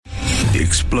the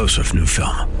explosive new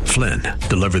film, Flynn,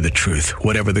 Deliver the Truth,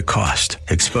 Whatever the Cost,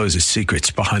 exposes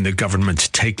secrets behind the government's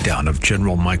takedown of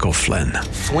General Michael Flynn.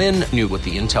 Flynn knew what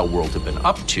the intel world had been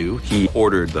up to. He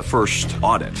ordered the first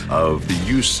audit of the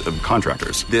use of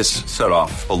contractors. This set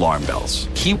off alarm bells.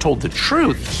 He told the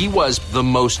truth. He was the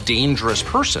most dangerous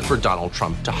person for Donald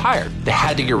Trump to hire. They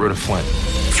had to get rid of Flynn.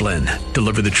 Flynn,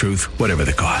 Deliver the Truth, Whatever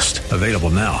the Cost. Available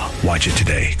now. Watch it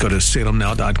today. Go to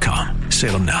salemnow.com.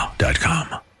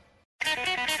 salemnow.com.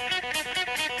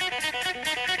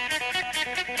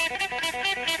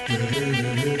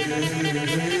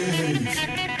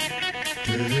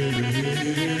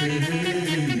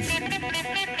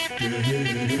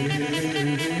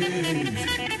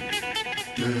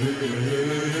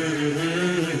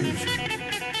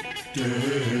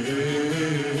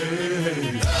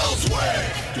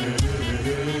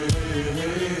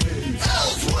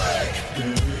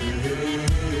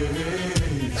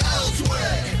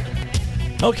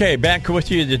 Okay, back with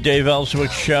you, the Dave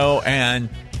Elswick Show, and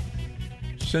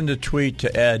send a tweet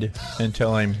to Ed and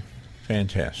tell him,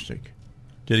 fantastic,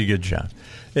 did a good job.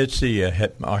 It's the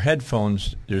our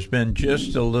headphones. There's been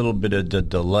just a little bit of the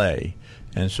delay,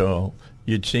 and so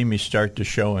you'd see me start the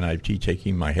show, and I'd be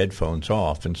taking my headphones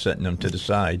off and setting them to the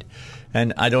side,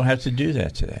 and I don't have to do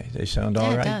that today. They sound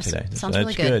all right today. Sounds so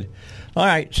really good. All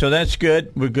right, so that's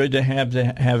good. We're good to have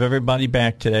everybody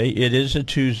back today. It is a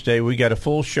Tuesday. We got a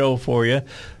full show for you.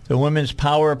 The Women's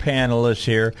Power Panel is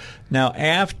here. Now,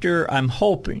 I'm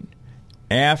hoping,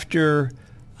 after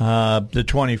the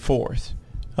 24th,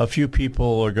 a few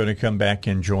people are going to come back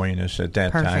and join us at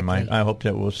that time. I hope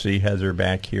that we'll see Heather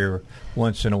back here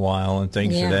once in a while and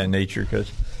things of that nature, because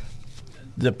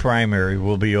the primary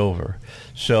will be over.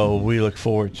 So we look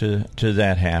forward to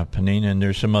that happening, and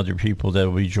there's some other people that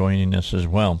will be joining us as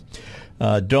well.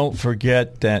 Don't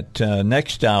forget that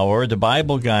next hour, the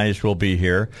Bible guys will be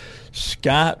here.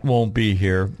 Scott won't be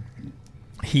here.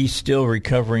 He's still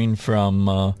recovering from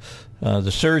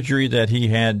the surgery that he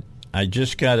had. I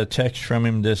just got a text from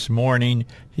him this morning.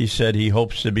 He said he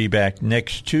hopes to be back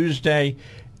next Tuesday.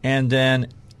 And then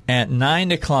at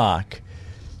 9 o'clock,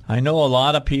 I know a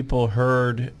lot of people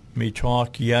heard me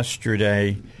talk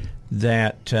yesterday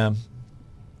that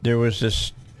there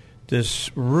was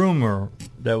this rumor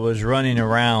that was running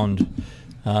around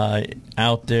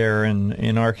out there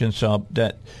in Arkansas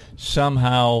that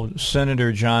somehow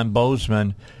Senator John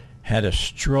Bozeman had a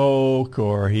stroke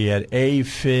or he had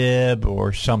AFib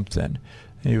or something.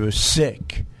 He was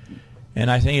sick.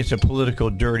 And I think it's a political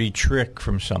dirty trick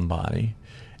from somebody.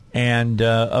 And,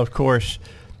 of course,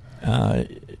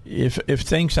 if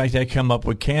things like that come up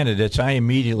with candidates, I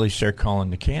immediately start calling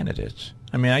the candidates.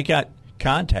 I mean, I got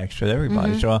contacts with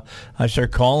everybody, so I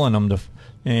start calling them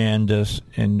and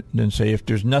then say, if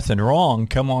there's nothing wrong,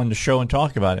 come on the show and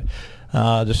talk about it.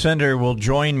 The senator will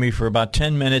join me for about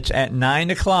 10 minutes at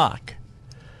 9 o'clock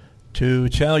to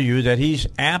tell you that he's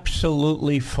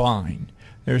absolutely fine.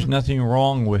 There's nothing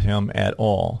wrong with him at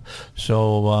all.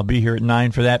 So I'll be here at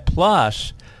 9 for that.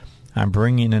 Plus, I'm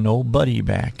bringing an old buddy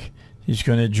back. He's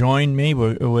going to join me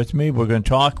with me. We're going to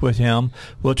talk with him.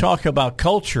 We'll talk about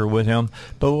culture with him,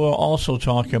 but we'll also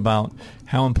talk about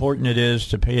how important it is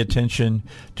to pay attention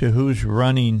to who's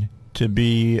running to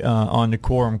be on the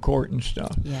quorum court and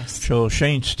stuff. Yes. So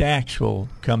Shane Stacks will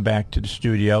come back to the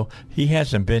studio. He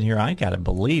hasn't been here, I got to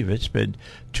believe, it's been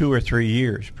 2 or 3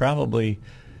 years, probably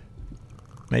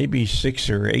maybe 6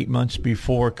 or 8 months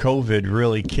before COVID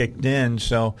really kicked in.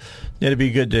 So it'll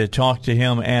be good to talk to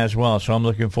him as well. So I'm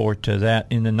looking forward to that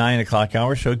in the 9 o'clock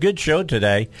hour. So a good show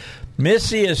today.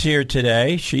 Missy is here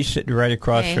today. She's sitting right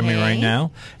across from me right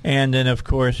now. And then, of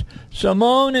course,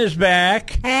 Simone is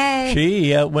back. Hey.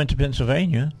 She went to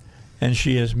Pennsylvania, and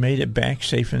she has made it back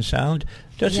safe and sound.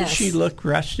 Doesn't she look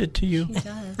rested to you? She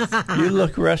does. You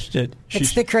look rested.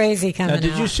 It's the crazy coming out. Now,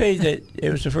 did you say that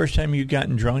it was the first time you'd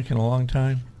gotten drunk in a long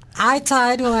time? I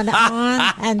tied one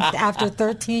on, and after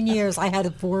 13 years, I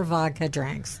had 4 vodka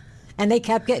drinks. And they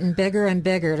kept getting bigger and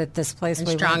bigger at this place we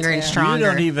went to. Stronger and stronger.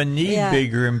 You don't even need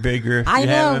bigger and bigger if I you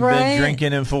know, haven't right? been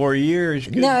drinking in 4 years.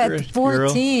 Good No, at Christ,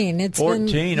 14. Girl. It's 14,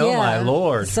 been, oh my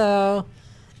Lord. So,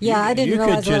 I didn't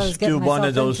realize what I was getting myself into. You could just do one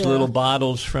of those little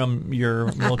bottles from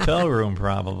your motel room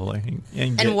probably.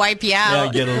 And wipe you out.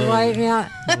 Yeah, get a little. Wipe me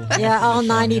out. All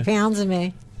 90 pounds of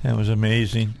me. That was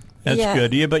amazing. That's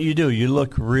good. Yeah, but you do. You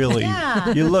look really,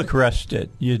 you look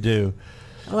rested. You do.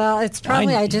 Well, it's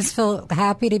probably I just feel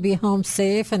happy to be home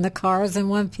safe and the car's in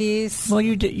one piece. Well,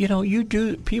 you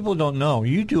do. People don't know.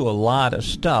 You do a lot of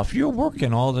stuff. You're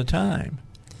working all the time.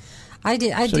 I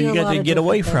do. So you got to get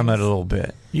away from it a little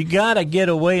bit. You got to get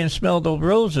away and smell the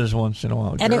roses once in a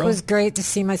while, girl. And it was great to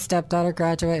see my stepdaughter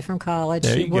graduate from college.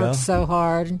 She worked so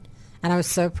hard, and I was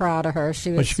so proud of her. What's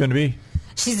she going to be?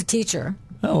 She's a teacher.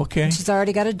 Oh, okay. And she's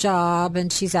already got a job,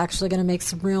 and she's actually going to make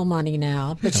some real money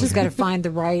now. But she's got to find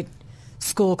the right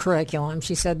school curriculum.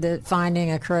 She said that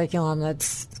finding a curriculum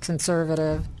that's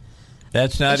conservative.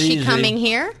 That's not easy. Is she coming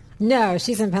here? No,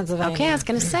 she's in Pennsylvania. Okay, I was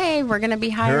going to say, we're going to be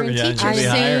hiring teachers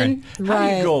soon. How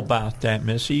do you go about that,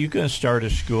 Missy? You're going to start a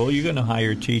school. You're going to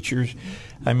hire teachers.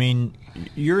 I mean,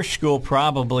 your school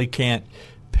probably can't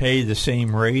pay the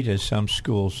same rate as some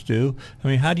schools do. I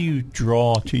mean, how do you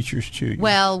draw teachers to you?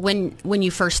 Well, when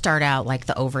you first start out, like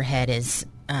the overhead is,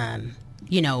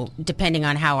 depending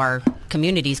on how our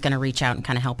community is going to reach out and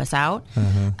kind of help us out,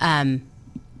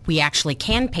 we actually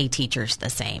can pay teachers the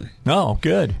same. Oh,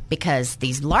 good. Because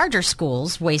these larger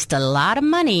schools waste a lot of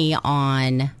money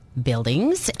on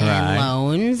buildings and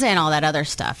loans and all that other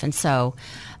stuff. And so,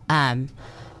 and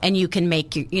you can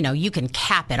make, you can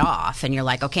cap it off. And you're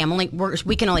like, okay,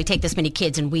 we can only take this many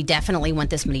kids, and we definitely want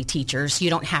this many teachers.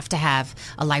 You don't have to have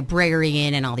a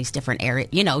librarian and all these different areas,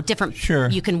 different. Sure.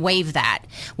 You can waive that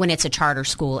when it's a charter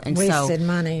school. And wasted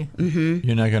money. Mm-hmm.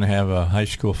 You're not going to have a high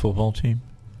school football team?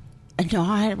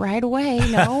 No, right away,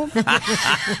 no.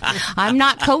 I'm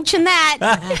not coaching that.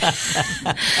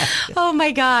 Oh,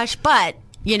 my gosh. But,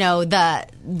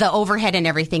 the overhead and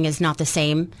everything is not the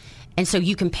same. And so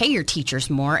you can pay your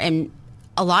teachers more. And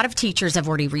a lot of teachers have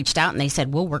already reached out and they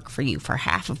said, we'll work for you for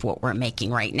half of what we're making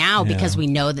right now because we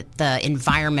know that the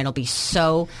environment will be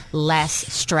so less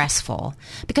stressful.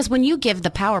 Because when you give the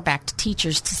power back to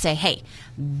teachers to say, hey,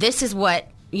 this is what,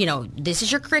 this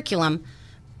is your curriculum.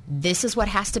 This is what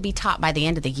has to be taught by the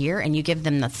end of the year, and you give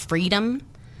them the freedom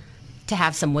to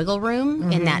have some wiggle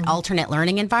room in that alternate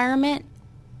learning environment,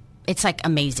 it's like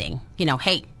amazing.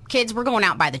 Hey, kids, we're going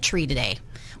out by the tree today.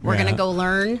 We're going to go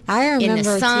learn in the sun. I remember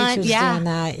teachers doing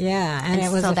that, and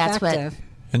it was effective.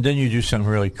 And then you do something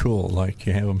really cool, like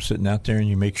you have them sitting out there and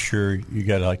you make sure you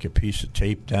got like a piece of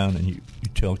tape down and you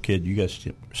tell a kid, you got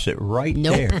to sit right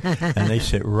there. And they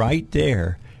sit right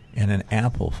there. And an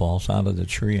apple falls out of the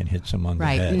tree and hits them on the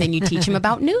head. And then you teach them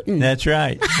about Newton. That's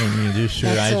right. And you do Sir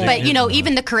Isaac But, Newton.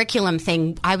 Even the curriculum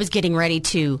thing, I was getting ready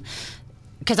to,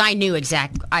 because I knew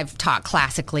I've taught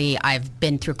classically, I've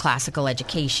been through classical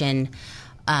education,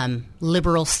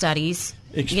 liberal studies.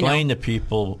 Explain to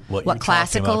people what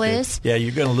classical is. Yeah,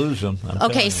 you're going to lose them.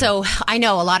 Okay, so I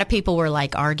know a lot of people were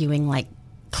arguing,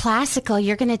 classical,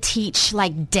 you're going to teach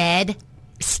dead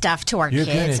stuff to our kids.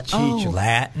 You're going to teach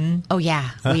Latin? Oh, yeah.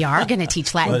 We are going to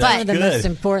teach Latin. Well, one of the most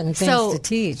important things to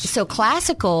teach. So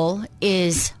classical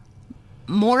is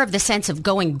more of the sense of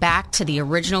going back to the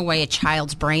original way a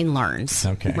child's brain learns.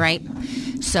 Okay. Right?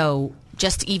 So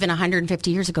just even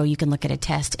 150 years ago, you can look at a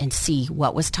test and see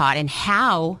what was taught and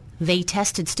how they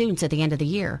tested students at the end of the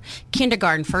year.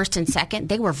 Kindergarten, first and second,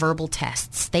 they were verbal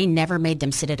tests. They never made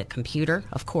them sit at a computer,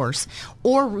 of course,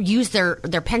 or use their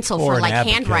pencil for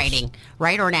handwriting,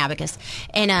 right, or an abacus,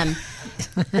 and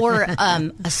or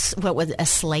a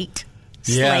slate,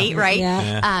 right?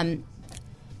 Yeah.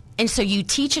 And so you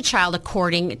teach a child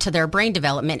according to their brain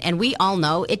development, and we all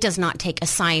know it does not take a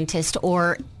scientist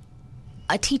or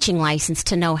a teaching license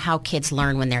to know how kids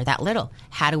learn when they're that little.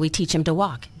 How do we teach them to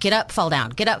walk? Get up, fall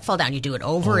down. Get up, fall down. You do it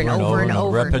over and over.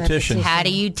 Repetition. How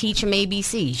do you teach them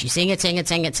ABCs? You sing it, sing it,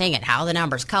 sing it, sing it. How the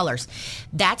numbers, colors.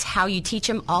 That's how you teach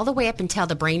them all the way up until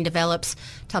the brain develops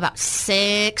till about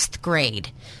 6th grade.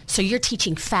 So you're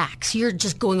teaching facts. You're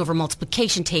just going over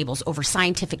multiplication tables, over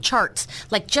scientific charts,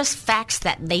 just facts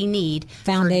that they need.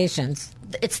 Foundations.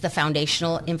 It's the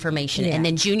foundational information. Yeah. And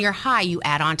then junior high, you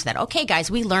add on to that. Okay,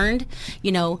 guys, we learned,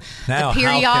 now, the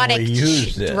periodic. How can we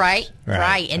use this? Right.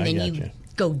 And then you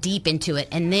go deep into it.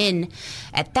 And then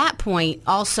at that point,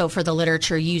 also for the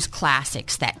literature, use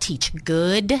classics that teach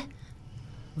good,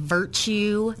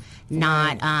 virtue,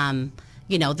 not,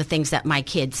 the things that my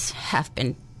kids have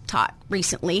been taught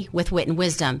recently with wit and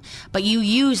wisdom, but you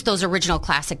use those original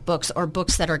classic books or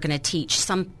books that are going to teach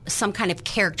some kind of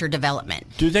character development.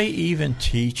 Do they even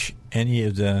teach any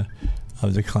of the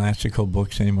classical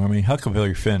books anymore? I mean,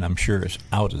 Huckleberry Finn, I'm sure, is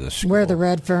out of the school. Where the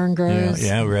Red Fern Grows.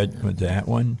 Yeah, read with that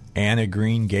one. Anna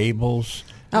Green Gables.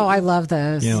 Oh, I love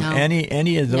those. No.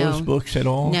 Any of those books at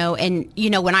all? No, and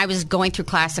when I was going through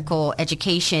classical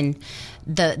education,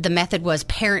 the method was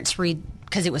parents read.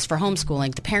 Because it was for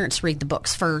homeschooling, the parents read the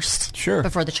books first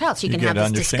before the child, so you can have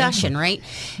this discussion, right?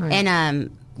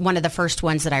 And one of the first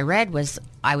ones that I read was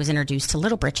I was introduced to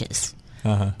Little Britches.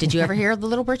 Did you ever hear of the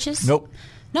Little Britches? Nope.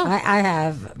 No. I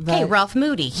have. Hey, Ralph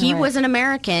Moody. He was an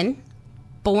American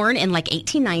born in like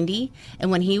 1890,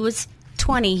 and when he was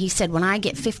 20, he said, when I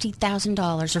get $50,000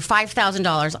 or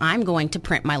 $5,000, I'm going to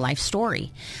print my life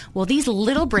story. Well, these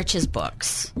Little Britches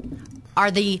books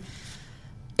are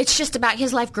it's just about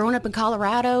his life growing up in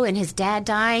Colorado and his dad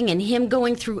dying and him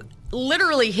going through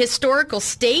literally historical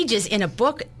stages in a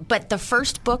book. But the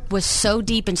first book was so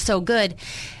deep and so good.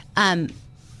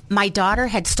 My daughter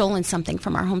had stolen something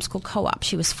from our homeschool co-op.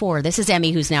 She was 4. This is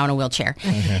Emmy, who's now in a wheelchair.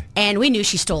 And we knew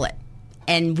she stole it.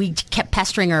 And we kept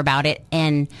pestering her about it.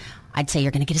 And I'd say,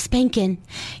 you're going to get a spanking.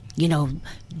 You know,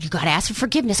 you got to ask for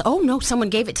forgiveness. Oh, no, someone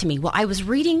gave it to me. Well, I was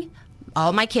reading.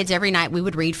 All my kids, every night, we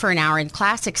would read for an hour in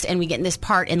classics, and we get in this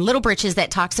part in Little Britches that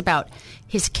talks about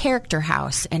his character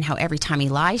house and how every time he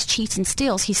lies, cheats, and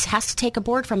steals, he has to take a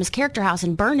board from his character house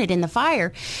and burn it in the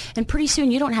fire. And pretty soon,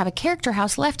 you don't have a character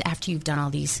house left after you've done all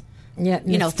these,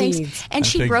 things. And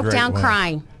she broke down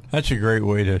crying. That's a great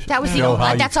way to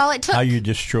that's all it took. How you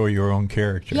destroy your own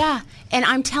character. Yeah, and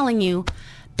I'm telling you,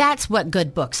 that's what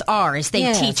good books are, is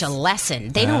they teach a lesson.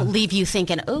 They don't leave you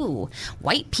thinking, oh,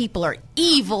 white people are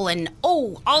evil and,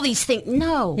 oh, all these things.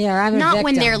 No, not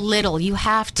when they're little. You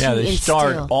have to they instill.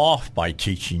 start off by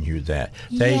teaching you that.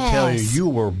 They tell you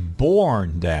were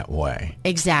born that way.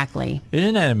 Exactly.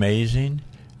 Isn't that amazing?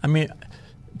 I mean,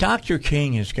 Dr.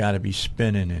 King has got to be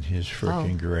spinning in his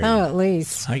freaking grave. Oh, at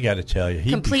least. I got to tell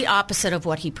you. Complete opposite of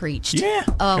what he preached. Yeah,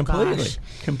 completely. Gosh.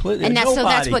 Completely. And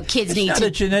that's what kids need to... It's not a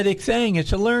genetic thing.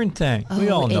 It's a learned thing. We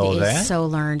all know that. It is so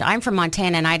learned. I'm from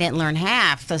Montana, and I didn't learn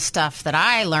half the stuff that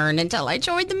I learned until I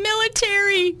joined the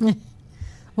military.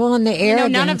 Well, and the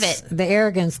arrogance, none of it. The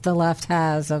arrogance the left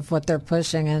has of what they're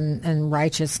pushing and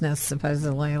righteousness,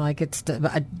 supposedly. Like it's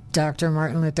Dr.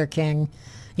 Martin Luther King...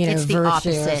 it's the virtue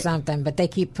opposite. or something, but they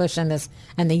keep pushing this,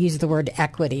 and they use the word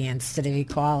equity instead of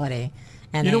equality.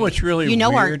 And you know what's really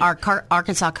weird? our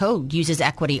Arkansas code uses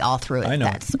equity all through it. I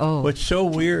know. What's so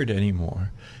weird anymore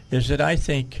is that I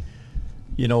think,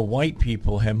 white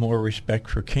people have more respect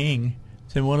for King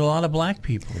than what a lot of black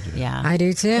people do. Yeah, I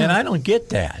do too. And I don't get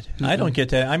that. I don't get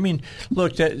that. I mean,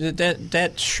 look,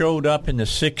 that showed up in the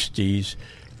 60s.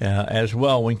 As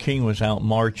well, when King was out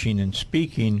marching and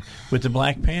speaking with the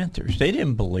Black Panthers, they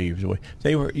didn't believe the way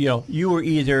they were. You were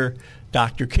either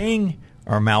Dr. King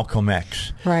or Malcolm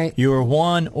X. Right. You were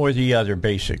one or the other,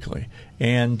 basically.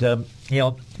 And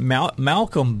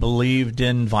Malcolm believed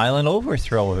in violent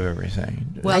overthrow of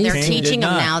everything. Well, they're King teaching did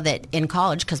them not. now that in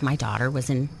college, because my daughter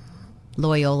was in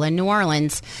Loyola in New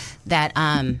Orleans, that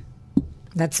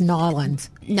that's Nolans.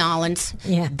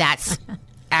 Yeah, that's.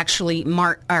 Actually,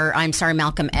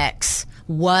 Malcolm X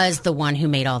was the one who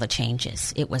made all the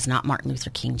changes. It was not Martin Luther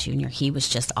King Jr. He was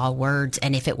just all words.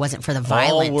 And if it wasn't for the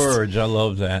violence... All words. I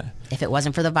love that. If it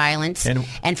wasn't for the violence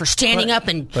and for standing up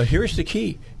and... But here's the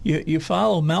key. You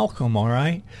follow Malcolm, all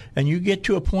right? And you get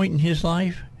to a point in his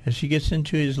life as he gets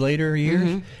into his later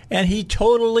years, and he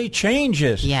totally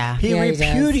changes. Yeah. He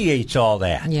repudiates all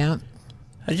that. Yeah.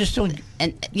 I just don't...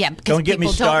 because get me people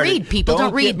don't started. read. People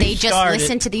don't read. They just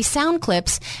listen to these sound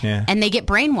clips, and they get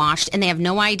brainwashed, and they have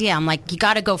no idea. I'm like, you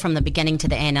got to go from the beginning to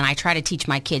the end, and I try to teach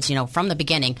my kids, from the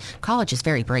beginning. College is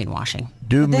very brainwashing.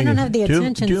 They don't have the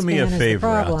attention do me a span is the favor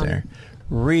out problem. there.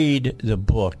 Read the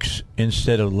books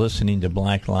instead of listening to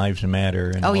Black Lives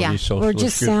Matter and all these socialist or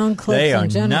just groups. sound clips They are in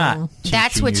general. not.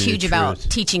 That's what's teaching you huge the about truth.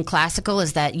 teaching classical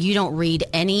is that you don't read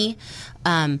any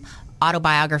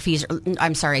autobiographies.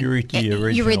 I'm sorry. You read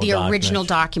the original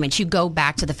documents. You go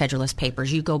back to the Federalist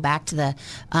Papers. You go back to the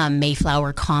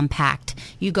Mayflower Compact.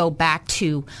 You go back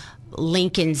to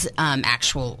Lincoln's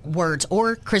actual words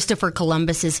or Christopher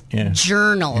Columbus's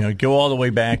journal. Go all the way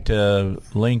back to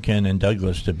Lincoln and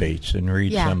Douglas debates and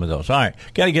read some of those. All right,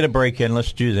 got to get a break in.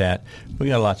 Let's do that. We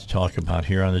got a lot to talk about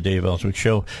here on the Dave Elswick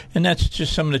Show, and that's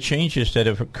just some of the changes that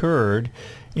have occurred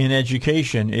in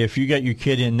education. If you got your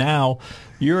kid in now,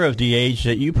 you're of the age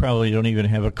that you probably don't even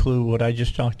have a clue what I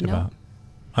just talked about.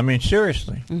 I mean,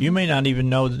 seriously, you may not even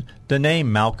know the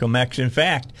name Malcolm X. In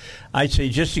fact, I'd say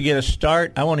just to get a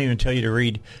start, I won't even tell you to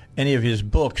read any of his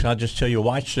books. I'll just tell you,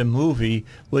 watch the movie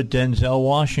with Denzel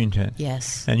Washington.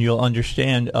 Yes. And you'll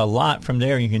understand a lot from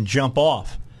there. You can jump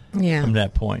off from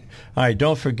that point. All right,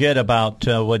 don't forget about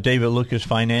what David Lucas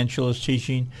Financial is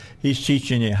teaching. He's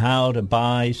teaching you how to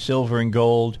buy silver and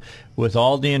gold with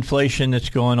all the inflation that's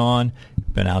going on.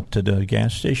 Been out to the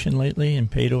gas station lately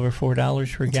and paid over $4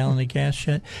 for a gallon of gas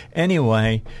yet?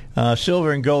 Anyway,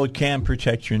 silver and gold can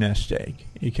protect your nest egg.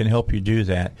 It can help you do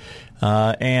that.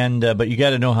 But you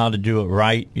got to know how to do it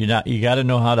right. You got to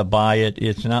know how to buy it.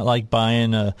 It's not like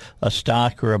buying a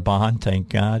stock or a bond, thank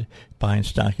God. Buying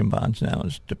stock and bonds now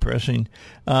is depressing.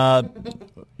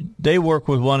 They work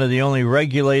with one of the only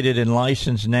regulated and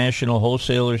licensed national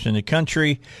wholesalers in the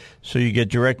country, so you get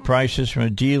direct prices from a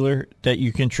dealer that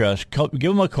you can trust. Give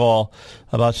them a call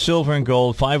about silver and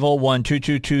gold,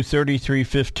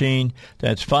 501-222-3315.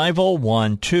 That's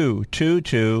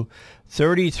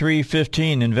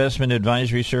 501-222-3315. Investment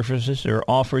advisory services are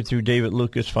offered through David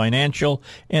Lucas Financial,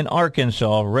 an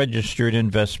Arkansas registered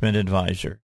investment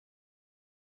advisor.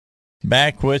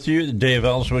 Back with you, the Dave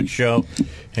Elswick Show,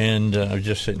 and I was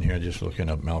just sitting here just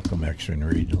looking up Malcolm X and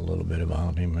reading a little bit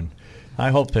about him, and I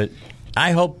hope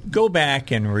go back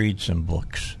and read some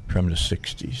books from the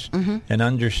 60s and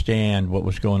understand what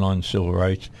was going on in civil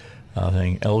rights. What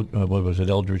was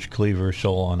it, Eldridge Cleaver,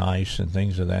 Soul on Ice, and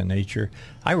things of that nature.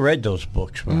 I read those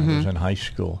books when I was in high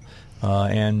school,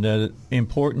 and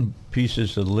important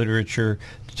pieces of literature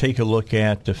to take a look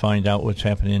at to find out what's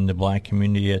happening in the black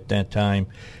community at that time.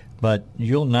 But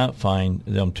you'll not find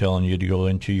them telling you to go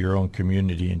into your own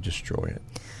community and destroy it.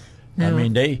 No. I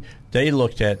mean, they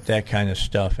looked at that kind of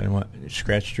stuff and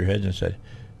scratched their heads and said,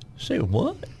 "Say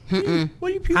what?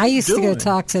 What are you people I used doing?" to go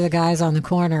talk to the guys on the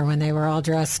corner when they were all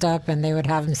dressed up, and they would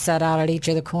have them set out at each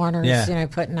of the corners,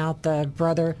 putting out the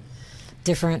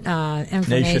different information.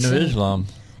 Nation of Islam.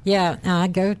 Yeah,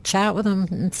 I'd go chat with them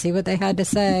and see what they had to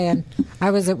say. And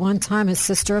I was at one time a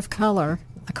sister of color,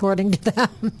 according to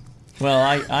them.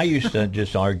 Well, I used to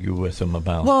just argue with them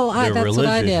about their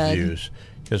religious views,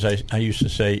 because I used to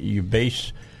say your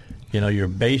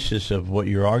basis of what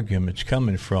your argument's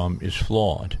coming from is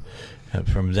flawed.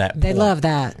 From that they point. Love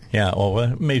that. Yeah, well,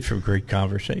 it made for great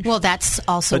conversation. Well, that's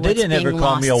also but they didn't ever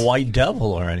call me a white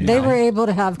devil or anything. They were able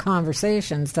to have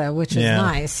conversations, though, which is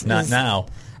nice. Not now.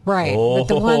 Right. Oh, but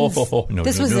the ones,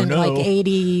 this was in no. like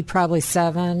 80, probably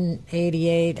 7,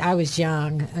 88. I was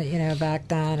young, back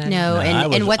then. And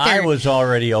I was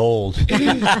already old.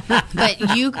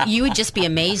 But you would just be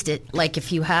amazed at, like,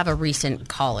 if you have a recent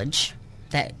college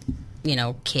that,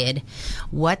 kid,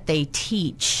 what they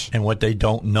teach. And what they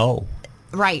don't know.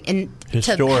 Right. And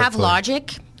to have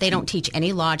logic, they don't teach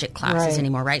any logic classes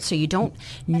anymore, right? So you don't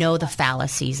know the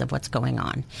fallacies of what's going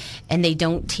on. And they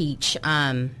don't teach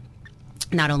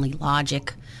not only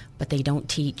logic, but they don't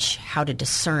teach how to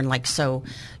discern. Like, so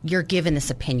you're given this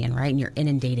opinion, right? And you're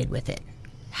inundated with it.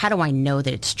 How do I know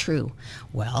that it's true?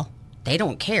 Well, they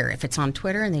don't care. If it's on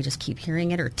Twitter and they just keep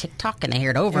hearing it, or TikTok, and they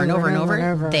hear it over and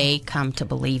over, they come to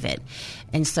believe it.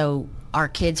 And so our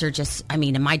kids are just,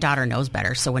 and my daughter knows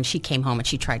better. So when she came home and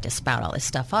she tried to spout all this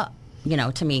stuff up,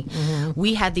 to me,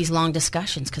 we had these long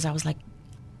discussions, because I was like,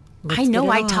 I know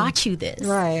I taught you this.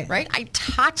 Right? I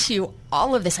taught you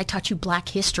all of this. I taught you Black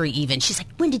history even. She's like,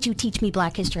 when did you teach me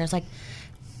Black history? I was like,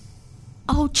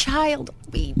 oh, child,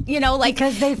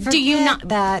 because they forget do you not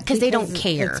that because they don't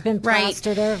care. It's been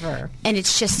plastered over. And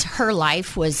it's just, her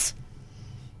life was,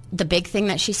 the big thing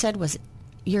that she said was,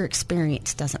 your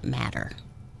experience doesn't matter.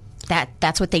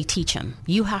 That's what they teach them.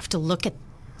 You have to look at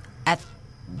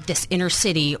this inner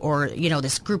city, or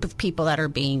this group of people that are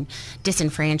being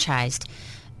disenfranchised.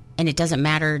 And it doesn't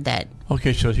matter that...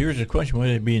 Okay, so here's the question. What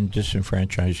are they being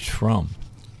disenfranchised from?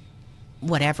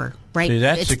 Whatever, right? See,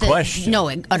 that's the question. No,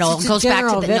 it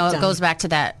goes back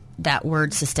to that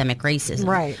word, systemic racism.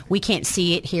 Right. We can't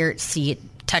see it, hear it, see it,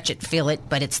 touch it, feel it,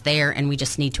 but it's there, and we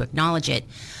just need to acknowledge it.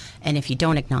 And if you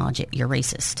don't acknowledge it, you're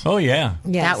racist. Oh, yeah.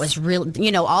 Yes. That was real.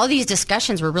 All these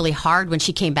discussions were really hard when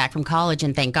she came back from college,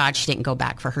 and thank God she didn't go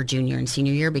back for her junior and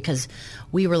senior year, because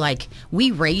we were like,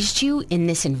 we raised you in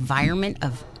this environment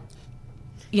of,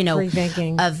 free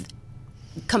thinking. Of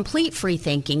complete free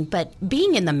thinking, but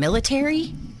being in the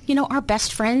military, our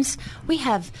best friends, we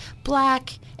have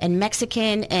Black and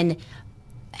Mexican and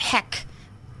heck,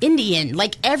 Indian,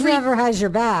 like whoever has your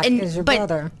back is your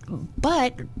brother.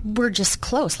 But we're just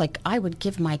close. Like, I would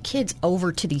give my kids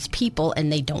over to these people,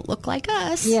 and they don't look like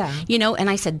us. Yeah. And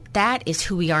I said, that is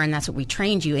who we are, and that's what we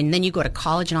trained you. And then you go to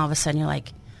college, and all of a sudden you're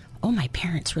like, oh, my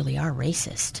parents really are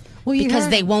racist. Well, because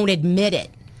they won't admit it.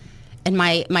 And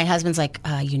my husband's like,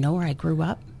 you know where I grew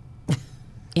up?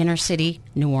 Inner city,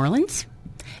 New Orleans.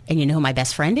 And you know who my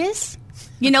best friend is?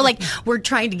 Like, we're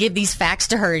trying to give these facts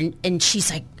to her, and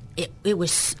she's like,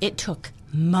 it took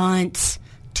months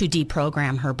to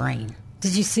deprogram her brain.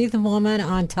 Did you see the woman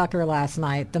on Tucker last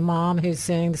night? The mom who's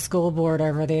suing the school board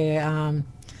over the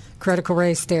critical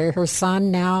race theory. Her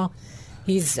son now,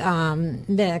 he's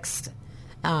mixed.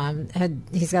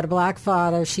 He's got a Black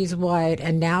father. She's white,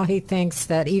 and now he thinks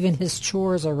that even his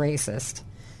chores are racist.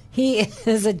 he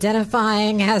is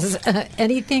identifying as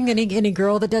anything, any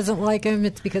girl that doesn't like him,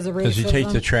 it's because of racism. Does he take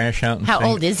the trash out? And How sing?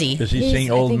 old is he? Does he He's,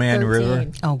 sing I Old think, Man 13.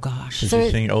 River? Oh, gosh. Does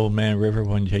he sing Old Man River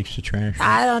when he takes the trash out?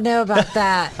 I don't know about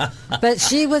that. But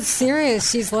she was serious.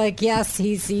 She's like, yes,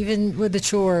 he's even with the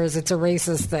chores. It's a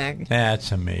racist thing.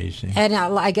 That's amazing. And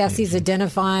I guess he's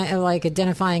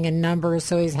identifying in numbers,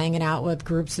 so he's hanging out with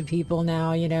groups of people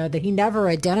now, that he never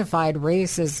identified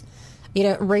race as,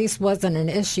 race wasn't an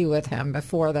issue with him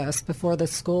before the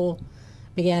school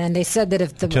began. And they said that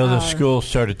if Until the school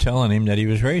started telling him that he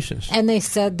was racist. And they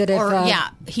said that if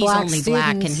he's black only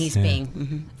black and students he's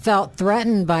being felt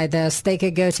threatened by this, they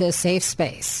could go to a safe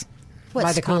space. What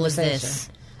by the school is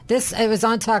conversation. this? It was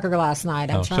on Tucker last night.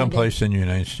 Someplace in the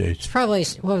United States. Probably,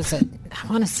 what was it? I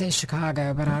want to say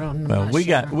Chicago, but I don't know.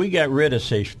 Well, we got rid of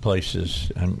safe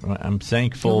places. I'm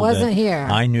thankful. It wasn't that here.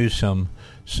 I knew some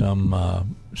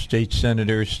state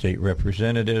senators, state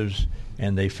representatives,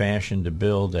 and they fashioned a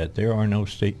bill that there are no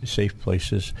safe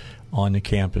places on the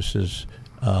campuses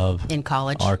of in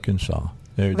college Arkansas.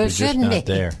 They're just shouldn't not be.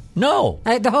 there. No,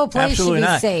 the whole place absolutely should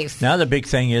be not. safe. Now the big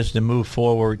thing is to move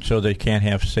forward so they can't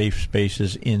have safe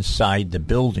spaces inside the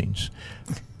buildings,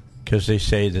 because they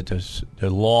say that the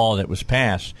law that was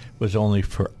passed was only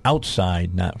for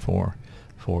outside, not for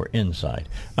inside.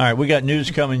 All right, we got news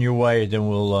coming your way. Then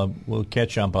we'll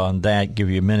catch up on that. Give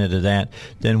you a minute of that.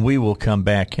 Then we will come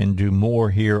back and do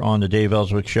more here on the Dave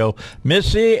Elswick Show.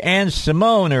 Missy and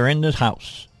Simone are in the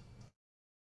house.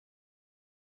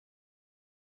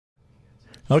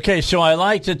 Okay, so I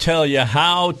like to tell you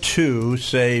how to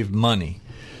save money.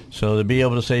 So to be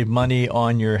able to save money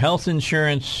on your health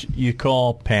insurance, you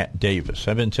call Pat Davis.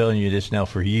 I've been telling you this now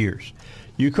for years.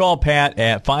 You call Pat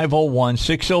at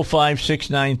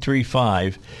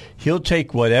 501-605-6935. He'll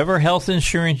take whatever health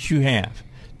insurance you have.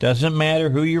 Doesn't matter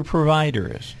who your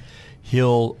provider is.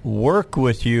 He'll work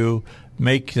with you,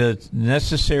 make the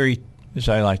necessary, as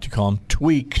I like to call them,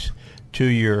 tweaks to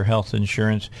your health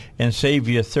insurance and save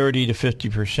you 30 to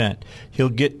 50%. He'll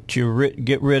get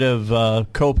rid of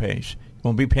copays.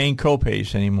 Won't be paying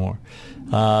copays anymore.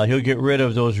 He'll get rid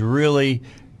of those really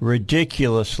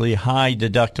ridiculously high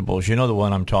deductibles. You know the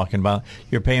one I'm talking about.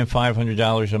 You're paying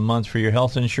 $500 a month for your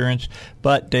health insurance,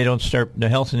 but the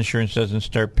health insurance doesn't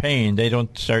start paying. They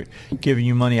don't start giving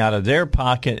you money out of their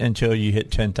pocket until you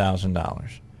hit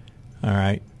 $10,000. All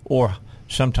right? Or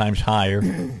sometimes higher,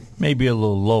 maybe a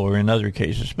little lower in other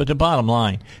cases. But the bottom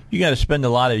line, you got to spend a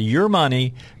lot of your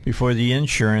money before the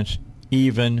insurance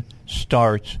even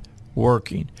starts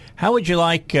working. How would you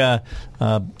like,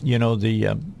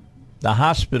 the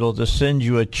hospital to send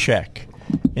you a check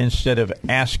instead of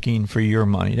asking for your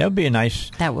money? That would be a nice,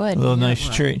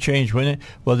 change, wouldn't it?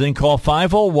 Well, then call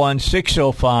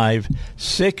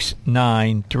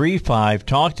 501-605-6935.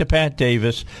 Talk to Pat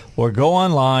Davis or go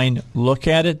online, look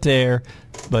at it there,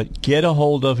 but get a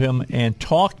hold of him and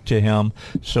talk to him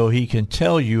so he can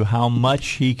tell you how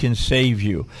much he can save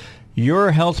you.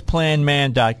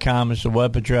 YourHealthPlanMan.com is the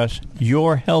web address,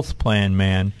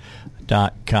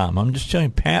 YourHealthPlanMan.com. I'm just telling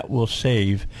you, Pat will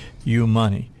save you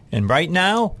money. And right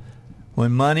now,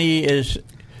 when money is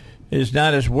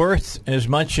not as worth as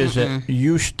much as it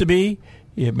used to be,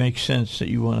 it makes sense that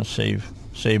you want to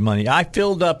save money. I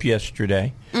filled up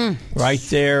yesterday right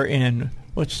there in,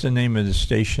 what's the name of the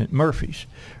station? Murphy's,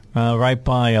 right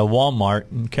by Walmart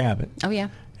in Cabot. Oh, yeah.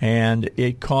 And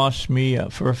it cost me,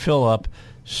 for a fill-up,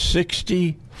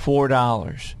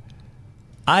 $64.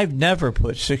 I've never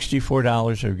put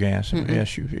 $64 of gas in an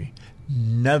SUV.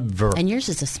 Never. And yours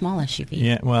is a small SUV.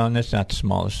 Yeah, well, and that's not the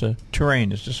smallest. The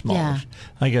Terrain is the smallest. Yeah.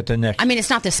 I got the next. I mean, it's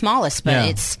not the smallest,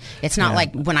 but it's not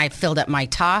like when I filled up my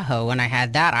Tahoe and I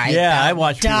had that. I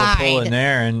watched people pull in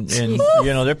there, and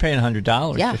they're paying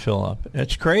 $100 to fill up.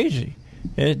 It's crazy.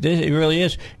 It really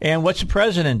is. And what's the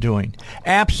president doing?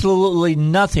 Absolutely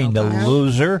nothing. The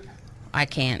loser. I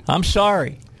can't. I'm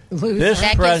sorry.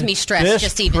 That gives me stress.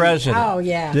 This president. Oh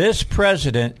yeah. This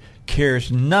president cares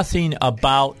nothing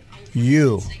about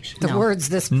you. The words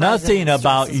this president nothing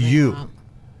about you. Out.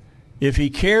 If he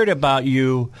cared about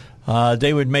you,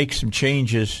 they would make some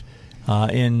changes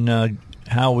in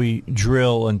how we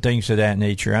drill and things of that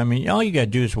nature. I mean, all you got to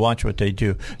do is watch what they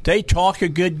do. They talk a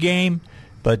good game,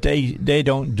 but they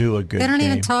don't do a good game. They don't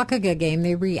even talk a good game.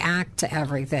 They react to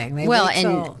everything.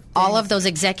 All of those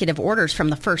executive orders from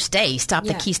the first day, stop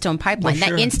the Keystone Pipeline,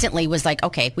 that instantly was like,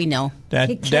 okay, we know. That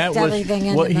was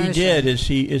what he did.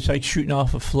 It's like shooting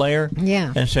off a flare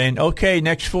and saying, okay,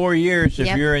 next 4 years,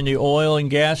 if you're in the oil and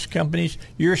gas companies,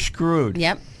 you're screwed.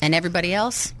 Yep, and everybody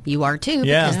else, you are too,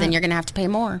 because then you're going to have to pay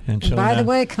more. And so by the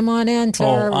way, come on in to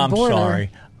our border. I'm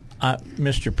sorry.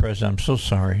 Mr. President, I'm so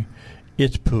sorry.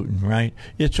 it's Putin, right?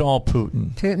 It's all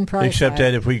Putin. Putin price Except hike.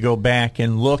 that if we go back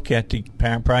and look at the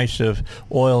price of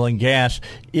oil and gas,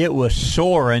 it was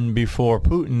soaring before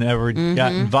Putin ever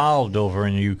got involved over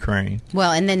in Ukraine.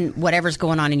 Well, and then whatever's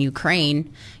going on in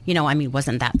Ukraine,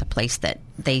 wasn't that the place that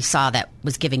they saw that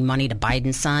was giving money to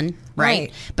Biden's son,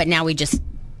 right? But now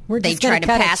they try to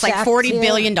pass like $40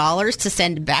 billion to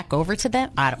send back over to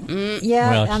them. I don't.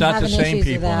 Yeah, Well, it's I'm not the having same issues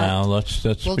people with that. now. Let's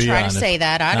We'll be try to honest. say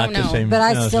that. I don't Not the know. same- But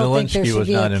I no, still think there Zelensky should was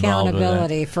be not involved with that.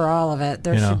 accountability for all of it.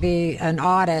 There should be an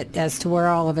audit as to where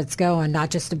all of it's going, not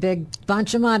just a big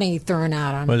bunch of money thrown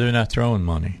at them. But they're not throwing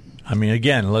money. I mean,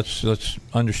 again, let's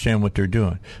understand what they're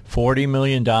doing. $40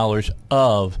 million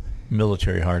of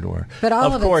military hardware. But all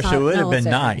of of course, it's it not would have been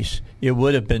military. nice. It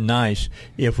would have been nice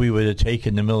if we would have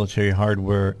taken the military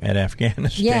hardware at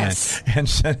Afghanistan Yes. and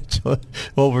sent it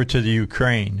over to the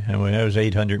Ukraine. I mean, that was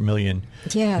 $800 million.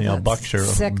 Yeah, that's bucks or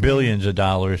sickening. billions of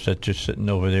dollars that's just sitting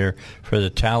over there for the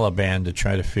Taliban to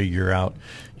try to figure out,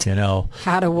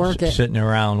 How to work it. sitting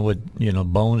around with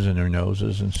bones in their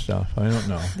noses and stuff. I don't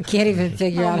know. They can't even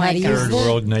figure out how my to God. use Third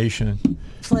world nation.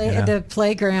 the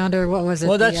playground, or what was it?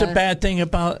 Well, that's the, a bad thing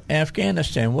about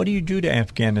Afghanistan. What do you do to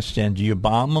Afghanistan? Do you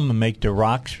bomb them and make the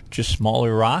rocks just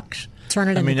smaller rocks? Turn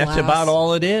it I mean, into that's glass. about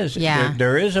all it is. Yeah.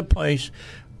 There is a place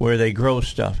where they grow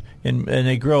stuff, and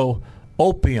they grow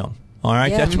opium. All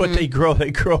right, Yeah. that's what they grow.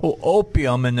 They grow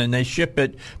opium, and then they ship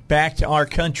it back to our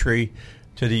country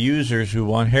to the users who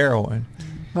want heroin.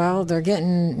 Well, they're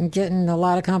getting a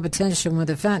lot of competition with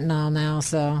the fentanyl now,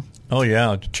 so Oh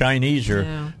yeah, the Chinese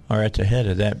Yeah. are at the head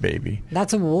of that baby.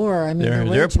 that's a war. I mean, They're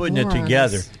waging putting it war on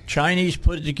together. us. Chinese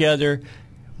put it together.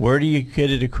 Where do you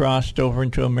get it across over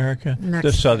into America? The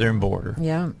Mexico. southern border.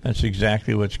 Yeah. That's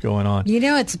exactly what's going on. You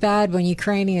know, it's bad when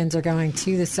Ukrainians are going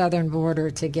to the southern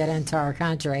border to get into our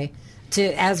country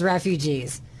as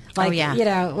refugees. Like,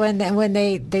 yeah. when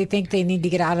they think they need to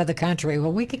get out of the country.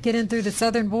 Well, we could get in through the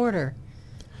southern border.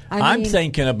 I'm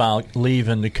thinking about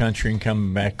leaving the country and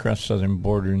coming back across the southern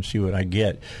border and see what I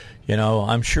get.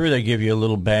 I'm sure they give you a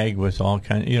little bag with all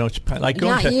kinds. It's like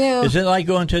going Not to. you. Is it like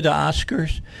going to the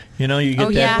Oscars? You get Oh,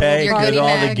 that yeah, bag your with goodie all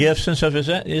the bag. gifts and stuff.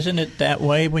 Isn't it that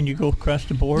way when you go across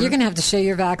the border? You're going to have to show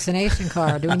your vaccination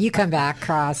card when you come back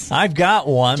across. I've got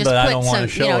one, Just but I put don't want some, to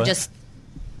show it. just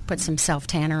put some self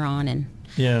tanner on, and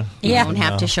Yeah, you Yeah. don't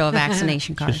have to No. show a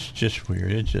vaccination card. Just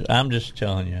weird. I'm just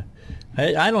telling you.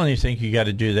 I don't even think you got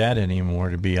to do that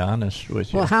anymore. To be honest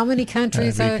with you. Well, how many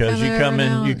countries are because coming you come over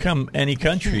now? you come any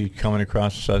country coming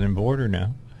across the southern border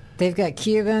now. They've got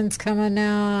Cubans coming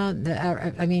now.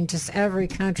 I mean, just every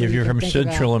country. If you're you can from think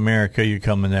Central about. America, you're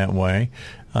coming that way.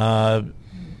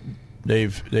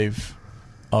 They've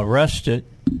arrested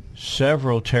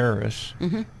several terrorists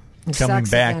coming Sex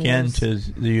back offenders.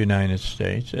 into the United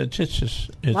States. It's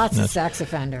Lots of nuts. sex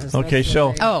offenders. Okay, That's so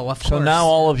what they- Oh, of course. So now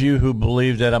all of you who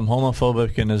believe that I'm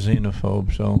homophobic and a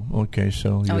xenophobe, so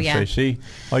you'll yeah. say, see,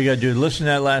 all you got to do is listen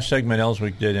to that last segment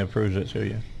Elswick did and it proves it to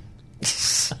you.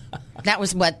 That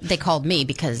was what they called me,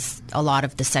 because a lot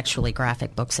of the sexually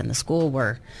graphic books in the school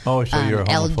were Oh, so you're a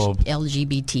homophobe.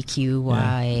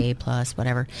 LGBTQIA plus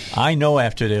whatever. I know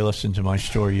after they listened to my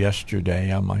story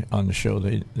yesterday on the show,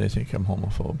 they think I'm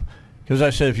homophobe. Because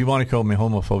I said, if you want to call me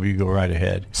homophobe, you go right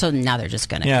ahead. So now they're just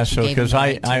going to Yeah, so because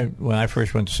when I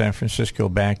first went to San Francisco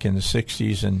back in the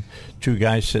 60s, and two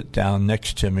guys sit down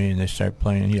next to me and they start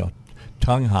playing,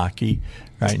 tongue hockey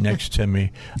right next to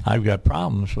me, I've got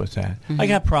problems with that. I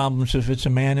got problems if it's a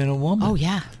man and a woman. Oh,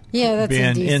 yeah. Yeah, that's being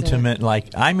indecent.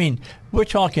 intimate, we're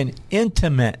talking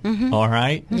intimate, all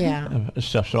right? Yeah.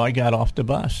 Stuff. So I got off the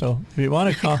bus. So if you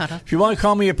want to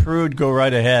call me a prude, go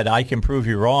right ahead. I can prove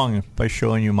you wrong by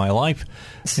showing you my life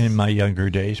in my younger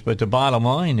days. But the bottom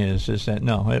line is that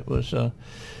no, it was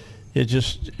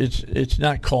it's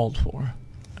not called for.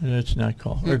 It's not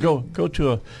called. Or go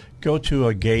to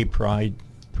a gay pride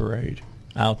parade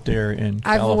out there in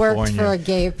I've California. worked for a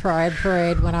gay pride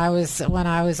parade when I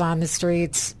was on the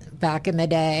streets back in the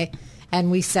day,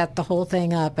 and we set the whole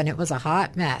thing up, and it was a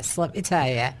hot mess. Let me tell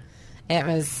you, it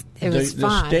was the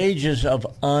fun. stages of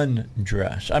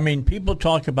undress. I mean, people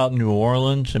talk about New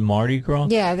Orleans and Mardi Gras.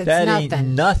 Yeah, that's that nothing. ain't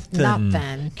nothing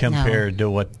Nothing. compared to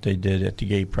what they did at the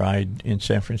Gay Pride in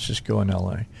San Francisco and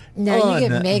L.A. No, you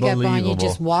get makeup on you Unbelievable.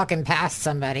 just walking past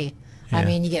somebody. I Yeah.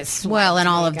 mean, you get sweat Well, and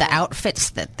all of the makeup.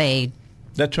 outfits that they,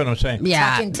 That's what I'm saying.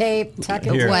 yeah, tuck and tape, tuck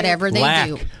and Here. tape. whatever they lack,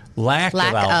 do. Lack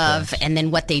Lack of outfits. of, and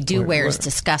then what they do wear is Where-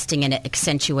 disgusting, and it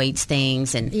accentuates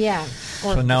things. And Yeah.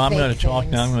 or So now I'm fake going to talk.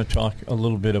 things. Now I'm going to talk a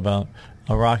little bit about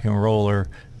a rock and roller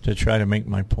to try to make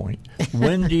my point.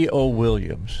 Wendy O.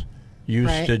 Williams used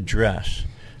Right. to dress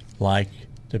like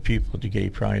the people at the Gay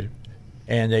Pride,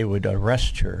 and they would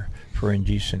arrest her for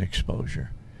indecent exposure.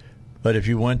 But if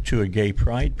you went to a gay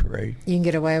pride parade, You can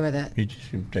get away with it.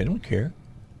 they don't care.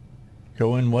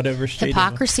 Go in whatever state.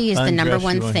 Hypocrisy is the number undress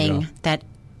one you wanna thing go. that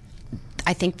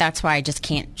I think that's why I just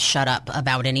can't shut up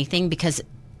about anything, because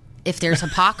if there's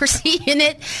hypocrisy in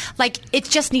it, like, it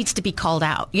just needs to be called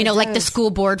out. You know, like the does. school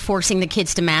board forcing the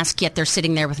kids to mask, yet they're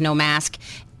sitting there with no mask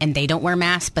and they don't wear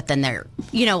masks, but then they're,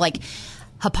 you know, like,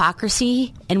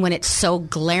 hypocrisy, and when it's so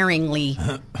glaringly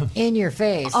In your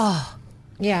face. Oh.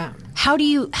 Yeah. how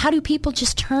do people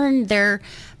just turn their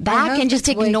I back hope and just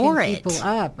it's ignore waking it? people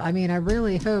up. I mean, I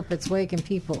really hope it's waking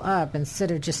people up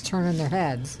instead of just turning their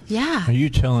heads. Yeah. Are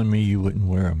you telling me you wouldn't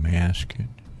wear a mask?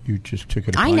 You just took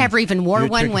it. I upon- never even wore you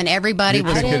one took when it- everybody you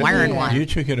was took it- wearing Yeah. one. You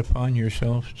took it upon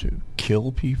yourself to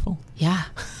kill people. Yeah.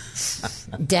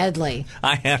 Deadly.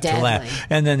 I have to Deadly. laugh,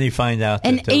 and then they find out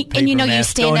And- that the and you know, paper you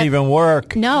masks stand don't up- even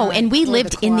work. No, Right. and we Or the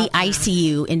lived in the cloth mask.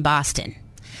 ICU in Boston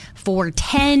for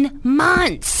 10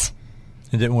 months.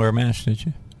 You didn't wear a mask, did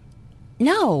you?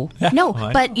 No, Yeah, no. well,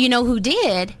 I But you know who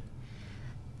did?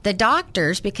 The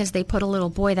doctors, because they put a little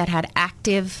boy that had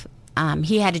active,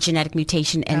 he had a genetic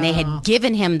mutation, and they had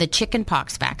given him the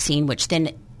chickenpox vaccine, which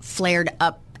then flared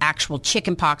up actual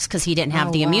chickenpox because he didn't have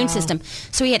Oh, the immune wow. system.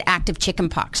 So he had active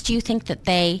chickenpox. Do you think that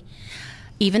they,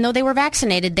 even though they were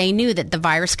vaccinated, they knew that the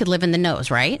virus could live in the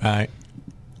nose, right? All right.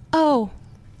 Oh,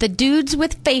 the dudes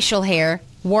with facial hair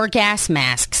wore gas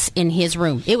masks in his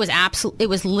room. It was it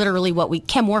was literally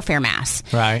chem warfare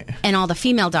masks. Right. And all the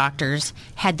female doctors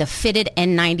had the fitted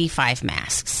N95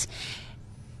 masks.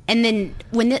 And then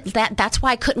when that's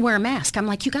why I couldn't wear a mask. I'm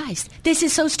like, you guys, this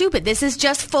is so stupid. This is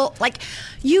just full, like,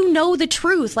 you know the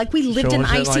truth. Like, we lived in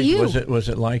was it ICU. like, was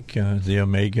it like the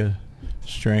Omega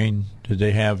strain? Were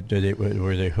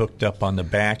they hooked up on the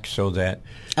back so that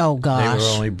Oh, they gosh. were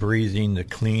only breathing the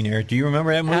clean air? Do you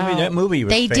remember that movie? Oh. That movie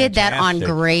was They did that on fantastic.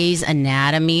 Grey's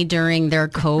Anatomy during their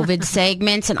COVID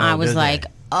segments, and I was did they? like,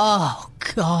 oh,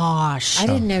 gosh. I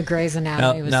didn't know Grey's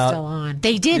Anatomy was Now- still on.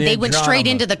 They did. The They went straight Andronema.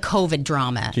 into the COVID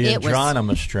drama. The It was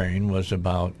Andronema strain was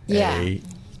about Yeah.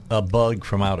 a bug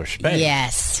from outer space.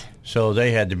 yes. So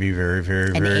they had to be very,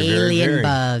 very, An very, alien very, very.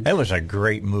 bug. That was a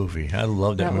great movie. I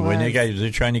loved that That movie. When was.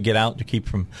 they're trying to get out to keep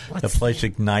from the What's place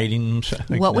igniting themselves.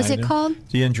 What was it called?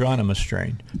 The Andronema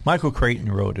strain. Michael Crichton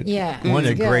wrote it. Yeah. One of It's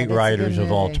the good. great It's a writers good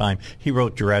of all movie. time. He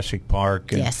wrote Jurassic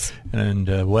Park and, Yes. and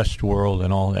Westworld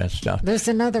and all that stuff. There's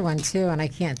another one, too, and I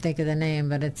can't think of the name,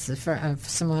 but it's of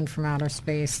someone from outer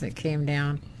space that came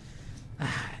down.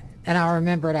 And I'll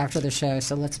remember it after the show,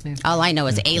 so let's move. All I know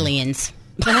is aliens.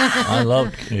 I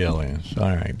loved Aliens. All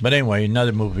right. But anyway,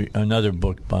 another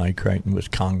book by Crichton was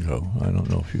Congo. I don't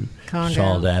know if you Congo.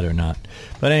 saw that or not.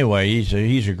 But anyway,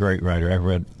 he's a great writer. I've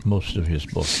read most of his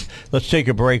books. Let's take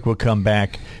a break. We'll come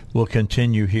back. We'll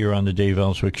continue here on the Dave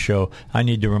Elswick Show. I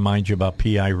need to remind you about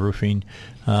PI Roofing.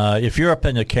 If you're up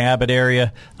in the Cabot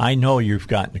area, I know you've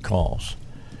gotten the calls.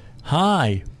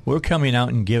 Hi, we're coming out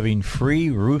and giving free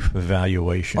roof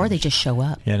evaluations. Or they just show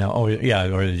up. You know, or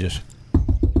they just...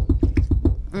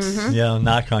 Yeah,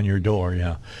 knock on your door.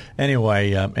 Yeah.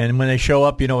 Anyway, and when they show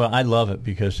up, you know, I love it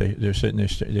because they're sitting there.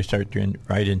 They start doing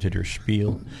right into their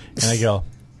spiel, and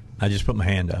I just put my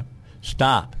hand up.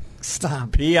 Stop.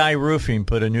 PI Roofing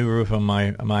put a new roof on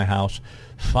my house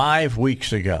 5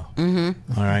 weeks ago.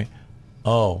 Mm-hmm. All right.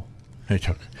 Oh, they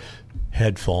took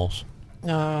head falls.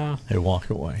 They walk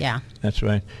away. Yeah. That's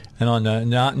right. And on the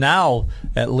now,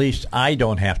 at least I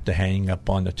don't have to hang up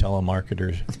on the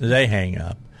telemarketers. They hang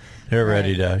up. They're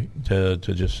ready to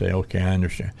just say, okay, I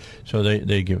understand. So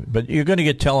they give it. But you're going to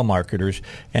get telemarketers,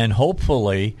 and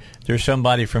hopefully there's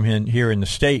somebody from here in the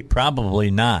state. Probably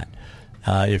not.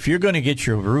 If you're going to get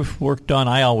your roof work done,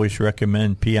 I always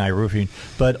recommend PI Roofing.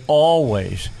 But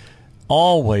always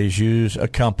use a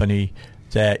company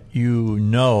that you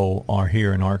know are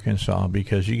here in Arkansas,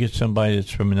 because you get somebody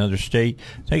that's from another state,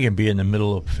 they can be in the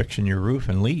middle of fixing your roof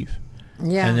and leave.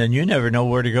 Yeah. And then you never know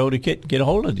where to go to get a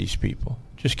hold of these people.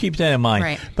 Just keep that in mind.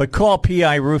 Right. But call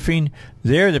PI Roofing.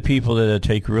 They're the people that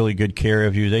take really good care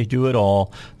of you. They do it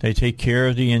all. They take care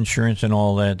of the insurance and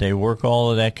all that. They work all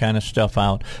of that kind of stuff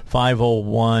out.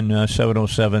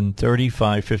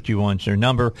 501-707-3551 is their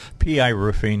number.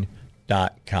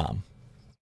 PIRoofing.com.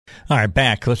 All right,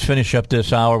 back. Let's finish up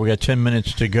this hour. We got 10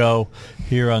 minutes to go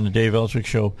here on the Dave Elswick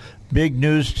Show. Big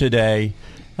news today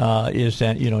is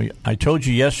that, I told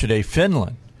you yesterday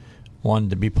Finland wanted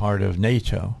to be part of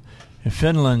NATO. In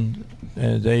Finland,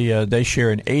 they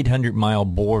share an 800-mile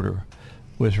border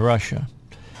with Russia.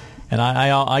 And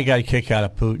I got a kick out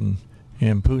of Putin.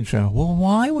 And Putin said, well,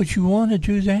 why would you want to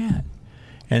do that?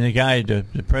 And the guy, the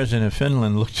president of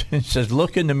Finland, looked and says,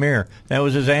 "Look in the mirror." That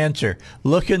was his answer.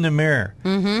 Look in the mirror.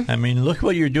 Mm-hmm. I mean, look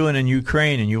what you're doing in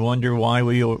Ukraine, and you wonder why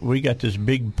we got this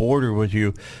big border with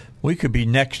you. We could be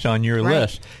next on your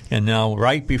list. And now,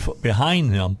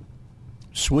 behind them,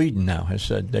 Sweden now has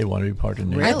said they want to be part of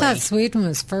NATO. I thought Sweden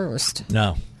was first.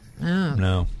 No. Oh.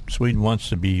 No. Sweden wants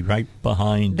to be right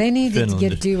behind They need Finland.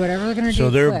 to do whatever they're going to do. So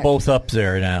they're quick. both up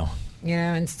there now. You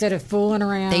know, instead of fooling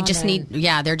around. They just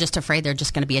they're just afraid they're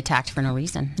just going to be attacked for no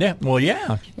reason. Yeah, well,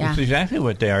 yeah. That's exactly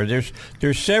what they are. There's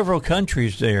several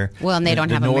countries there. Well, and they don't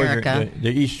have America.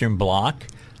 The Eastern Bloc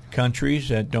countries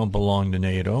that don't belong to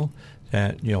NATO.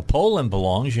 That, Poland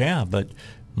belongs, but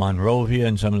Monrovia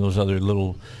and some of those other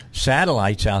little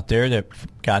satellites out there that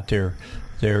got their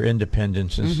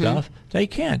independence and stuff, they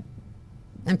can't.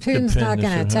 And Putin's not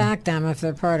going to attack them if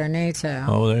they're part of NATO.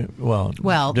 Oh,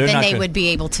 well, then they would be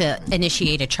able to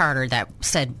initiate a charter that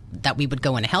said that we would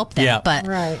go in and help them. Yeah.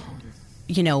 But,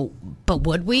 but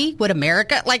would we? Would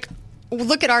America?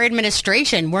 Look at our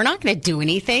administration. We're not going to do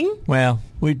anything. Well,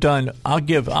 we've done. I'll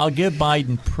give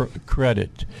Biden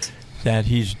credit that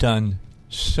he's done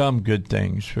some good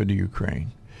things for the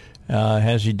Ukraine.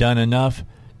 Has he done enough?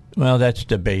 Well, that's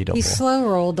debatable. He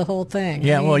slow-rolled the whole thing.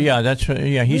 Yeah,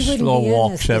 he slow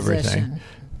walks everything.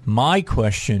 My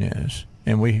question is,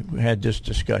 and we had this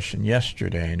discussion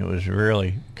yesterday, and it was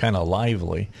really kind of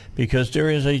lively, because there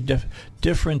is a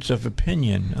difference of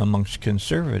opinion amongst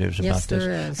conservatives about this.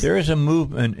 There is. There is a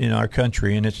movement in our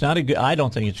country, and it's not a good. I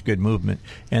don't think it's a good movement,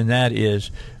 and that is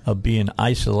of being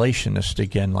isolationist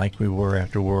again, like we were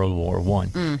after World War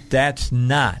I. That's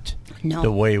not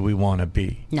the way we want to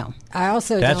be. No. I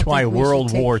also That's don't why think we World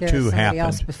should take War care of II somebody happened.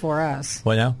 else before us.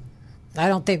 What now? I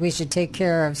don't think we should take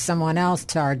care of someone else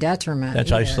to our detriment.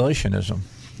 That's either. isolationism.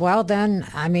 Well, then,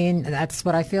 I mean, that's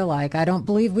what I feel like. I don't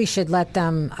believe we should let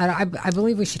them. I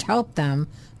believe we should help them,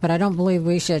 but I don't believe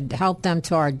we should help them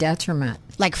to our detriment.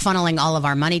 Like funneling all of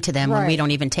our money to them when Right. we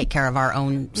don't even take care of our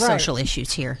own social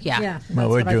issues here. Yeah. Well,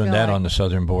 we're that's what I doing feel that like. on the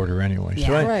southern border anyway. Yeah.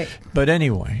 So Right. But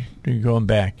anyway, going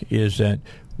back, is that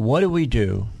what do we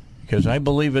do? Because I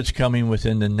believe it's coming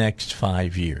within the next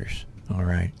 5 years. All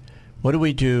right. What do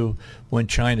we do when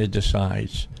China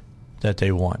decides that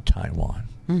they want Taiwan?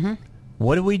 Mm-hmm.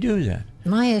 What do we do then?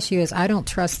 My issue is I don't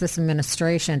trust this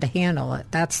administration to handle it.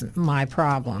 That's my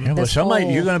problem. Yeah, well,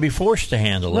 you're going to be forced to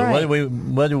handle it, Right.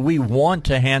 whether we want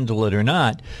to handle it or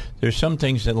not. There's some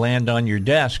things that land on your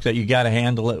desk that you got to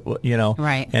handle it.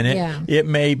 Right. And it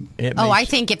may. I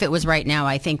think if it was right now,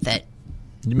 I think that.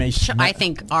 It may I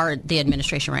think the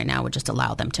administration right now would just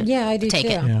allow them to I do take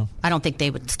too. it. Yeah. I don't think they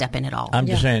would step in at all. I'm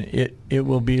just saying it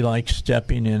will be like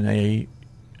stepping in a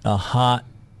hot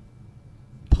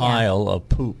pile of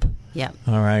poop. Yeah.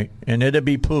 All right. And it'll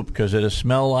be poop because it'll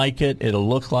smell like it, it'll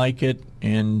look like it,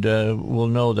 and we'll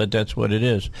know that that's what it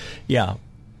is. Yeah.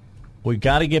 We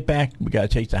got to get back. We got to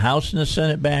take the House and the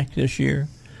Senate back this year,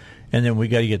 and then we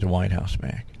got to get the White House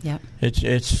back. Yeah.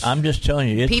 It's. I'm just telling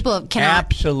you, it's People cannot.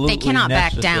 absolutely They cannot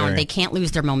back down. necessary. They can't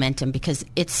lose their momentum because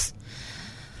it's.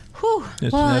 Whew.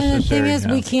 It's Well, and the thing necessary is,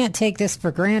 now. we can't take this for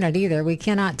granted either. We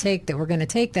cannot take that we're going to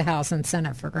take the House and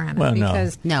Senate for granted. Well, no.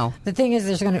 Because No. the thing is,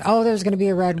 there's going to be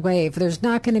a red wave. There's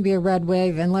not going to be a red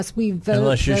wave unless we vote.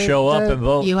 Unless you show up and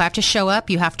vote. You have to show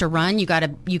up. You have to run. You got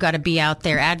to be out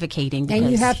there advocating. And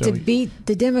you because- have So to beat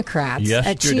the Democrats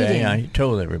at cheating. Yesterday, I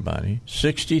told everybody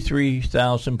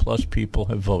 63,000 plus people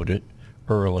have voted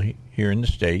early here in the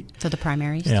state. for the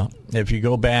primaries. Yeah, if you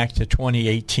go back to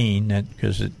 2018,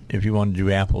 because if you want to do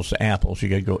apples to apples, you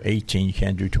got to go 18. You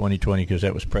can't do 2020 because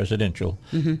that was presidential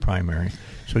primary.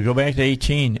 So we go back to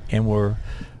 18, and we're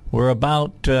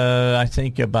about I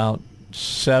think about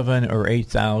 7,000 or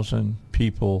 8,000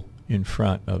 people in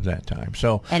front of that time.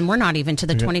 So And we're not even to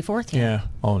the 24th yet. yeah,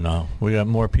 oh no, we got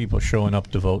more people showing up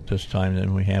to vote this time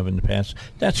than we have in the past.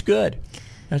 That's good.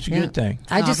 That's a good thing.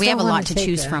 I just we have don't a wanna lot to take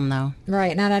choose from, though.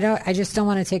 Right, and I just don't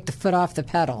want to take the foot off the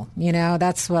pedal.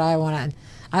 That's what I want to.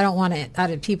 I don't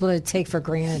want people to take for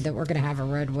granted that we're going to have a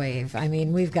red wave. I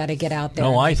mean, we've got to get out there.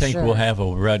 No, and I make think sure. we'll have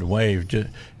a red wave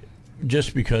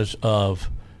just because of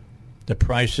the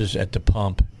prices at the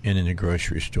pump and in the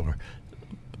grocery store.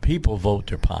 People vote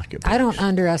their pocketbooks. I don't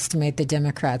underestimate the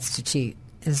Democrats to cheat.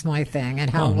 Is my thing, and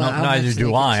how No, well. how neither much do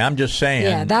they I. can- I'm just saying.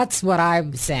 Yeah, that's what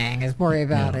I'm saying. Is worry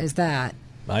about is that.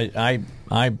 I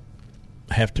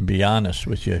have to be honest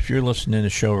with you. If you're listening to the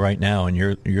show right now and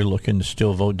you're looking to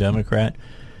still vote Democrat,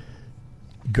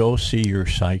 go see your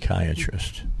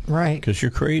psychiatrist Right. because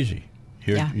you're crazy.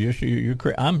 You're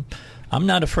crazy. I'm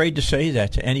not afraid to say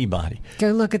that to anybody.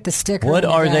 Go look at the sticker. What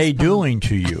on your are they vest pump. doing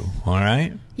to you? All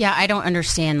right. Yeah, I don't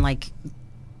understand,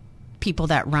 people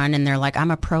that run and they're like,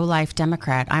 I'm a pro-life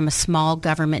Democrat. I'm a small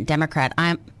government Democrat.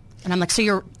 And I'm like, so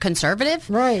you're conservative?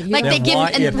 Right. Like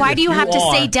Then why do you have to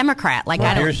say are- Democrat? Like,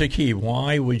 I don't. Here's the key.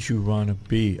 Why would you want to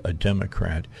be a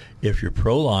Democrat if you're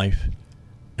pro-life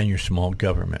and you're small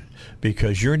government?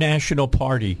 Because your national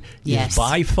party Yes. is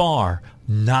by far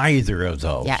neither of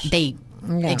those.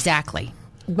 Exactly.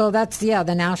 Well,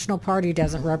 the National Party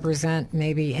doesn't represent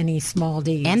maybe any small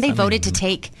D's. And they voted to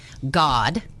take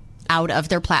God out of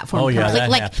their platform. Oh, yeah, completely. that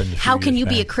Like, happened a few how can years you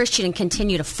be a back. Christian and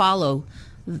continue to follow?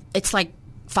 It's like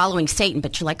following Satan,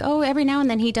 but you're like, oh, every now and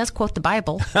then he does quote the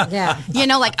Bible. Yeah.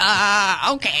 Like,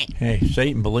 okay. Hey,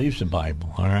 Satan believes the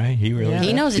Bible. All right, he really Yeah. does.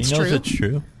 He knows it's He knows true. it's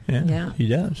true. Yeah, Yeah. he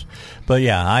does. But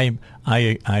yeah, I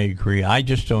agree. I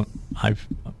just don't.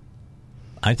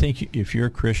 I think if you're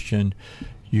a Christian,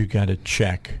 you got to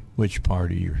check which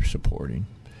party you're supporting,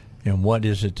 and what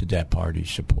is it that party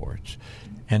supports.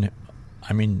 And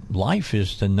I mean, life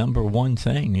is the number one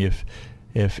thing. If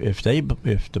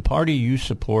the party you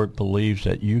support believes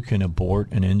that you can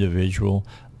abort an individual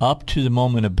up to the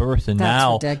moment of birth, and That's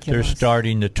now ridiculous. they're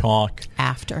starting to talk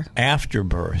after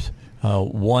birth.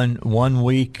 1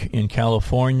 week in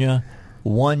California,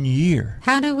 1 year.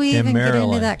 How do we in even get Maryland.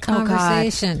 into that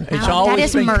conversation? It's That always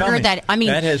is been murder. coming.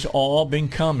 That has all been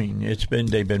coming.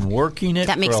 They've been working it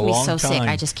that makes for a me long so time. sick.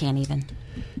 I just can't even.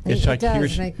 It's It like does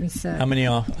here's make me sick.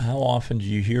 how often do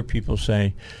you hear people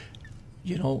say,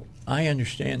 I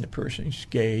understand the person's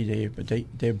gay, but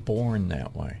they're born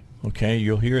that way. Okay,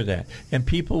 you'll hear that, and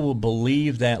people will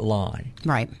believe that lie.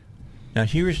 Right. Now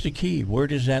here's the key. Where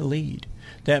does that lead?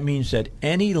 That means that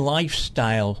any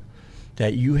lifestyle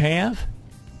that you have,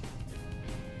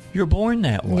 you're born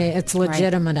that way. Yeah, it's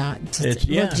legitimate. It's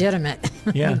legitimate.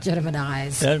 Yeah.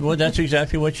 Legitimized. That's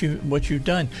exactly what you've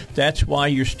done. That's why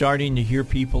you're starting to hear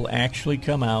people actually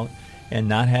come out and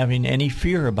not having any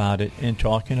fear about it and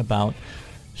talking about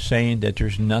saying that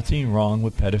there's nothing wrong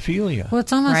with pedophilia. Well,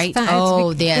 it's almost Right?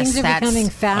 things are becoming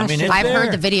fashion. it's I've there.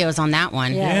 heard the videos on that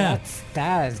one. Yeah.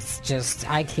 That's just,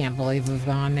 I can't believe we've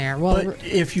gone there. But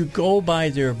if you go by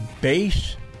their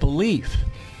base belief,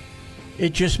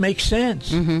 it just makes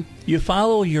sense. Mm-hmm. You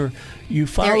follow your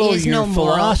is no moral-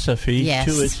 philosophy Yes.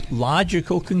 to its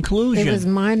logical conclusion. it was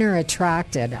minor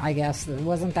attracted, I guess.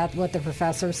 Wasn't that what the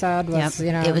professor said? Yep.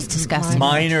 It was disgusting.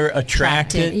 Minor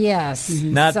attracted. Yes.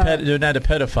 Not So they're not a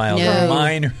pedophile. No. They're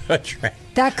minor attracted.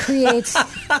 that creates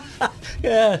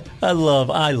Yeah, I love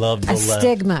the a left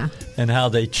stigma. and how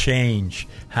they change,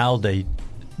 how they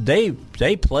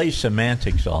play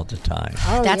semantics all the time.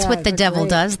 Oh, That's yeah, what the they're devil great.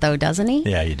 does, though, doesn't he?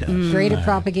 Yeah, he does. Great at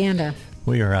propaganda.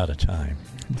 We are out of time.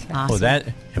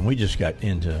 Awesome. And we just got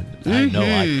into.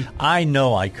 Mm-hmm. I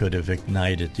know I could have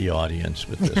ignited the audience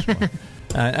with this one,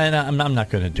 and I'm not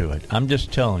going to do it. I'm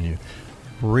just telling you,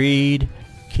 read,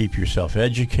 keep yourself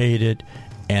educated,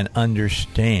 and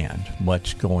understand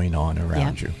what's going on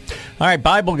around you. All right,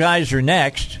 Bible guys are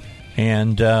next,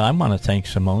 and I want to thank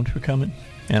Simone for coming,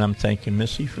 and I'm thanking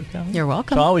Missy for coming. You're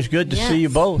welcome. It's always good to see you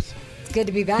both. It's good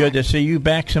to be back. Good to see you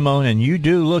back, Simone, and you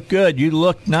do look good. You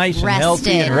look nice and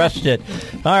healthy and rested.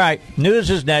 All right, news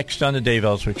is next on the Dave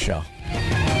Elswick Show.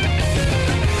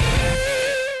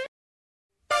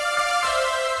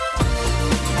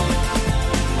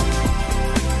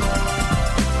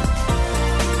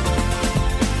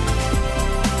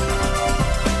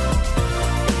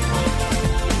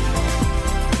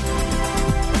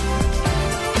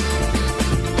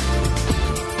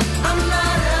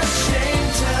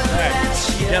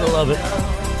 Gotta love it.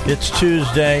 It's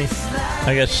Tuesday.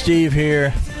 I got Steve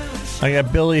here. I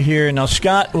got Billy here. Now,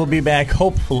 Scott will be back,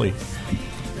 hopefully.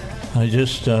 I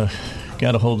just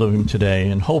got a hold of him today,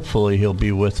 and hopefully he'll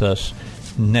be with us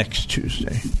next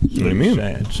Tuesday.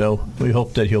 Amen. So we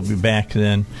hope that he'll be back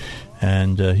then,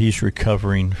 and he's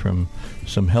recovering from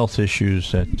some health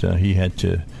issues that he had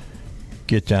to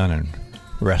get down and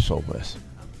wrestle with.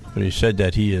 But he said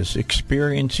that he is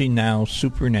experiencing now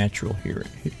supernatural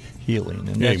healing.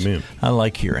 And Amen. I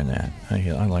like hearing that. I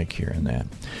like hearing that.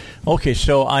 Okay,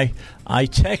 so I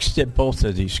texted both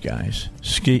of these guys.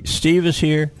 Steve is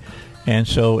here, and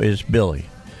so is Billy.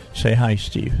 Say hi,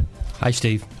 Steve. Hi,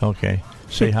 Steve. Okay.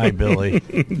 Say hi, Billy.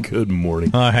 Good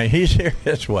morning. All right, he's here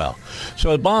as well.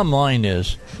 So the bottom line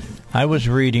is, I was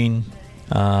reading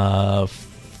 1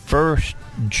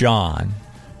 John,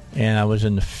 and I was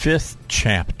in the 5th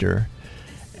chapter,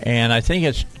 and I think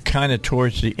it's kind of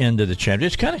towards the end of the chapter.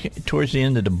 It's kind of towards the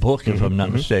end of the book, if I'm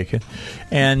not mistaken.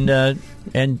 And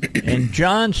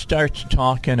John starts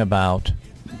talking about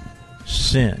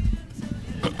sin.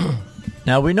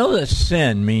 Now, we know that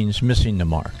sin means missing the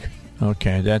mark.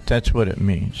 Okay, that's what it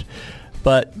means.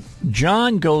 But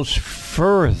John goes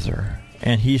further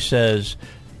and he says,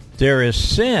 there is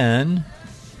sin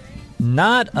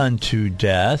not unto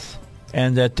death,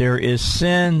 and that there is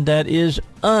sin that is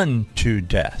unto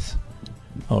death.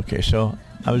 Okay, so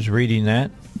I was reading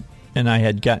that, and I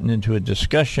had gotten into a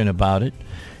discussion about it,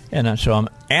 and so I'm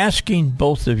asking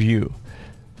both of you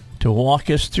to walk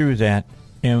us through that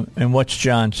and what's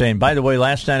John saying. By the way,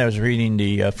 last night I was reading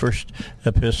the first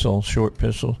epistle, short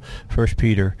epistle, 1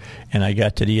 Peter, and I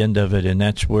got to the end of it, and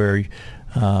that's where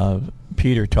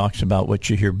Peter talks about what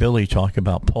you hear Billy talk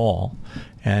about Paul.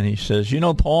 And he says,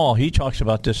 Paul, he talks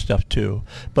about this stuff too,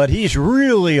 but he's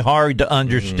really hard to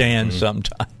understand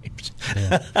sometimes.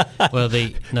 Yeah. Well,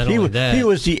 not only that, he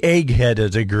was the egghead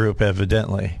of the group,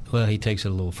 evidently. Well, he takes it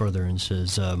a little further and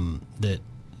says that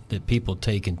people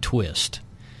take and twist.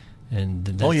 And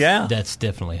that's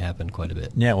definitely happened quite a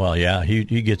bit. Yeah, well, yeah,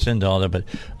 he gets into all that, but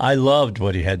I loved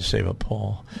what he had to say about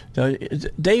Paul.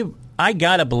 I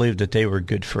gotta believe that they were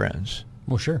good friends.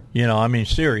 Well, sure.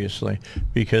 Seriously,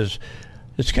 because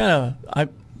it's kind of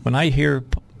when I hear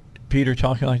Peter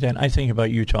talking like that, I think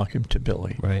about you talking to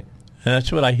Billy. Right. And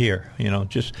that's what I hear.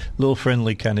 Just little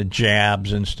friendly kind of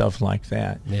jabs and stuff like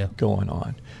that going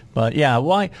on. But yeah,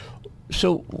 why?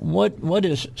 So what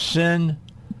is sin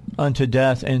unto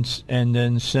death and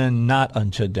then sin not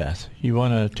unto death? You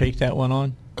want to take that one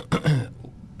on?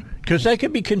 Because that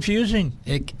could be confusing.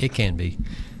 It can be,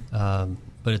 but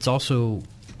it's also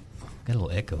got a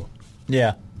little echo.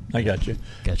 Yeah, I got you.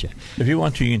 Gotcha. If you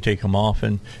want to, you can take them off,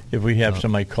 and if we have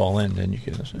somebody call in, then you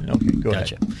can listen. Okay, go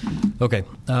ahead. Okay.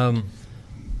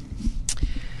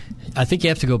 I think you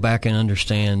have to go back and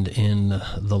understand in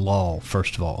the law,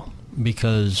 first of all,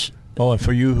 because... Oh, and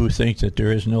for you who think that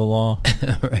there is no law,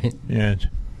 right? Yeah,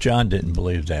 John didn't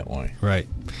believe that way, right?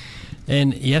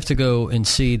 And you have to go and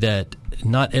see that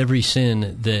not every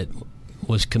sin that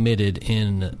was committed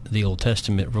in the Old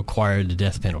Testament required the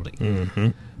death penalty. Mm-hmm.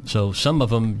 So some of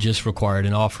them just required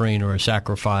an offering or a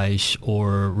sacrifice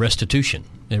or restitution.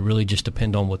 It really just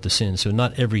depends on what the sin. So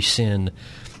not every sin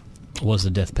was the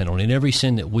death penalty, and every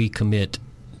sin that we commit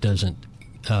doesn't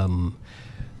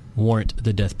warrant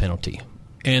the death penalty.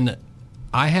 And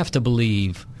I have to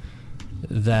believe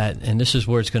that, and this is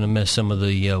where it's going to mess some of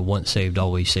the once saved,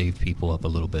 always saved people up a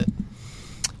little bit.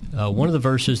 One of the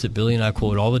verses that Billy and I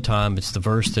quote all the time, it's the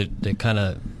verse that kind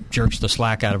of jerks the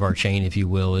slack out of our chain, if you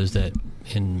will, is that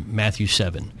in Matthew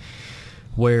 7,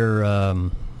 where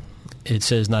it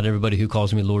says, not everybody who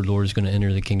calls me Lord, Lord is going to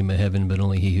enter the kingdom of heaven, but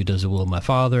only he who does the will of my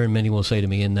Father. And many will say to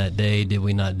me in that day, did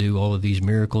we not do all of these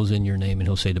miracles in your name? And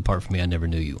he'll say, depart from me, I never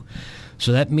knew you.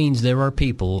 So that means there are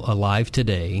people alive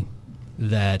today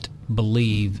that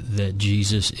believe that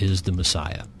Jesus is the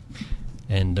Messiah.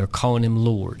 And they're calling him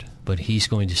Lord. But he's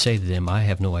going to say to them, I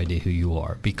have no idea who you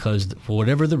are. Because for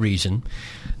whatever the reason,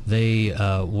 they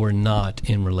were not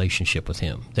in relationship with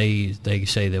him. They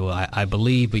say that, well, I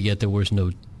believe, but yet there was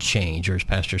no change. Or as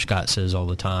Pastor Scott says all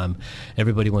the time,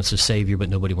 everybody wants a Savior, but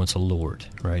nobody wants a Lord,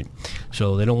 right?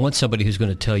 So they don't want somebody who's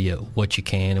going to tell you what you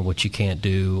can and what you can't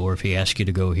do, or if he asks you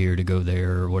to go here, to go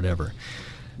there, or whatever.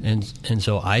 And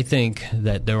so I think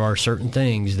that there are certain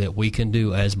things that we can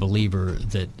do as believer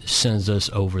that sends us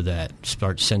over that,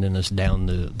 starts sending us down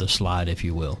the slide, if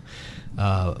you will.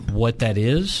 What that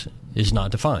is not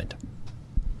defined.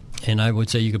 And I would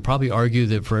say you could probably argue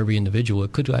that for every individual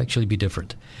it could actually be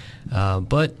different.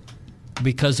 But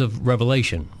because of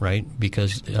revelation, right?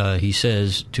 Because he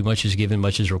says, too much is given,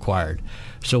 much is required.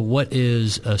 So what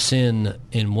is a sin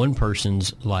in one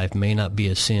person's life may not be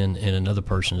a sin in another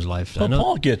person's life. Well,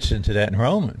 Paul gets into that in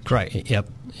Romans. Right, yep.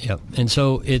 And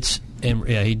so he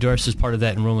addresses part of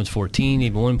that in Romans 14.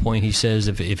 At one point he says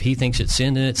if he thinks it's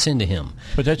sin, then it's sin to him.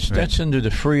 But that's under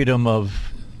the freedom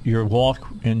of your walk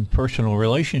in personal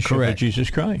relationship with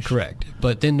Jesus Christ. Correct.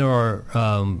 But then there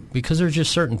are, because there's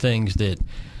just certain things that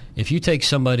if you take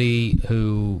somebody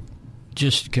who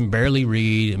just can barely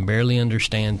read and barely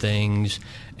understand things,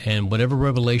 and whatever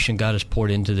revelation God has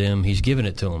poured into them, he's given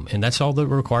it to them, and that's all they're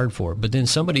required for. But then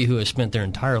somebody who has spent their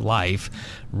entire life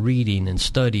reading and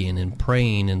studying and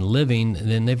praying and living,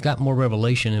 then they've got more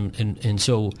revelation, and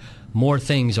so more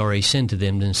things are a sin to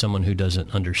them than someone who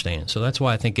doesn't understand. So that's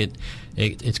why I think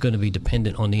it's going to be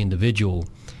dependent on the individual.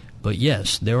 But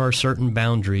yes, there are certain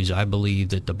boundaries, I believe,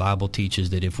 that the Bible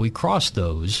teaches that if we cross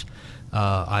those,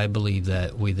 I believe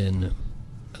that we then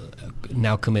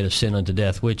now commit a sin unto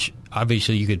death, which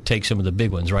obviously you could take some of the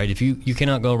big ones, right? If you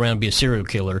cannot go around and be a serial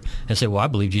killer and say, well, I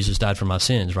believe Jesus died for my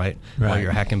sins, right? While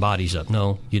you're hacking bodies up.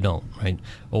 No, you don't, right?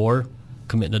 Or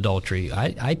committing adultery.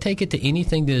 I take it to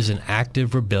anything that is an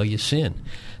active rebellious sin,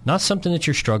 not something that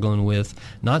you're struggling with,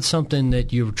 not something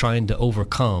that you're trying to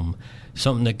overcome,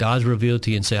 something that God's revealed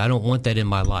to you and say, I don't want that in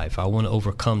my life. I want to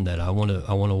overcome that. I want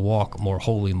to walk more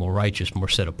holy, more righteous, more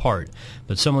set apart.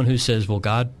 But someone who says, well,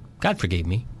 God forgave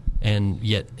me, and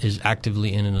yet is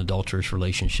actively in an adulterous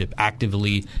relationship,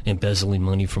 actively embezzling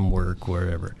money from work,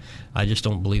 wherever. I just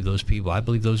don't believe those people. I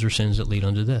believe those are sins that lead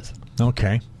unto death.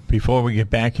 Okay. Before we get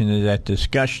back into that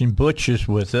discussion, Butch is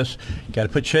with us. Got to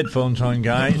put your headphones on,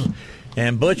 guys.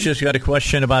 And Butch has got a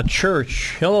question about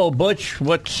church. Hello, Butch.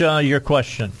 What's your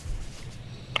question?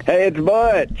 Hey, it's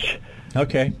Butch.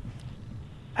 Okay.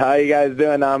 How you guys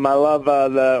doing? I love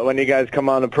when you guys come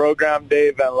on the program,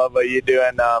 Dave. I love what you're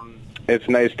doing. It's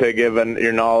nice to give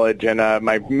your knowledge. And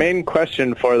my main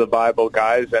question for the Bible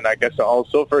guys, and I guess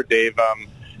also for Dave,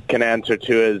 can answer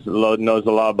too, is knows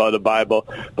a lot about the Bible.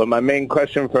 But my main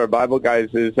question for Bible guys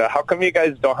is, how come you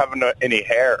guys don't have any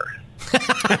hair?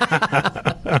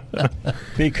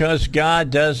 Because God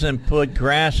doesn't put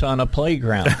grass on a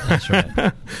playground. That's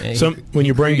right. When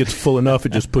your brain gets full enough,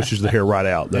 it just pushes the hair right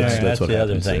out. That's what the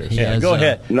happens other thing. there. Yeah, go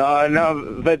ahead.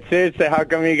 No, but seriously, how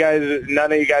come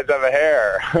none of you guys have a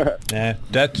hair?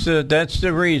 That's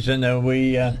the reason that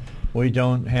we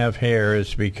don't have hair,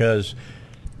 is because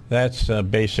that's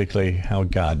basically how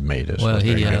God made us. Well,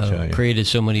 he created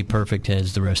so many perfect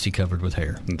heads, the rest he covered with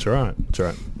hair. That's right.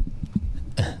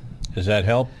 Does that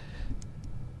help?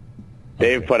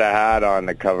 Dave put a hat on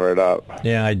to cover it up.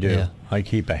 Yeah, I do. Yeah. I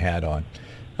keep a hat on.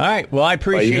 All right. Well, I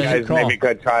appreciate you guys your call. maybe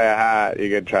could try a hat. You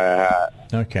could try a hat.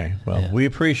 Okay. Well, we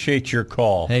appreciate your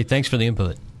call. Hey, thanks for the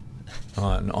input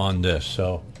on this.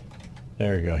 So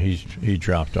there you go. He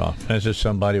dropped off. That's just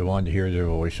somebody who wanted to hear their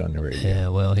voice on the radio. Yeah.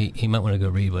 Well, he might want to go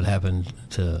read what happened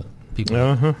to people.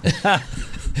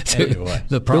 Anyway.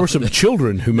 There were some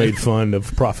children who made fun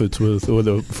of prophets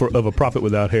of a prophet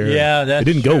without hair. Yeah, it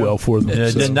didn't go well for them.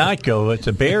 It did not go.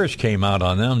 The Bears came out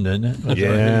on them, didn't it? That's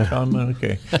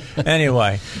okay.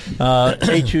 Anyway,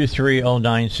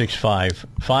 823-0965,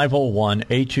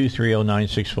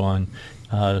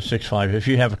 501-823-0965. If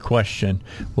you have a question,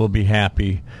 we'll be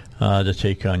happy to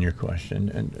take on your question.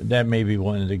 And that may be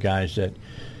one of the guys that,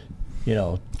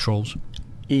 trolls.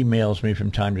 Emails me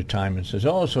from time to time and says,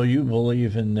 "Oh, so you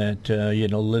believe in that,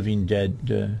 living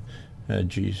dead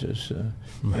Jesus?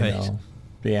 Right.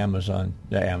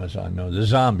 The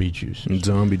zombie Jesus.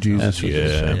 Zombie Jesus,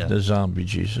 yeah. The zombie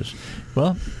Jesus.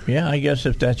 Well, yeah, I guess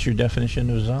if that's your definition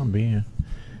of a zombie,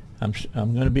 I'm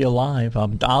going to be alive.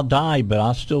 I'll die, but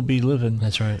I'll still be living.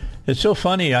 That's right. It's so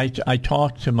funny. I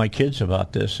talked to my kids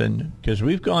about this, and because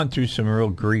we've gone through some real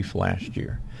grief last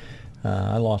year.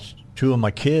 I lost 2 of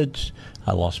my kids.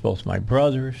 I lost both my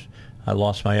brothers. I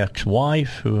lost my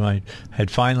ex-wife, who I had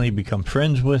finally become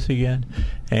friends with again,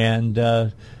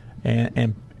 and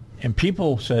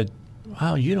people said,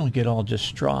 "Wow, you don't get all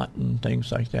distraught and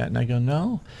things like that." And I go,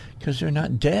 "No, because they're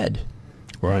not dead."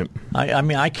 Right. I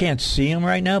mean, I can't see them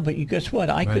right now, but guess what?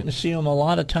 I couldn't see them a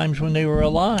lot of times when they were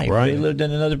alive. Right. They lived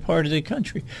in another part of the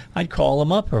country. I'd call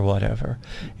them up or whatever,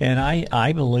 and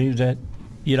I believe that,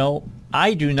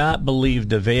 I do not believe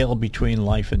the veil between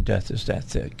life and death is that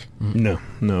thick. No,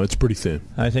 it's pretty thin.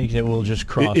 I think that we'll just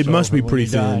cross. It must be over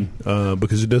pretty when thin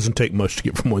because it doesn't take much to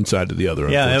get from one side to the other.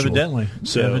 Yeah, unfortunately.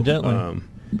 evidently.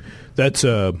 That's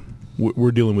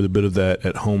we're dealing with a bit of that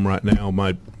at home right now.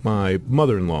 My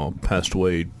mother-in-law passed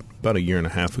away about 1.5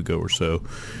 years ago or so,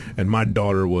 and my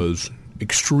daughter was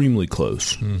extremely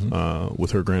close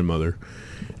with her grandmother,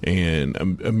 and I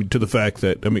mean to the fact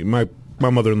that my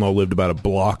mother-in-law lived about 1.5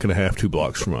 blocks, 2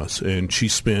 blocks from us, and she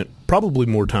spent probably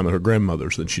more time at her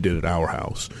grandmother's than she did at our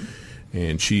house,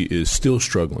 and she is still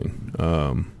struggling.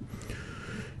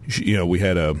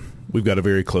 We've got a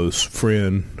very close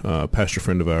friend, pastor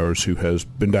friend of ours, who has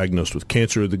been diagnosed with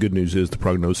cancer. The good news is the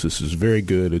prognosis is very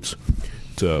good. It's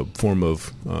a form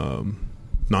of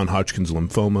non-Hodgkin's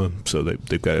lymphoma, so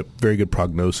they've got a very good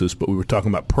prognosis. But we were talking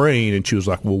about praying, and she was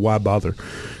like, "Well, why bother?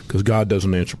 Because God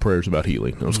doesn't answer prayers about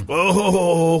healing." I was like,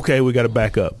 "Oh, okay, we got to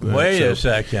back up." Wait a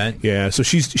second. Yeah, so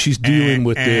she's dealing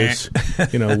with this.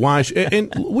 Why?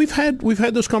 And we've had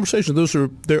those conversations.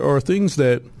 There are things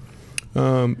that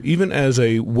even as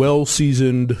a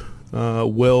well-seasoned,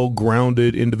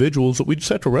 well-grounded individuals that we just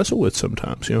have to wrestle with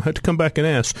sometimes. Have to come back and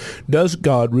ask, does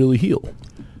God really heal?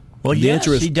 Well, the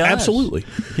answer is he does. Absolutely.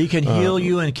 He can heal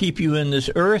you and keep you in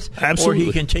this earth, absolutely. Or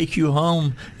he can take you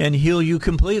home and heal you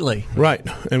completely. Right,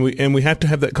 and we have to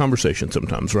have that conversation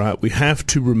sometimes, right? We have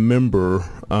to remember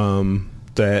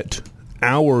that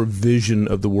our vision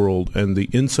of the world and the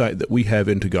insight that we have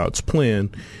into God's plan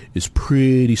is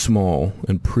pretty small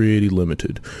and pretty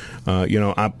limited.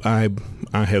 I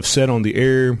have said on the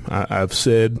air, I've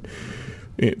said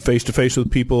face to face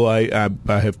with people, I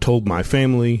have told my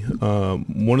family,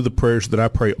 one of the prayers that I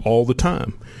pray all the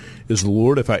time is,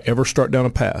 Lord, if I ever start down a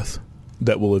path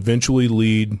that will eventually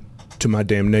lead to my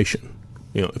damnation,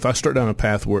 if I start down a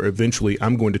path where eventually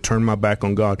I'm going to turn my back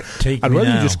on God, I'd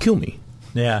rather you just kill me.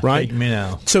 Yeah, right? Take me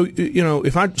now. So,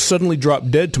 if I suddenly drop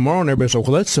dead tomorrow and everybody's like,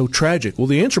 well, that's so tragic. Well,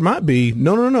 the answer might be,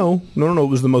 no. It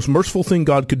was the most merciful thing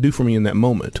God could do for me in that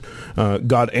moment.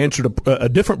 God answered a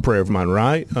different prayer of mine,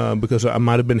 right? Because I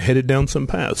might have been headed down some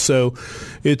path. So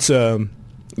it's...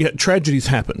 tragedies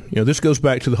happen. This goes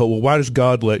back to the whole, well, why does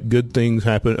God let good things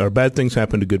happen or bad things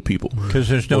happen to good people? Because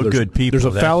there's no good people.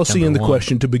 There's a fallacy in the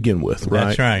question to begin with,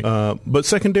 right? That's right. But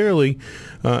secondarily,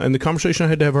 and the conversation I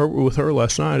had to have with her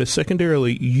last night is,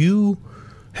 secondarily, you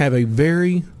have a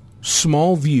very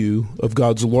small view of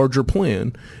God's larger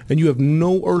plan, and you have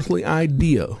no earthly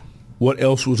idea what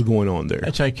else was going on there.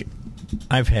 It's like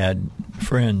I've had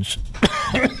friends,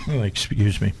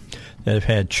 excuse me, that have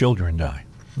had children die.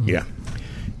 Yeah.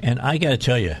 And I got to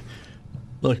tell you,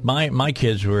 look, my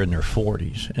kids were in their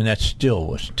 40s, and that still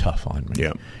was tough on me.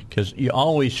 Yeah. Because you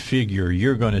always figure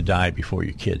you're going to die before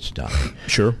your kids die.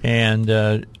 Sure. And,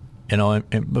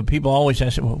 but people always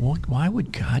ask, well, why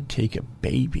would God take a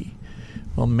baby?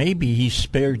 Well, maybe he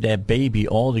spared that baby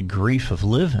all the grief of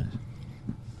living.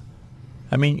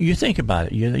 I mean, you think about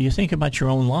it. You think about your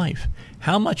own life.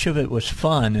 How much of it was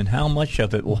fun and how much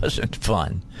of it wasn't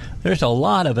fun? There's a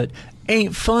lot of it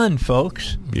ain't fun,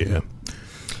 folks. Yeah.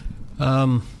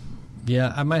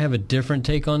 Yeah, I might have a different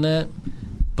take on that,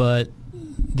 but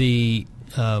it's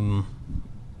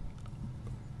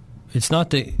not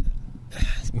the...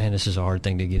 Man, this is a hard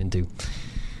thing to get into.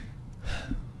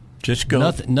 Just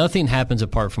go. Nothing happens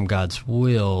apart from God's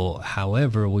will.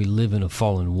 However, we live in a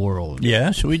fallen world.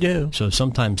 Yes, we do. So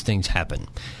sometimes things happen.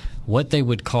 What they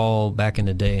would call back in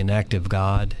the day an act of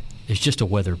God is just a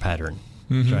weather pattern,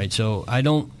 right? So I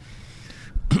don't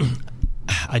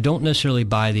necessarily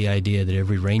buy the idea that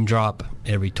every raindrop,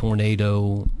 every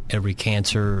tornado, every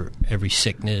cancer, every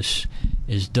sickness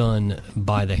is done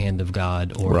by the hand of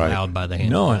God or allowed by the hand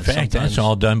of God. No, in fact, that's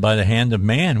all done by the hand of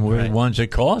man. We're the ones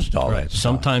that caused all that stuff.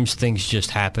 Sometimes things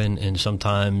just happen, and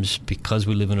sometimes because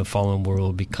we live in a fallen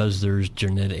world, because there's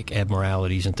genetic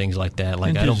abnormalities and things like that.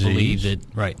 Like, I don't believe that.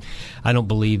 Right, I don't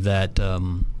believe that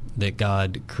that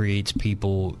God creates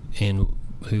people who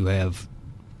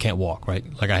can't walk. Right,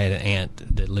 like I had an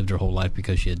aunt that lived her whole life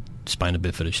because she had spina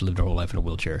bifida. She lived her whole life in a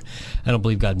wheelchair. I don't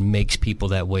believe God makes people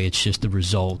that way. It's just the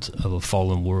result of a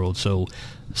fallen world. So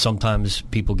sometimes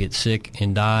people get sick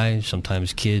and die.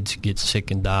 Sometimes kids get sick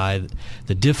and die.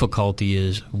 The difficulty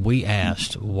is we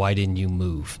asked, why didn't you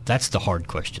move? That's the hard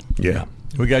question. Yeah.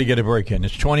 We got to get a break in.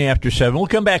 It's 20 after 7. We'll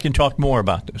come back and talk more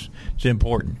about this. It's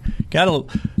important.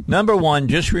 Number one,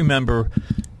 just remember,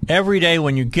 every day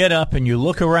when you get up and you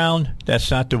look around, that's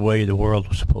not the way the world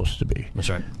was supposed to be. That's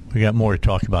right. We got more to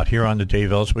talk about here on the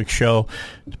Dave Elswick Show.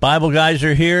 The Bible guys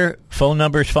are here. Phone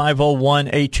number is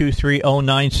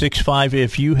 501-823-0965.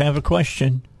 If you have a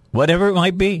question, whatever it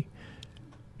might be,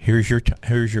 here's your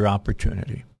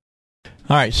opportunity.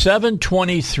 All right,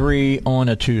 7:23 on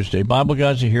a Tuesday. Bible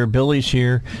guys are here. Billy's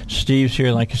here. Steve's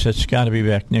here. Like I said, Scott will be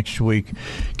back next week.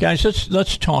 Guys,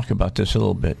 let's talk about this a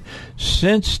little bit.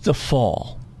 Since the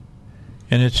fall,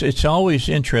 and it's always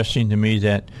interesting to me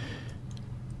that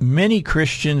many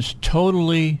Christians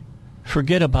totally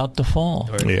forget about the fall.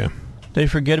 Yeah. They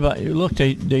forget about it. Look,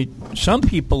 some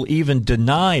people even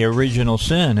deny original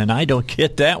sin, and I don't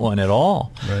get that one at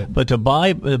all. Right. But the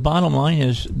bottom line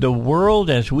is the world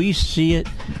as we see it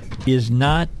is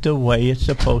not the way it's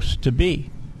supposed to be.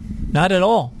 Not at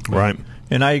all. Right.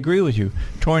 And I agree with you.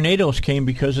 Tornadoes came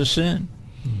because of sin.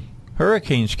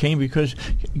 Hurricanes came because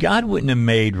God wouldn't have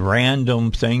made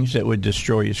random things that would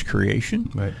destroy his creation.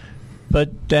 Right.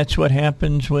 But that's what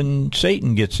happens when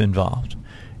Satan gets involved.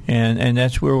 And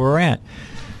that's where we're at.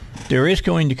 There is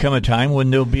going to come a time when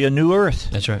there'll be a new earth.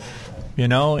 That's right.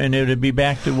 And it'll be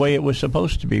back the way it was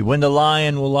supposed to be. When the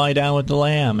lion will lie down with the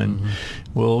lamb, and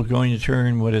we're going to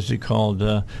turn, what is it called,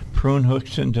 prune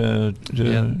hooks into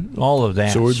all of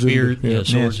that. Swords, swords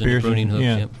spears and pruning hooks.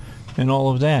 Yeah, and all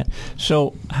of that.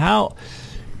 So how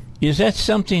is that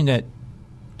something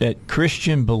that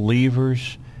Christian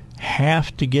believers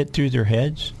have to get through their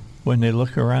heads when they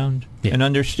look around and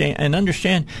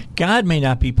understand God may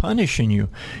not be punishing you.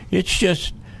 It's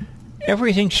just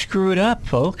everything's screwed up,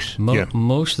 folks.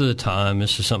 Most of the time,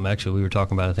 this is something actually we were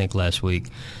talking about, I think, last week.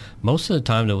 Most of the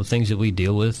time, the things that we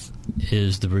deal with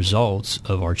is the results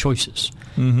of our choices.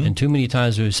 Mm-hmm. And too many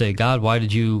times we would say, God, why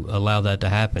did you allow that to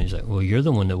happen? He's like, well, you're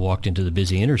the one that walked into the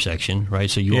busy intersection, right?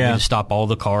 So you want me to stop all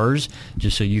the cars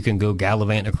just so you can go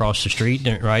gallivanting across the street,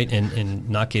 right, and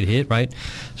not get hit, right?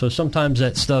 So sometimes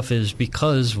that stuff is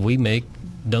because we make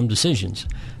dumb decisions.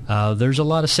 There's a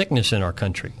lot of sickness in our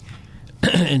country.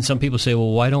 And some people say,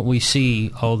 well, why don't we see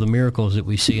all the miracles that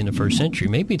we see in the first century?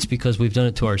 Maybe it's because we've done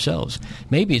it to ourselves.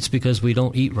 Maybe it's because we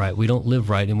don't eat right, we don't live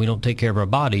right, and we don't take care of our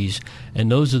bodies.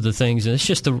 And those are the things, and it's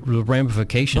just the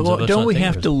ramifications of us. Don't we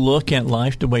have to look at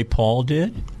life the way Paul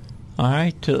did? All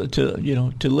right, to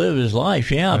live is life,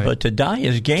 right. But to die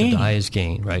is gain. To die is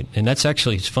gain, right? And that's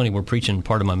actually, it's funny, we're preaching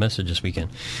part of my message this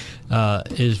weekend,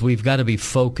 is we've got to be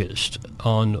focused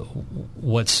on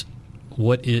what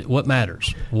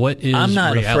matters. What is I'm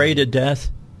not reality. Afraid of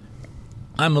death.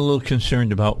 I'm a little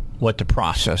concerned about what the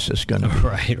process is going to be.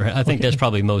 Right. I think that's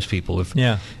probably most people. If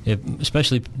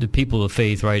especially the people of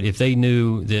faith, right? If they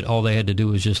knew that all they had to do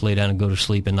was just lay down and go to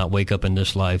sleep and not wake up in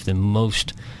this life, then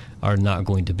most are not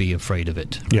going to be afraid of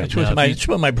it. Yeah, it's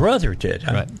what my brother did.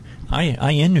 Right.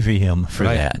 I envy him for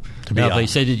that. Now, if they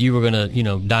said that you were going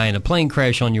to, die in a plane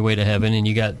crash on your way to heaven, and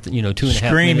you got,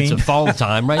 2.5 minutes of fall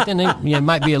time, right? Then you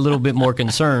might be a little bit more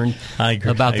concerned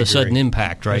about the sudden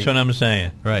impact, right? That's what I'm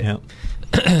saying. Right.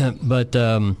 Yep. But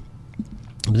then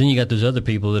you got those other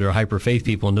people that are hyper faith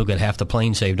people, and they'll get half the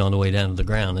plane saved on the way down to the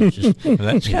ground. It's just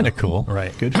that's kind of cool,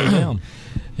 right? Good for them.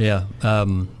 Yeah,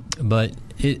 but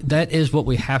that is what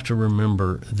we have to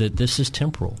remember, that this is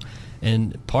temporal.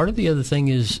 And part of the other thing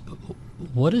is,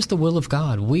 what is the will of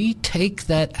God? We take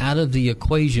that out of the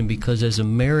equation because as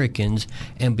Americans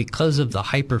and because of the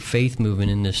hyper-faith movement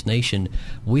in this nation,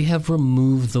 we have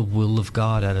removed the will of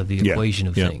God out of the equation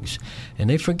of things. And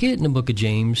they forget in the book of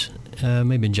James,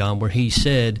 maybe in John, where he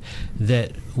said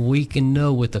that we can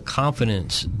know with the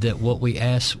confidence that what we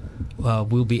ask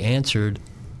will be answered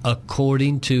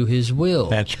according to his will.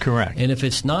 That's correct. And if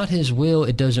it's not his will,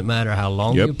 it doesn't matter how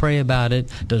long you pray about it,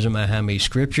 doesn't matter how many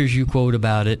scriptures you quote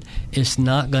about it, it's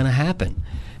not going to happen.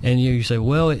 And you say,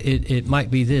 well, it might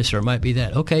be this or it might be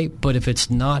that. Okay, but if it's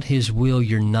not his will,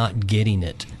 you're not getting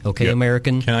it. Okay,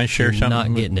 American? Can I share you're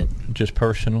something? Not getting it. Just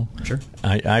personal? Sure.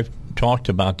 I've talked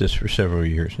about this for several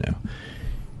years now.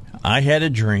 I had a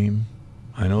dream.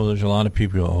 I know there's a lot of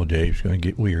people go, oh, Dave's going to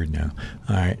get weird now.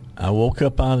 All right. I woke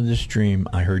up out of this dream.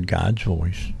 I heard God's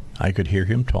voice. I could hear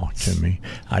him talk to me.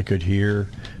 I could hear,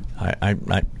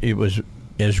 it was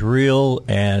as real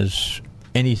as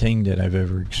anything that I've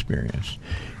ever experienced.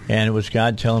 And it was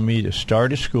God telling me to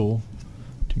start a school,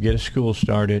 to get a school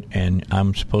started, and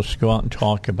I'm supposed to go out and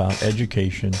talk about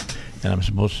education, and I'm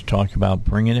supposed to talk about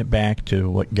bringing it back to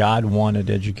what God wanted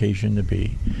education to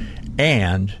be.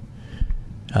 And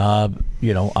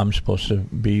I'm supposed to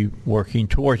be working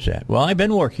towards that. Well, I've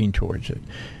been working towards it.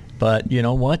 But you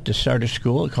know what? To start a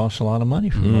school, it costs a lot of money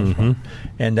for the most part.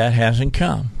 And that hasn't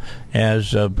come.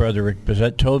 As Brother Rick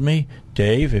Bissett told me,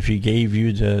 Dave, if he gave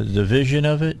you the vision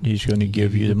of it, he's going to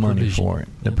give you the money for it,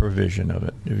 the provision of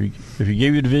it. If he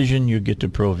gave you the vision, you get the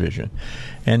provision.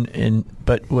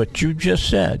 But what you just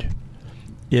said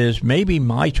is maybe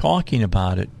my talking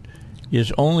about it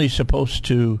is only supposed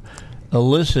to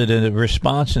elicit a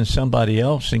response in somebody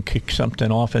else and kick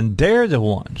something off, and they're the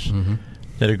ones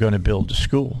that are going to build the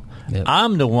school. Yep.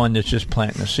 I'm the one that's just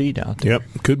planting a seed out there. Yep,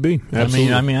 could be.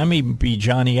 Absolutely. I may be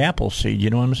Johnny Appleseed. You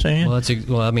know what I'm saying? Well,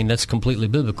 that's completely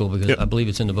biblical because I believe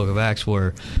it's in the book of Acts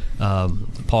where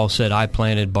Paul said, "I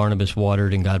planted, Barnabas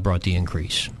watered, and God brought the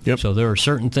increase." Yep. So there are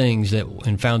certain things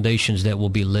and foundations that will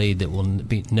be laid that will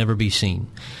never be seen.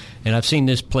 And I've seen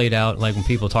this played out, like when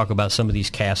people talk about some of these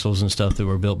castles and stuff that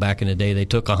were built back in the day. They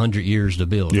took 100 years to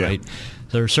build, right?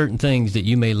 There are certain things that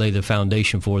you may lay the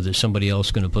foundation for that somebody else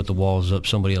is going to put the walls up,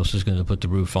 somebody else is going to put the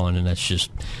roof on, and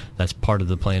that's part of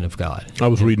the plan of God. I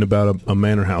was reading about a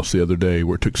manor house the other day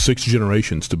where it took 6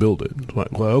 generations to build it. It's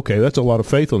like, well, okay, that's a lot of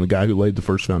faith on the guy who laid the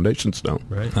first foundation stone.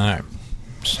 Right. All right.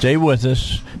 Stay with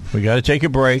us. We got to take a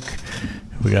break.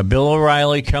 We got Bill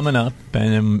O'Reilly coming up,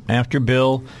 and then after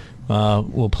Bill,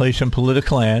 we'll play some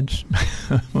political ads.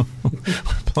 We're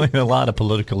playing a lot of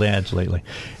political ads lately.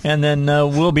 And then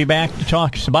we'll be back to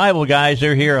talk some Bible, guys.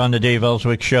 They're here on the Dave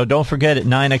Elswick Show. Don't forget, at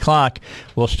 9 o'clock,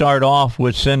 we'll start off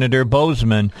with Senator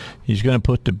Bozeman. He's going to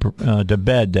put to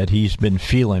bed that he's been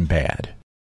feeling bad.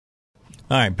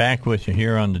 All right, back with you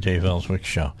here on the Dave Elswick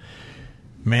Show.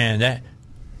 Man,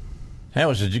 that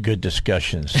was a good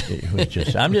discussion.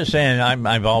 I'm just saying,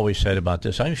 I've always said about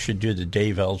this, I should do the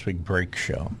Dave Elswick Break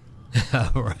Show.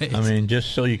 Right. I mean,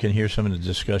 just so you can hear some of the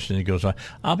discussion that goes on.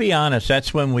 I'll be honest,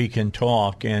 that's when we can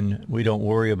talk and we don't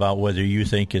worry about whether you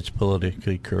think it's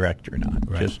politically correct or not.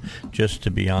 Right. Just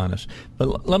to be honest.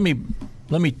 But let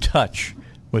me touch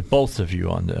with both of you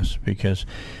on this, because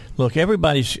look,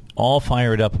 everybody's all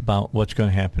fired up about what's going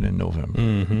to happen in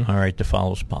November. All right, that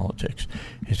follows politics.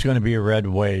 It's going to be a red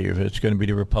wave. It's going to be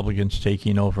the Republicans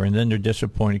taking over, and then they're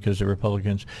disappointed because the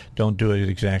Republicans don't do it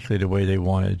exactly the way they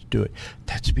wanted to do it.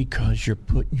 That's because you're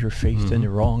putting your faith in the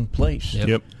wrong place.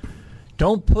 Yep.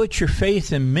 Don't put your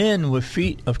faith in men with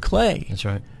feet of clay. That's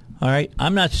right. All right?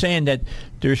 I'm not saying that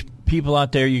there's people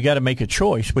out there you got to make a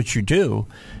choice, which you do,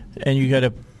 and you got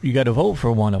to vote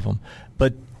for one of them.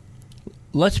 But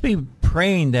let's be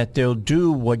praying that they'll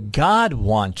do what God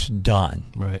wants done.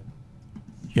 Right.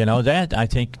 You know, that I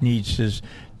think needs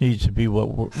to be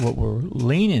what we're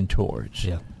leaning towards.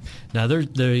 Yeah. Now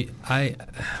the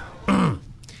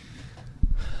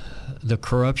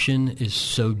corruption is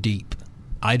so deep.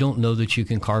 I don't know that you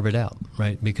can carve it out,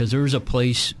 right? Because there's a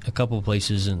couple of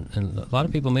places, and a lot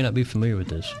of people may not be familiar with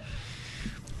this.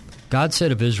 God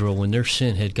said of Israel, when their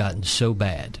sin had gotten so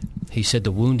bad, he said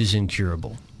the wound is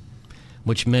incurable,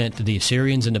 which meant the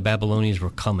Assyrians and the Babylonians were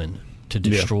coming to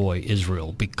destroy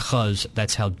Israel because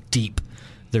that's how deep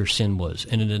their sin was.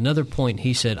 And at another point,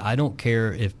 he said, I don't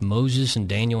care if Moses and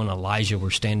Daniel and Elijah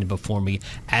were standing before me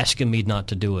asking me not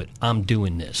to do it. I'm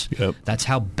doing this. Yep. That's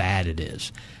how bad it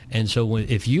is. And so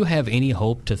if you have any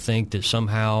hope to think that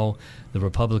somehow the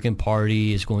Republican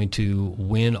Party is going to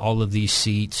win all of these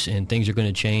seats and things are going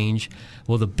to change,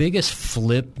 well, the biggest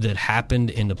flip that happened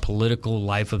in the political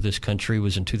life of this country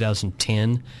was in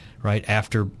 2010, right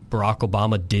after Barack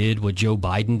Obama did what Joe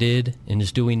Biden did and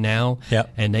is doing now.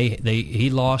 Yep. And he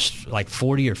lost like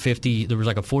 40 or 50. There was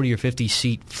like a 40 or 50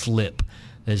 seat flip.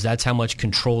 That's how much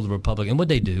control the Republican. And what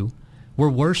they do, we're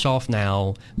worse off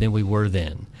now than we were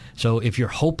then. So if you're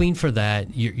hoping for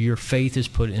that, your faith is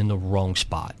put in the wrong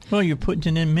spot. Well, you're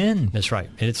putting it in men. That's right.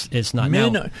 It's not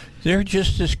men. now. They're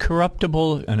just as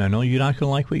corruptible, and I know you're not going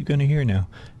to like what you're going to hear now,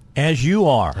 as you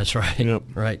are. That's right. Yep.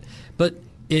 Right. But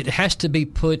it has to be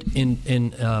put in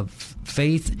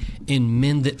faith in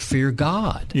men that fear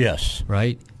God. Yes.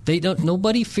 Right.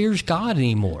 Nobody fears God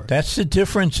anymore. That's the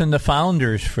difference in the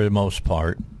founders for the most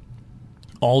part.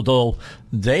 Although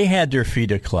they had their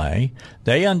feet of clay,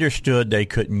 they understood they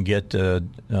couldn't get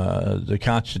the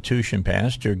Constitution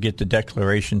passed or get the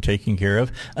Declaration taken care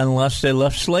of unless they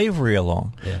left slavery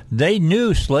alone. Yeah. They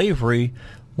knew slavery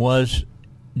was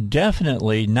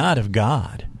definitely not of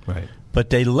God. Right. But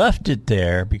they left it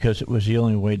there because it was the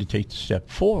only way to take the step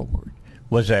forward.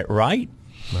 Was that right?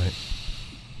 Right.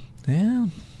 Yeah.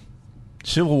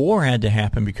 Civil War had to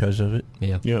happen because of it.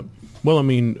 Yeah. Yeah. Well, I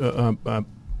mean,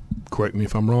 correct me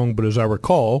if I'm wrong, but as I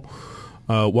recall,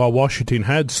 while Washington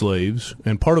had slaves,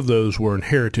 and part of those were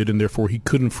inherited, and therefore he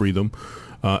couldn't free them,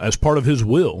 as part of his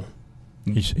will,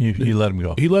 He let them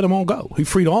go. he let them all go. He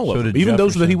freed all of them, even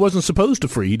those that he wasn't supposed to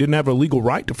free. He didn't have a legal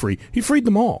right to free. He freed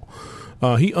them all.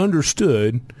 He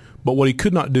understood, but what he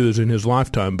could not do is in his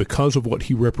lifetime, because of what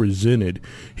he represented,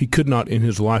 he could not in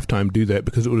his lifetime do that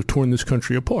because it would have torn this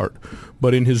country apart.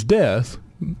 But in his death,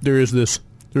 there's this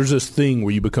thing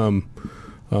where you become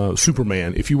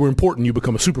Superman. If you were important, you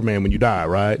become a Superman when you die,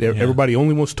 right? Yeah. Everybody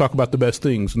only wants to talk about the best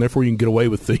things, and therefore you can get away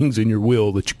with things in your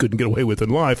will that you couldn't get away with in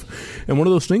life. And one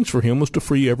of those things for him was to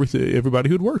free everybody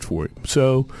who had worked for him.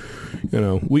 So,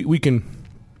 we can.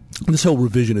 This whole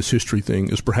revisionist history thing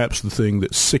is perhaps the thing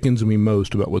that sickens me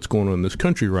most about what's going on in this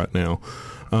country right now,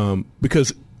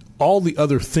 because all the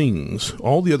other things,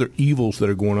 all the other evils that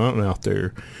are going on out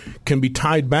there can be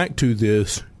tied back to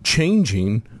this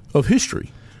changing of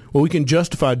history. Well, we can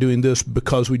justify doing this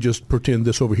because we just pretend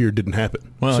this over here didn't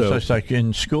happen. Well, it's like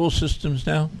in school systems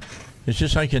now. It's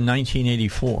just like in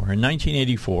 1984. In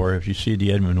 1984, if you see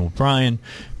the Edmund O'Brien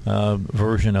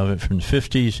version of it from the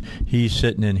 50s, he's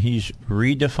sitting and he's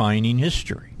redefining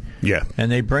history. Yeah.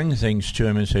 And they bring things to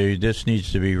him and say, this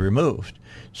needs to be removed.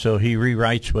 So he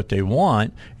rewrites what they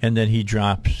want, and then he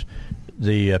drops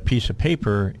the piece of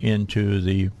paper into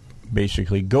the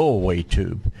basically go-away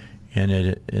tube. And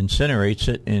it incinerates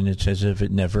it, and it's as if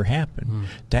it never happened.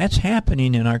 That's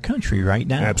happening in our country right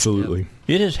now. Absolutely.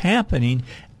 It is happening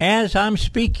as I'm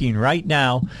speaking right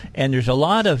now, and there's a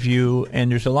lot of you,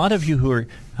 who are,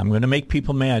 I'm going to make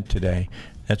people mad today.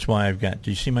 That's why I've got,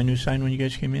 did you see my new sign when you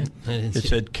guys came in? It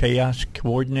said Chaos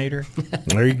Coordinator.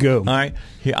 There you go. All right.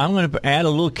 Here, I'm going to add a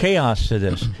little chaos to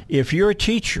this. If you're a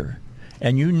teacher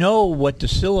and you know what the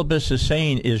syllabus is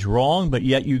saying is wrong, but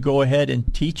yet you go ahead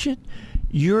and teach it,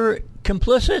 you're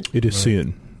complicit. It is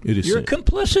sin. It is You're sin.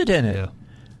 complicit in it.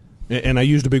 Yeah. And I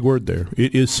used a big word there.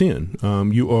 It is sin.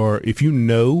 If you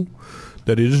know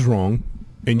that it is wrong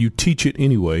and you teach it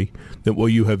anyway, then what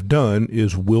you have done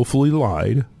is willfully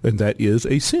lied, and that is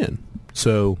a sin.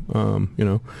 So,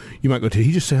 you might go, did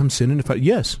he just say I'm sinning?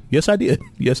 Yes, I did.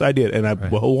 Yes, I did. And I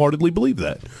wholeheartedly believe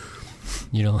that.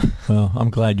 Well, I'm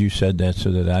glad you said that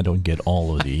so that I don't get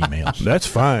all of the emails. That's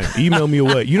fine. Email me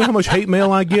away. You know how much hate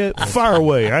mail I get? Fire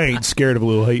away. I ain't scared of a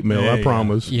little hate mail, I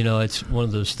promise. It's one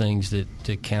of those things that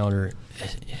to counter,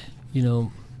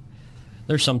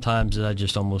 there's sometimes that I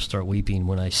just almost start weeping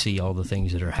when I see all the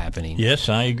things that are happening. Yes,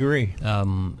 I agree.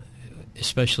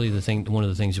 Especially one of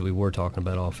the things that we were talking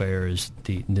about off air is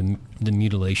the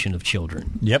mutilation of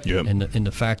children. Yep. And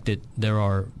the fact that there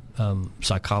are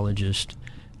psychologists,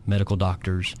 medical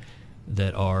doctors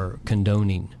that are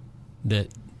condoning that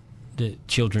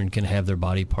children can have their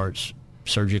body parts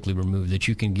surgically removed, that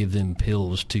you can give them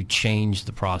pills to change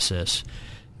the process,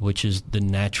 which is the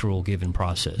natural given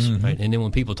process, right? And then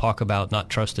when people talk about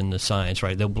not trusting the science,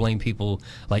 right, they'll blame people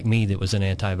like me that was an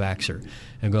anti-vaxxer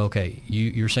and go, okay,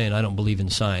 you're saying I don't believe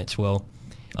in science. Well,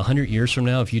 100 years from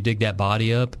now, if you dig that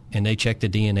body up and they check the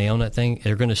DNA on that thing,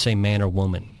 they're going to say man or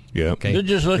woman. Yeah. Okay? They'll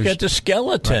just look at the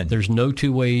skeleton. Right, there's no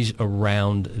two ways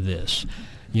around this.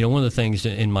 One of the things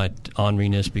in my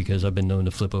orneriness, because I've been known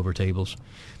to flip over tables,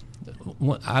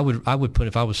 I would put,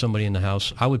 if I was somebody in the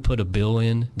house, I would put a bill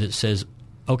in that says,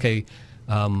 okay,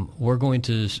 we're going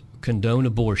to condone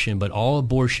abortion, but all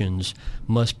abortions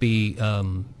must be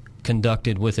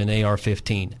conducted with an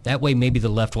AR-15. That way maybe the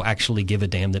left will actually give a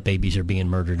damn that babies are being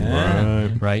murdered.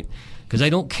 Right? Because they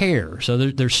don't care. So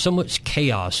there's so much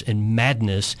chaos and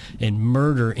madness and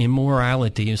murder,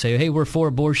 immorality, and say, hey, we're for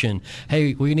abortion.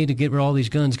 Hey, we need to get rid of all these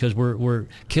guns because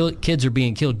kids are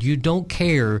being killed. You don't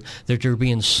care that they're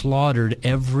being slaughtered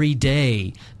every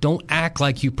day. Don't act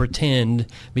like you pretend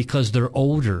because they're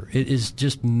older. It is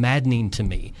just maddening to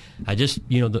me. In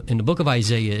the book of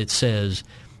Isaiah, it says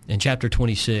in chapter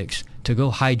 26 to go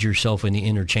hide yourself in the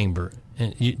inner chamber.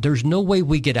 And there's no way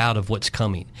we get out of what's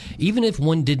coming. Even if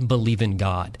one didn't believe in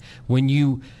God, when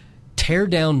you tear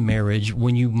down marriage,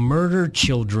 when you murder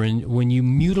children, when you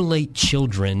mutilate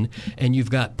children, and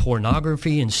you've got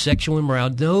pornography and sexual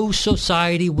immorality, no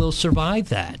society will survive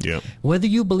that, whether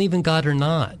you believe in God or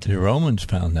not. The Romans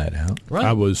found that out. Right.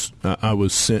 I was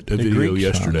sent a video Greeks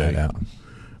yesterday, found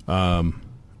that out.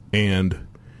 And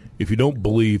if you don't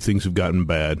believe things have gotten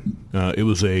bad, it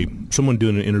was someone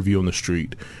doing an interview on the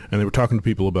street, and they were talking to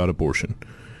people about abortion.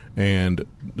 And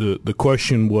the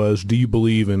question was, do you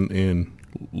believe in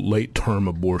late-term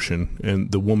abortion?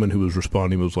 And the woman who was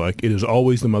responding was like, it is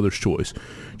always the mother's choice.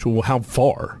 So, well, how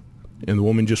far? And the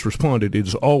woman just responded, it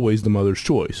is always the mother's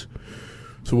choice.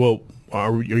 So, well,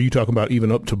 are you talking about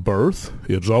even up to birth?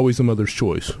 It's always the mother's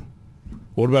choice.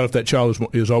 What about if that child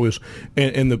is always...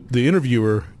 And the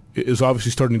interviewer is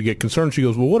obviously starting to get concerned. She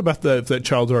goes, well, what about that if that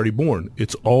child's already born?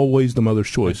 It's always the mother's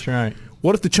choice. That's right.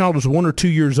 What if the child is 1 or 2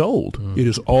 years old? It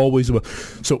is always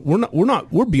so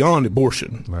we're beyond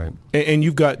abortion. Right. And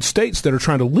you've got states that are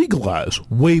trying to legalize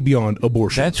way beyond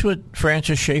abortion. That's what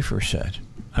Francis Schaeffer said.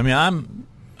 I mean, I'm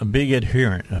a big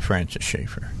adherent of Francis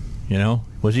Schaeffer.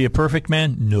 Was he a perfect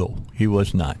man? No, he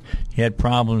was not. He had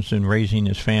problems in raising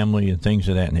his family and things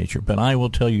of that nature. But I will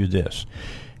tell you this.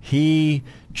 He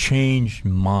changed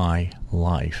my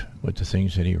life with the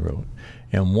things that he wrote.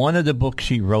 And one of the books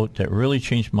he wrote that really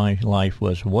changed my life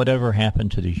was Whatever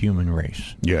Happened to the Human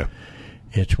Race. Yeah.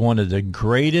 It's one of the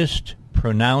greatest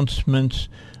pronouncements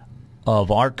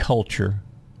of our culture,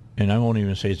 and I won't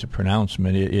even say it's a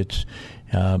pronouncement.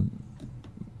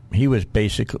 He was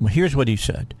basically, here's what he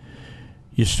said.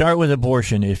 You start with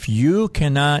abortion. If you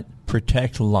cannot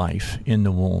protect life in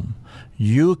the womb,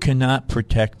 you cannot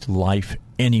protect life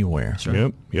anywhere.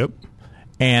 Sure. Yep.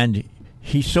 And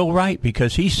he's so right,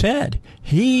 because he said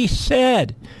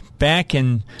back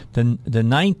in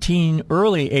the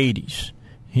early 80s,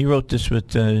 he wrote this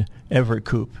with Everett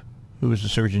Koop, who was the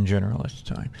Surgeon General at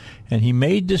the time. And he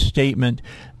made this statement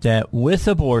that with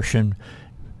abortion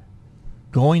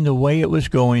going the way it was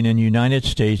going in the United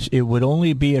States, it would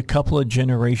only be a couple of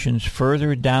generations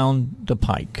further down the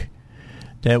pike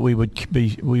that we would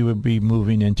be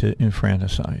moving into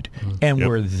infanticide. And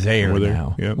we're there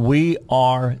now. Yep. We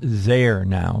are there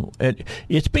now.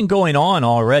 It's been going on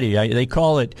already. They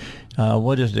call it,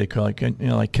 what is they call it?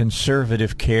 Like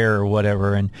conservative care or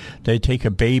whatever. And they take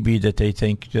a baby that they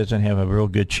think doesn't have a real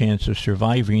good chance of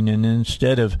surviving, and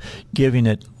instead of giving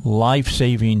it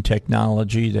life-saving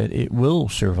technology that it will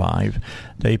survive,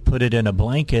 they put it in a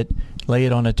blanket, lay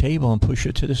it on a table, and push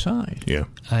it to the side. Yeah.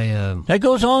 That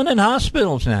goes on in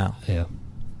hospitals now. Yeah.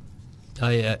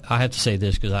 I have to say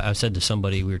this because I said to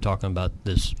somebody, we were talking about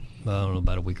this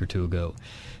about a week or two ago,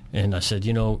 and I said,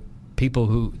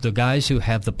 the guys who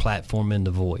have the platform and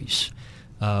the voice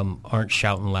aren't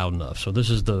shouting loud enough. So this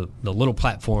is the little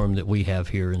platform that we have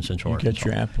here in Central Arkansas.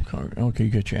 You got your Apple card. Okay, you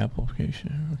got your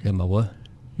application. Okay. Yeah, my what?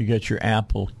 You got your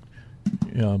Apple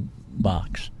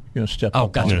box. You're going to step up. Oh,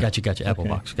 gotcha. Apple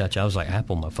box. Gotcha. I was like,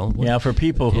 Apple, my phone? What? Yeah, for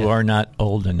people who are not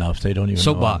old enough, they don't even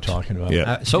know what I'm talking about.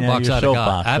 Yeah. Soapbox out of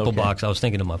God. Apple okay. box, I was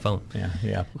thinking of my phone.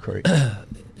 Yeah, Apple crate.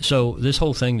 So this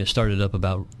whole thing that started up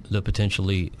about the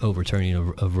potentially overturning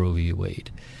of Roe v.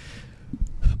 Wade,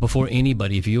 before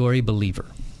anybody, if you are a believer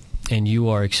and you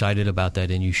are excited about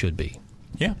that, and you should be.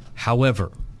 Yeah.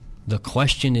 However, the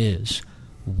question is,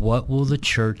 what will the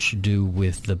church do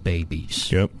with the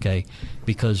babies? Yep. Okay?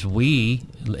 Because we,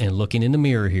 and looking in the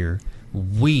mirror here,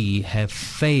 we have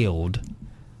failed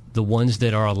the ones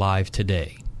that are alive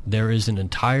today. There is an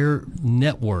entire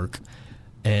network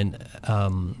and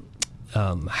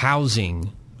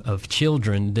housing of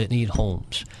children that need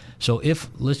homes. So if,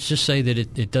 let's just say that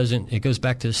it goes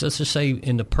back to this, let's just say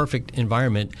in the perfect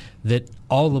environment that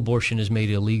all abortion is made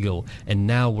illegal and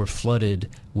now we're flooded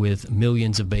with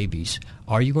millions of babies.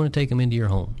 Are you going to take them into your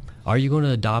home? Are you going to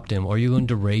adopt them? Are you going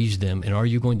to raise them? And are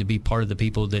you going to be part of the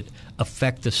people that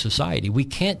affect the society? We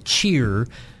can't cheer,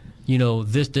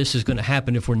 this is going to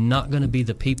happen if we're not going to be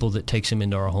the people that takes them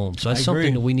into our homes. So that's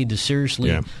something that we need to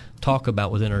seriously talk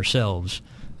about within ourselves,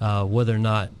 whether or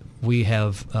not we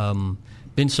have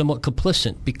been somewhat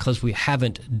complicit because we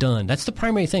haven't done. That's the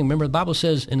primary thing. Remember, the Bible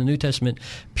says in the New Testament,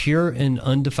 pure and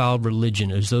undefiled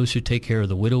religion is those who take care of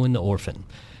the widow and the orphan.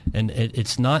 And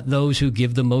it's not those who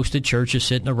give the most to church, to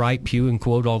sit in the right pew and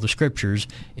quote all the scriptures.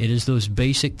 It is those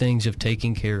basic things of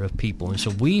taking care of people. And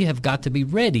so we have got to be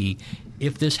ready,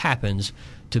 if this happens,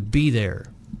 to be there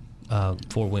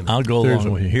for women. I'll go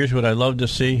along with you. Here's what I'd love to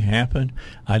see happen.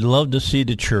 I'd love to see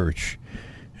the church.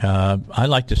 I'd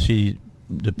like to see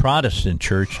the Protestant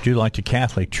church do like the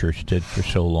Catholic Church did for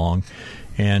so long,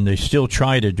 and they still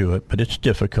try to do it, but it's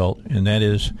difficult, and that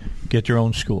is get their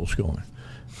own schools going,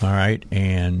 all right,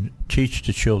 and teach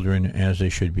the children as they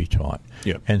should be taught.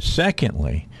 Yep. And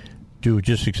secondly, do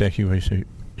just exactly what you say.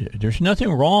 There's nothing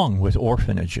wrong with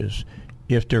orphanages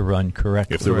if they're run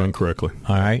correctly. If they're run correctly.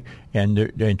 All right,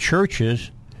 and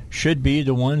churches should be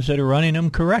the ones that are running them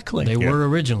correctly. They were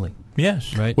originally.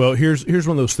 Yes. Right. Well, here's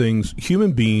one of those things.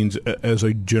 Human beings, as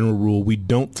a general rule, we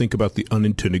don't think about the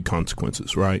unintended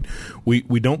consequences, right? We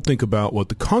don't think about what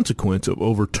the consequence of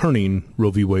overturning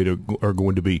Roe v. Wade are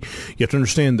going to be. You have to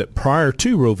understand that prior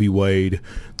to Roe v. Wade,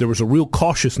 there was a real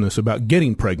cautiousness about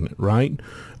getting pregnant, right?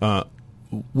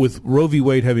 With Roe v.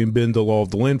 Wade having been the law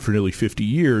of the land for nearly 50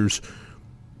 years,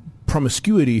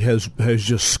 promiscuity has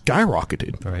just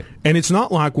skyrocketed. Right. And it's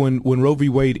not like when Roe v.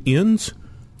 Wade ends,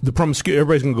 the promiscuity,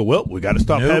 everybody's going to go, well, we got to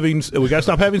stop having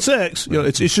sex.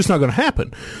 It's just not going to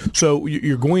happen. So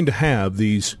you're going to have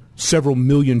these several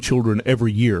million children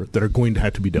every year that are going to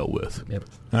have to be dealt with. Yep.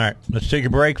 All right, let's take a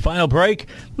break. Final break.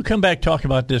 We'll come back, talk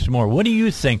about this more. What do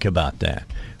you think about that?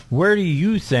 Where do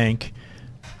you think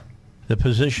the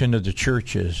position of the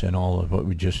church is in all of what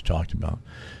we just talked about?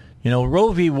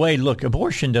 Roe v. Wade, look,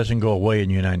 abortion doesn't go away in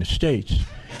the United States.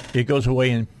 It goes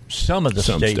away in some of the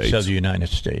states of the United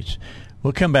States.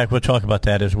 We'll come back. We'll talk about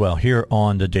that as well here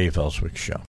on the Dave Elswick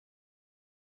Show.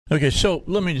 Okay, so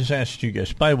let me just ask you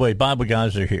guys. By the way, Bible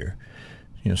guys are here.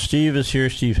 Steve is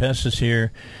here. Steve Hess is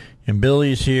here, and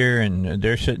Billy's here, and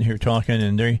they're sitting here talking.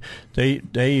 And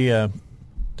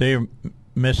they're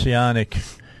messianic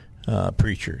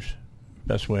preachers.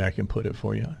 Best way I can put it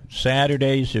for you.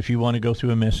 Saturdays, if you want to go through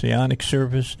a messianic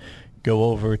service, go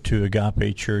over to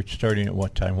Agape Church starting at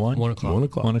what time? 1 o'clock. 1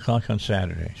 o'clock. 1 o'clock on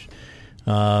Saturdays.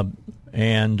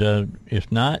 And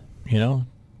if not,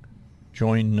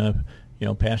 join,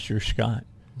 Pastor Scott.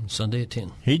 Sunday at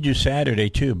 10. He'd do Saturday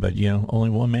too, but only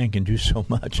one man can do so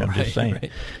much. I'm just saying,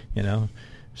 right.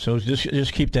 So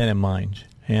just keep that in mind.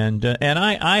 And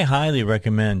I highly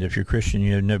recommend, if you're Christian,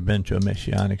 you've never been to a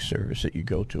messianic service, that you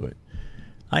go to it.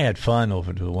 I had fun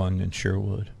over to the one in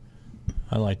Sherwood.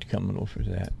 I liked coming over to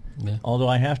that. Yeah. Although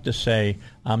I have to say,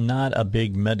 I'm not a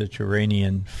big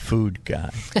Mediterranean food guy.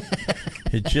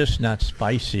 It's just not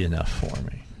spicy enough for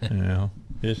me.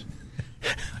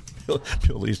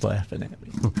 Billy's laughing at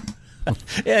me.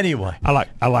 Anyway,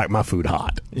 I like my food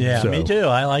hot. Yeah, me too.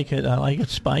 I like it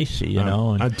spicy.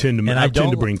 I tend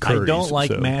to bring curries. I don't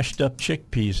like mashed up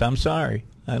chickpeas. I'm sorry.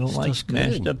 I don't like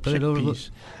mashed up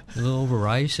chickpeas. A little over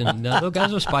rice, and those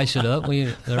guys will spice it up.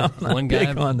 One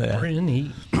guy on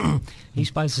that. He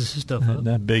spices his stuff up.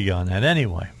 Not big on that.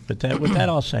 Anyway, but with that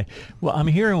I'll say, well, I'm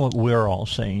hearing what we're all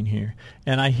saying here,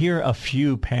 and I hear a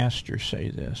few pastors say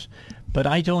this, but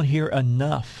I don't hear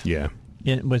enough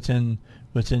within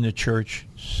the church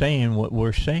saying what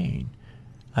we're saying.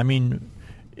 I mean,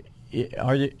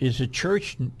 is the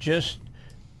church just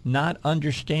not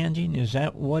understanding? Is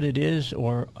that what it is,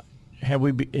 or have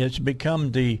we? It's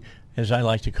become as I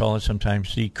like to call it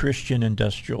sometimes, the Christian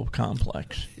industrial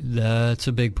complex. That's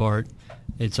a big part.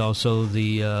 It's also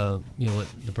the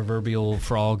the proverbial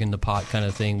frog in the pot kind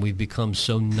of thing. We've become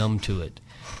so numb to it.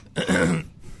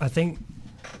 I think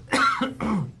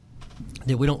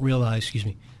that we don't realize. Excuse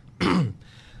me.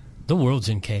 The world's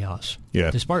in chaos.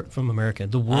 Yeah. Despite from America,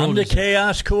 the world. I'm the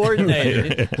chaos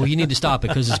coordinator. Well, you need to stop it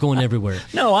because it's going everywhere.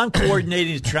 No, I'm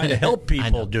coordinating to try to help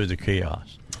people do the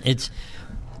chaos.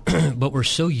 But we're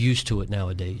so used to it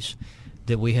nowadays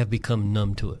that we have become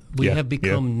numb to it. We have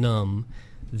become numb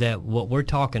that what we're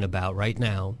talking about right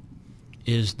now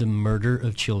is the murder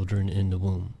of children in the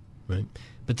womb, right?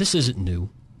 But this isn't new,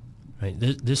 right?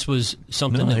 This was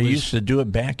something that they used to do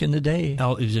it back in the day. It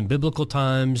was in biblical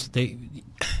times.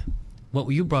 What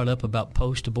you brought up about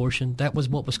post-abortion, that was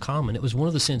what was common. It was one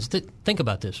of the sins. Think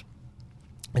about this.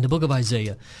 In the book of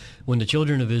Isaiah, when the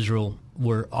children of Israel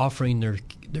were offering their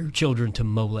children to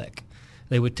Molech,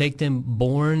 they would take them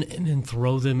born and then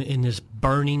throw them in this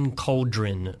burning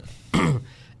cauldron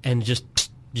and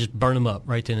just burn them up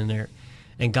right then and there.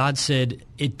 And God said,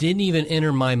 it didn't even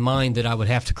enter my mind that I would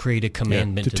have to create a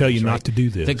commandment to tell you right? not to do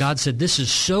this. That God said, this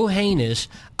is so heinous,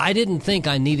 I didn't think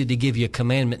I needed to give you a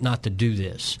commandment not to do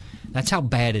this. That's how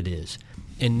bad it is.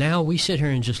 And now we sit here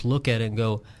and just look at it and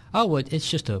go, oh, well, it's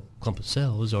just a clump of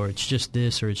cells, or it's just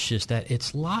this, or it's just that.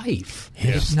 It's life.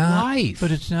 It's not life.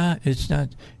 But it's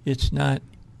not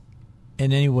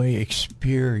in any way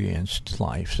experienced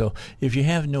life. So if you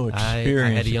have no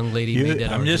experience, I had a young lady made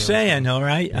that I'm just saying, all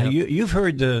right? Yep. You've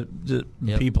heard the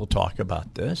people talk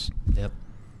about this. Yep.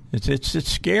 It's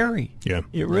scary. Yeah.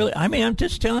 It really. I mean, I'm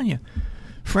just telling you,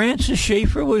 Francis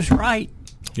Schaeffer was right.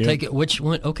 Yeah. Take it. Which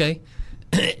one? Okay.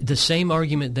 The same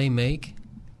argument they make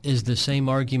is the same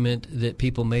argument that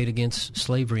people made against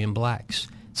slavery and blacks.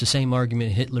 It's the same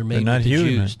argument Hitler made with the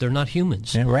Jews. They're not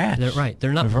humans. They're rats. They're right.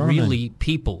 They're not really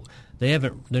people. They're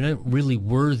not really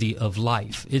worthy of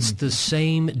life. It's the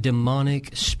same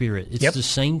demonic spirit. It's the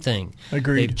same thing.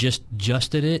 Agreed. They've just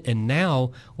adjusted it, and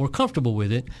now we're comfortable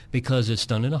with it because it's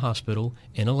done in a hospital,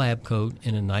 in a lab coat,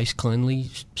 in a nice, cleanly,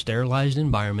 sterilized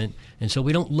environment, and so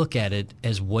we don't look at it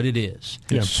as what it is.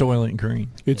 It's Soylent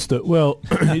Green. It's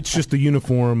it's just the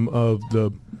uniform of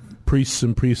the priests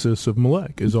and priestess of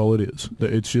Molech is all it is.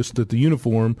 It's just that the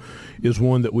uniform is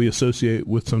one that we associate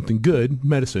with something good,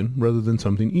 medicine, rather than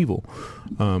something evil.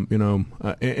 And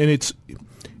it's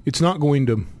not going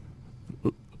to.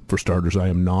 For starters, I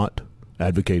am not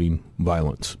advocating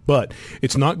violence, but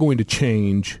it's not going to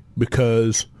change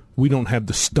because we don't have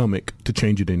the stomach to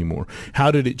change it anymore. How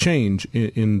did it change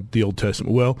in the Old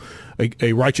Testament? Well,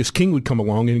 a righteous king would come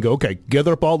along and go, okay,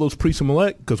 gather up all those priests of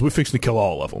Molech because we're fixing to kill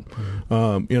all of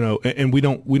them. And we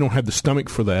don't have the stomach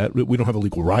for that. We don't have a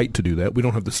legal right to do that. We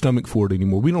don't have the stomach for it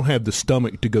anymore. We don't have the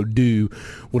stomach to go do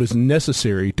what is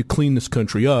necessary to clean this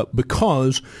country up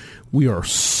because we are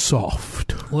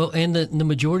soft. Well, and the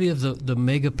majority of the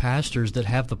mega pastors that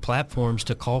have the platforms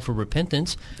to call for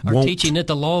repentance are teaching that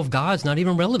the law of God's not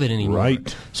even relevant anymore.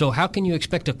 Right. So how can you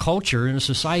expect a culture and a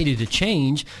society to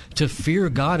change, to fear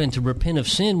God and to repent of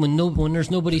sin when there's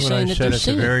nobody saying that there's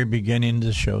sin? I said at the very beginning of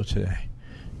the show today.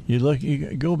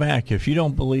 You go back. If you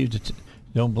don't believe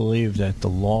that the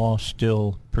law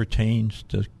still pertains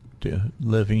to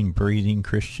living, breathing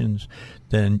Christians,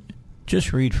 then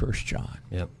just read 1 John.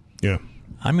 Yep. Yeah.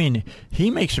 I mean,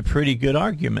 he makes a pretty good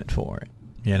argument for it,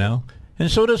 and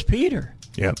so does Peter.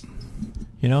 Yep.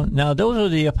 Now those are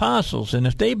the apostles, and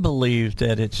if they believe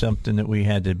that it's something that we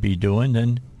had to be doing,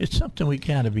 then it's something we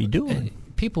got to be doing.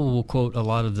 People will quote a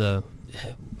lot of they'll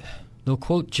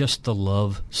quote just the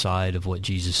love side of what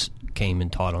Jesus came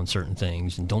and taught on certain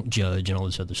things, and don't judge and all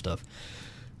this other stuff.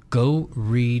 Go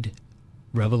read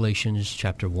Revelations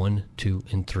chapter 1, 2,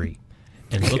 and 3.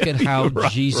 And look at how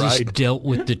Jesus dealt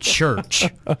with the church.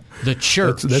 The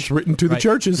church. That's written to the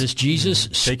churches. This Jesus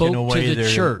spoke to the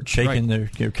church. Taking their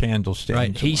candlesticks.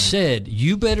 Right. He said,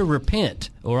 you better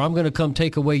repent or I'm going to come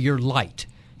take away your light.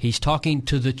 He's talking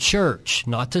to the church,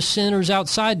 not to sinners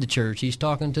outside the church. He's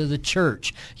talking to the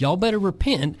church. Y'all better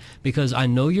repent because I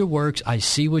know your works. I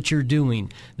see what you're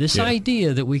doing. This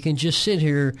idea that we can just sit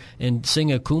here and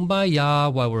sing a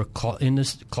kumbaya while we're in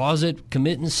this closet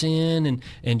committing sin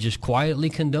and just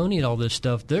quietly condoning all this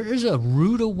stuff, there is a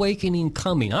rude awakening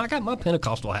coming. I got my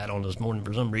Pentecostal hat on this morning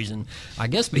for some reason, I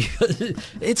guess because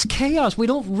it's chaos. We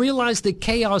don't realize the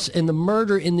chaos and the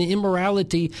murder and the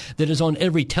immorality that is on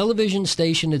every television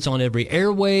station and it's on every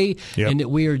airway, and that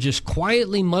we are just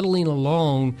quietly muddling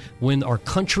along when our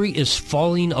country is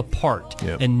falling apart.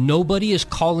 And nobody is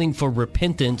calling for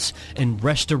repentance and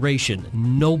restoration.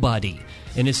 Nobody.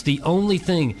 And it's the only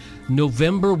thing.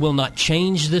 November will not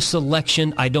change this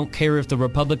election. I don't care if the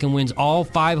Republican wins all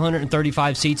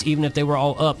 535 seats, even if they were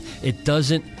all up. It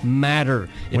doesn't matter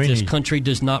if this country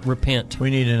does not repent. We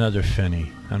need another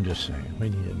Finney. I'm just saying. We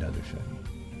need another Finney.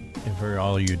 And for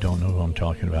all of you who don't know who I'm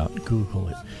talking about, Google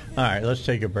it. All right, let's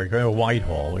take a break.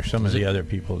 Whitehall or some of the other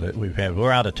people that we've had.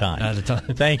 We're out of time. Out of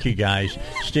time. Thank you, guys.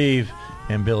 Steve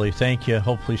and Billy, thank you.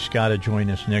 Hopefully Scott will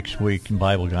join us next week and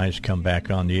Bible Guys come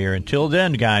back on the air. Until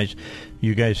then, guys,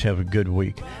 you guys have a good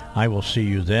week. I will see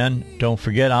you then. Don't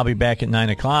forget, I'll be back at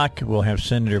 9 o'clock. We'll have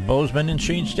Senator Bozeman and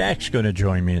Shane Stack's going to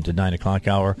join me at the 9 o'clock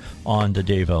hour on the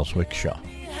Dave Elswick Show.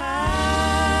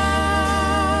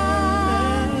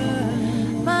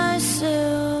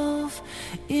 Myself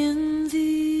in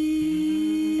thee.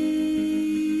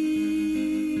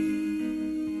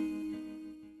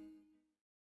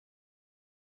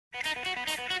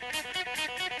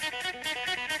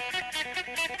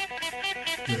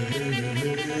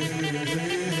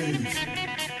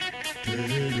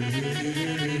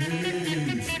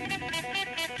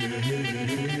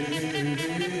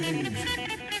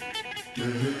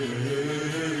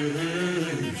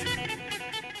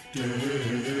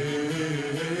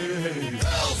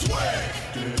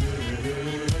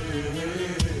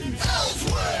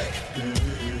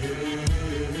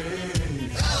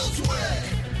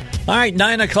 All right,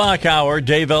 9 o'clock hour,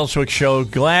 Dave Elswick Show.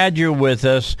 Glad you're with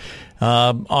us.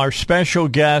 Our special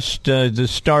guest to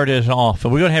start us off.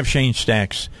 We're going to have Shane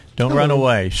Stacks. Don't run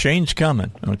away. Shane's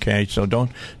coming, okay? So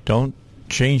don't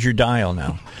change your dial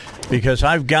now. Because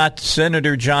I've got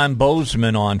Senator John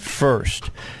Bozeman on first.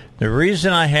 The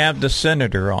reason I have the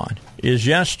senator on is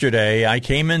yesterday I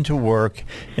came into work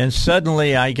and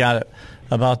suddenly I got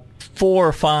about 4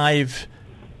 or 5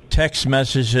 text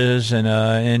messages and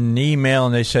an email,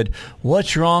 and they said,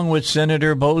 "What's wrong with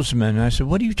Senator Bozeman?" And I said,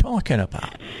 "What are you talking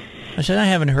about?" I said, "I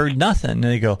haven't heard nothing." And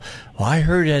they go, "Well, I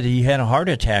heard that he had a heart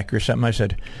attack or something." I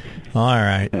said, "All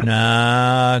right,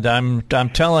 nah, I'm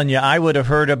telling you, I would have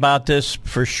heard about this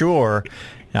for sure.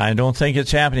 I don't think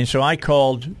it's happening." So I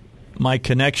called my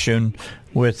connection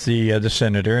with the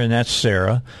senator, and that's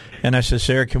Sarah. And I said,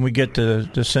 "Sarah, can we get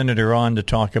the senator on to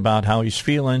talk about how he's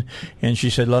feeling?" And she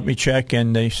said, "Let me check."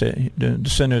 And they said, the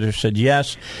senator said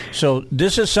yes. So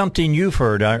this is something you've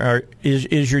heard.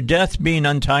 Is your death being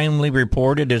untimely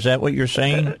reported? Is that what you're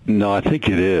saying? No, I think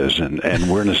it is.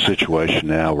 And we're in a situation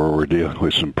now where we're dealing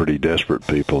with some pretty desperate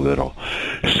people that'll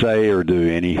say or do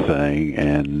anything.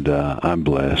 And I'm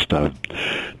blessed. I've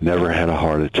never had a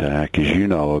heart attack. As you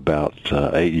know, about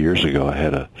 8 years ago, I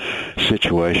had a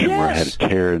situation where I had a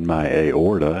tear in my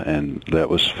aorta, and that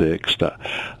was fixed.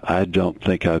 I don't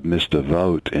think I've missed a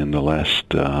vote in the last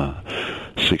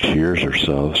 6 years or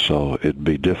so it'd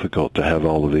be difficult to have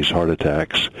all of these heart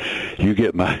attacks. You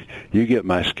get my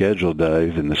schedule,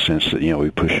 Dave, in the sense that, we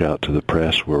push out to the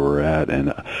press where we're at,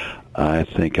 and I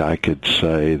think I could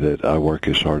say that I work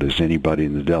as hard as anybody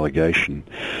in the delegation,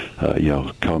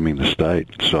 combing the state.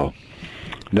 So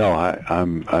no,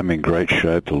 I'm in great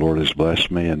shape. The Lord has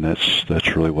blessed me, and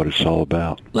that's really what it's all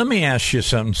about. Let me ask you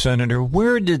something, Senator.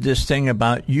 Where did this thing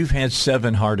about you've had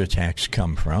 7 heart attacks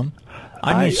come from?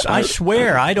 I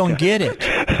swear, I don't get it.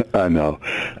 I know.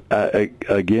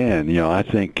 Again, I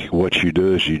think what you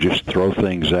do is you just throw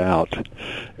things out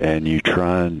and you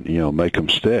try and, make them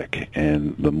stick.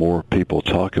 And the more people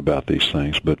talk about these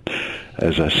things, but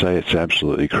as I say, it's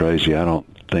absolutely crazy. I don't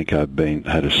think I've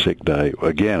had a sick day.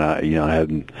 Again, I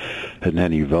hadn't had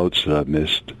any votes that I've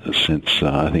missed since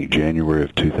I think January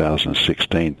of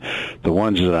 2016. The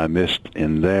ones that I missed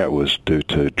in there was due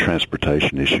to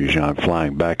transportation issues. I'm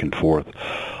flying back and forth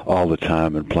all the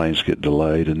time, and planes get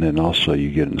delayed, and then also you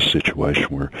get in a situation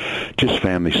where just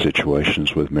family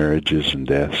situations with marriages and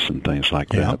deaths and things like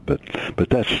that. But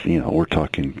that's we're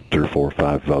talking 3 or 4 or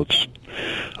 5 votes.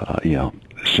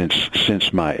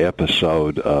 Since my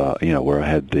episode, where I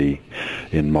had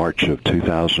in March of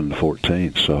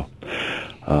 2014. So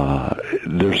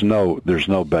there's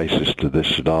no basis to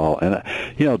this at all. And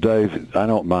Dave, I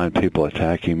don't mind people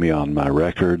attacking me on my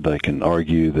record. They can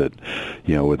argue that,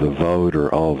 with a vote or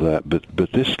all of that.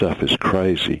 But this stuff is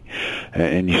crazy,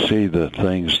 and you see the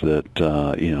things that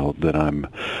that I'm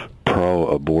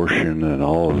pro-abortion and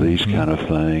all of these kind of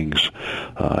things.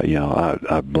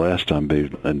 I'm blessed. I'm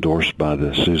being endorsed by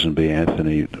the Susan B.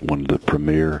 Anthony, one of the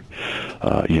premier,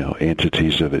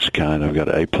 entities of its kind. I've got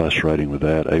an A+ rating with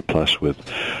that, A+ with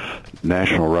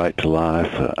National Right to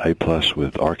Life, A+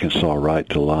 with Arkansas Right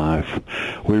to Life.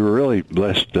 We were really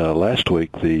blessed last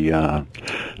week. The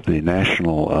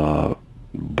National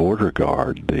Border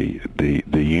Guard, the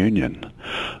union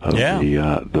of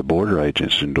the border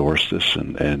agents endorsed us,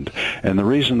 and the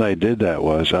reason they did that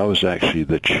was I was actually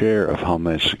the chair of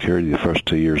Homeland Security the first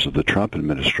 2 years of the Trump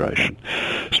administration.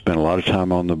 Spent a lot of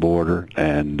time on the border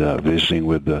and visiting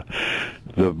with the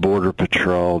Border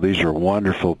Patrol. These are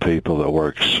wonderful people that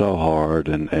work so hard,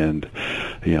 and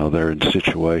they're in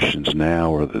situations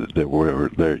now where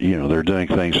they're doing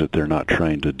things that they're not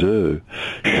trained to do,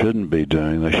 shouldn't be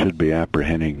doing. They should be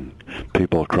apprehending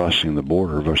people crossing the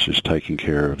border versus taking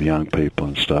care of young people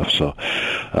and stuff. So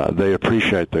they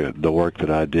appreciate the work that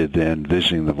I did then,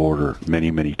 visiting the border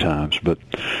many, many times. But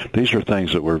these are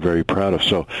things that we're very proud of.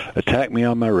 So attack me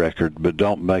on my record, but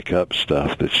don't make up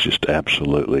stuff that's just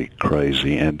absolutely crazy.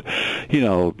 And,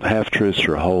 half-truths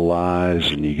are whole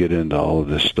lies, and you get into all of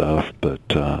this stuff. But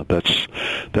that's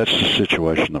the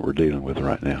situation that we're dealing with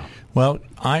right now. Well,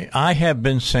 I have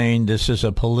been saying this is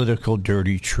a political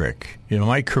dirty trick. Am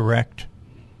I correct?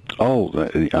 Oh,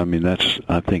 I mean,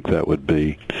 I think that would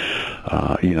be,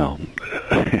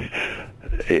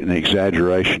 an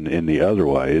exaggeration in the other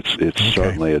way. It's okay.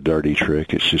 Certainly a dirty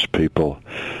trick. It's just people,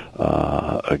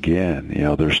 again,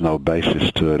 there's no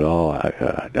basis to it all.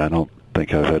 I don't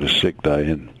think I've had a sick day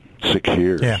in 6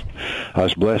 years. Yeah. I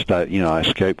was blessed. I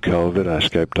escaped COVID. I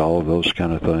escaped all of those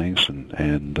kind of things,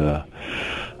 and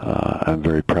I'm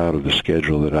very proud of the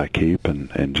schedule that I keep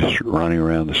and just running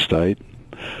around the state,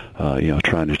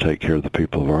 trying to take care of the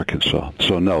people of Arkansas.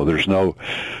 So no,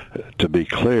 to be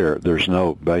clear, there's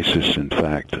no basis in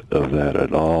fact of that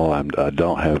at all. I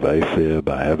don't have AFib.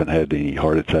 I haven't had any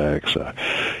heart attacks.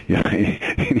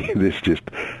 Any of this just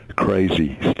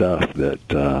crazy stuff that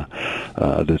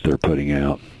they're putting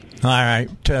out. All right.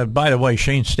 By the way,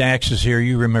 Shane Stacks is here.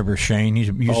 You remember Shane. He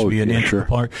used to be an integral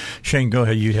part. Shane, go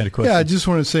ahead. You had a question. Yeah, I just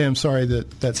want to say I'm sorry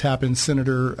that's happened,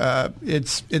 Senator.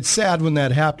 It's sad when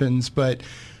that happens, but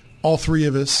all three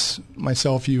of us,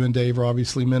 myself, you, and Dave, are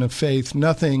obviously men of faith.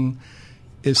 Nothing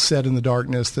is said in the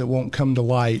darkness that won't come to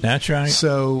light. That's right.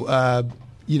 So,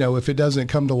 if it doesn't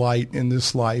come to light in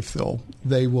this life,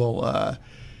 they will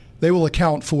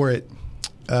account for it.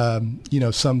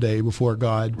 Someday before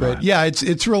God. But right. Yeah,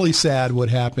 it's really sad what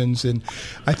happens, and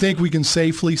I think we can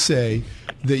safely say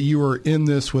that you are in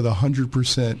this with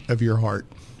 100% of your heart.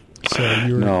 So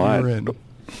you're in.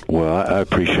 Well, I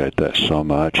appreciate that so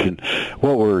much, and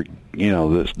what we're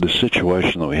the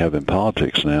situation that we have in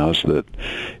politics now is that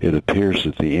it appears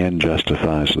that the end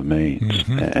justifies the means,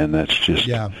 and that's just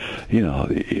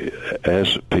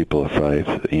as people of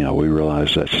faith, we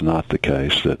realize that's not the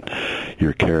case, that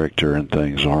your character and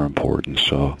things are important.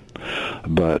 So,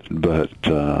 but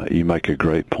you make a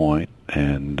great point,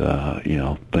 and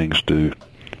things do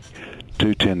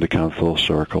tend to come full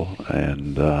circle,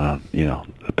 and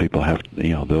people have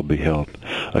they'll be held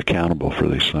accountable for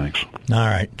these things. All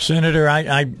right, Senator,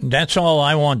 I that's all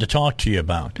I wanted to talk to you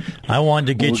about. I wanted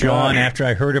to get you on after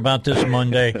I heard about this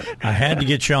Monday. I had to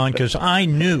get you on because I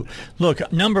knew.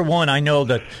 Look, number one, I know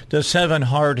that the 7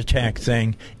 heart attack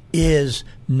thing is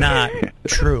not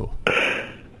true.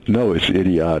 No, it's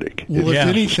idiotic. Well, if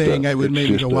anything, I would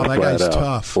maybe go, well, that guy's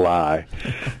tough. Lie.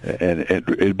 And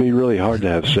it'd be really hard to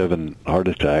have 7 heart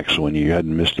attacks when you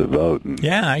hadn't missed a vote in,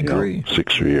 I agree.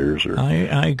 6 years or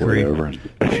I agree. Whatever.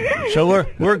 So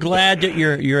we're glad that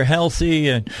you're healthy.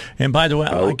 And by the way,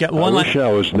 I got one. I wish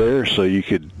I was there so you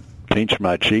could pinch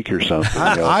my cheek or something.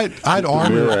 I'd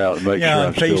arm out and make sure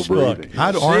I'm Facebook. still breathing.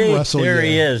 I'd arm wrestle there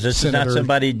you, he is. This Senator. is not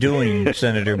somebody doing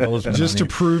Senator Bozeman. Just to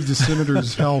prove the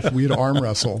senator's health, we'd arm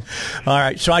wrestle. All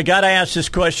right. So I got to ask this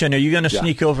question. Are you going to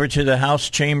sneak over to the House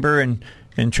chamber and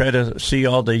try to see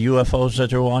all the UFOs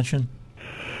that they're watching?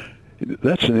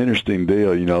 That's an interesting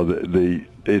deal.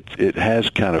 It has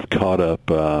kind of caught up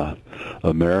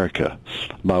America.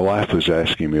 My wife was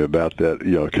asking me about that,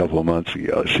 a couple of months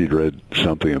ago. She'd read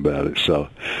something about it. So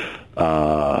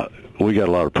we got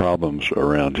a lot of problems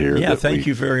around here. Yeah, thank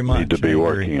you very much. Need to be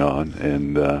working on,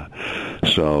 and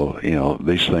so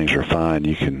these things are fine.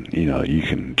 You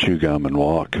can chew gum and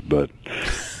walk, but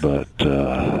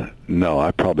no,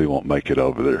 I probably won't make it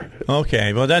over there.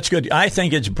 Okay, well that's good. I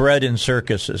think it's bred in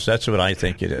circuses. That's what I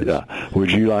think it is. Yeah.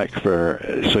 Would you like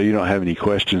so you don't have any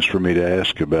questions for me to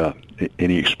ask about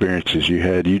any experiences you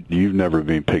had? You've never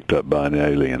been picked up by an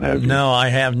alien, have you? No, I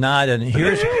have not. And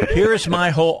here's my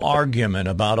whole argument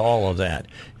about all of that.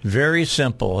 Very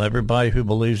simple. Everybody who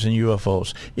believes in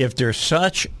UFOs, if they're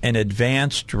such an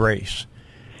advanced race,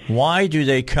 why do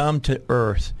they come to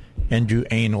Earth and do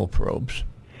anal probes?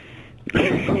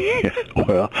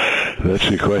 Well, that's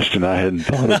a question I hadn't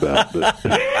thought about. But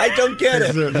I don't get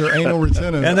it. They're anal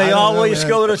retentive, and they always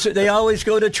go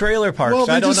to trailer parks. Well,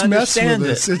 they I don't just mess understand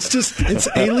with it. us. It's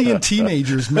alien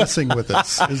teenagers messing with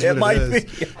us. Is It what might it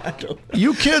be. is.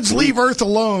 You kids leave Earth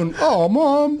alone. Oh,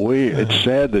 Mom. It's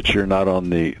sad that you're not on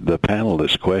the panel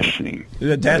that's questioning.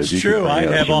 That's You could true. bring I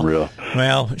out have some all. real.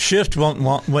 Well, Shift wouldn't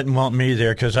want me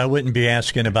there because I wouldn't be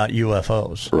asking about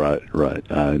UFOs. Right.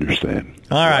 I understand.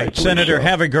 All right, Rightfully Senator. so.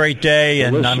 Have a great day,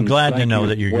 and Well, I'm listen, glad to thank know you.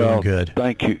 that you're Well, doing good.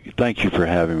 Thank you for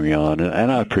having me on,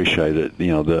 and I appreciate it. You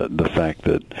know, the fact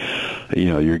that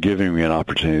you're giving me an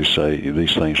opportunity to say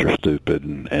these things are stupid,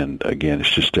 and again, it's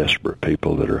just desperate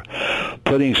people that are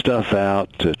putting stuff out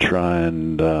to try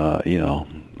and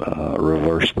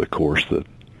reverse the course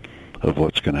of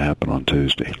what's going to happen on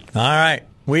Tuesday. All right,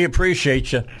 we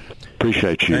appreciate you.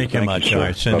 Appreciate you. Thank you much, sir. all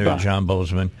right, Senator Bye-bye. John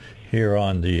Bozeman. Here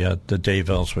on the Dave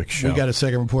Elswick Show. We got a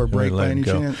second report break by any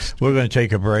chance? We're going to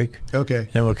take a break. Okay.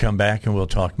 Then we'll come back and we'll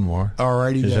talk more. All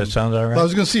righty. Does that sound all right? Well, I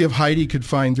was going to see if Heidi could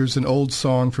find. There's an old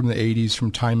song from the '80s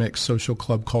from Timex Social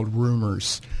Club called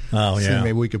 "Rumors." Oh, See, yeah.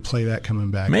 maybe we could play that coming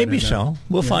back. Maybe I don't know. so.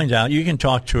 We'll find out. You can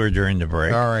talk to her during the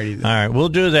break. All righty then. All right, we'll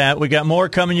do that. We got more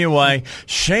coming your way.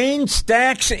 Shane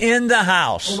Stack's in the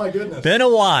house. Oh, my goodness. Been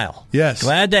a while. Yes.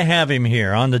 Glad to have him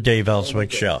here on the Dave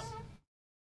Elswick Show.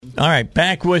 All right,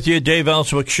 back with you, Dave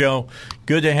Elswick Show.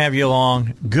 Good to have you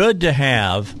along. Good to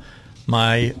have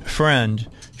my friend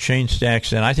Shane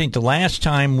Stacks. And I think the last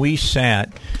time we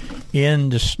sat in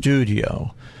the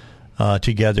studio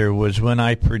together was when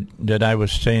I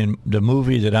was saying the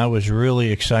movie that I was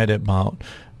really excited about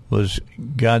was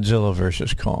Godzilla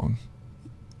versus Kong.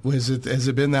 Has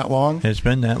it been that long? It's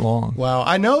been that long. Wow,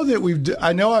 I know that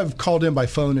I know I've called in by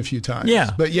phone a few times. Yeah,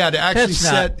 but to actually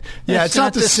set, it's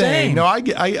not the same. No,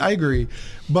 I agree,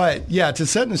 but to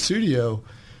set in the studio,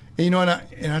 and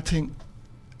I think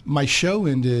my show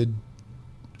ended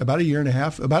about a year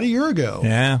ago.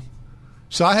 Yeah,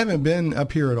 so I haven't been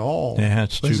up here at all. Yeah,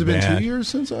 it's too Has it been bad. 2 years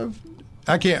since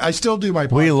I still do my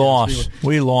podcast.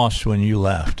 We lost when you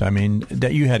left. I mean,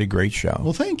 that you had a great show.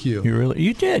 Well, thank you.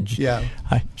 You did. Yeah.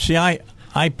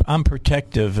 I'm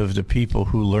protective of the people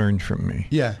who learned from me.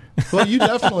 Yeah. Well, you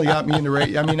definitely got me into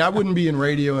radio. I mean, I wouldn't be in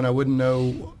radio and I wouldn't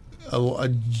know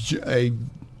a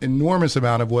enormous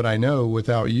amount of what I know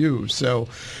without you. So,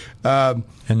 and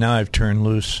now I've turned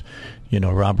loose,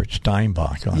 Robert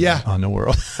Steinbach on the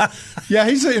world. Yeah,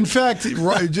 in fact,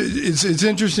 it's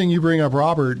interesting you bring up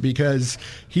Robert because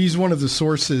he's one of the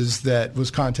sources that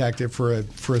was contacted for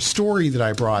a story that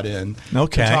I brought in to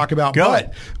talk about.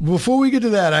 But before we get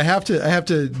to that, I have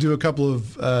to do a couple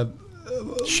of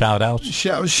shout outs.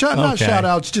 Not shout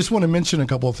outs, just want to mention a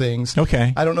couple of things.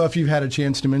 Okay. I don't know if you've had a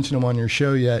chance to mention them on your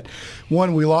show yet.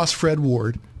 One, we lost Fred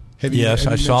Ward. Yes,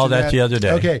 I saw that the other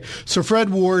day. Okay, so Fred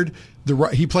Ward,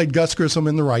 he played Gus Grissom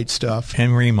in The Right Stuff.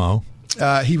 And Remo.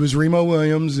 He was Remo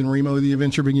Williams in Remo The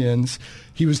Adventure Begins.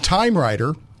 He was Time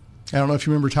Rider. I don't know if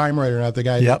you remember Time Rider or not, the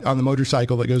guy on the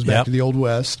motorcycle that goes back to the Old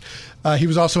West. He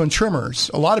was also in Trimmers.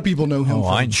 A lot of people know him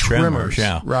from Trimmers,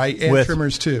 right? And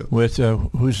Trimmers, too. With,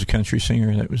 who's the country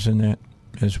singer that was in that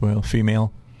as well?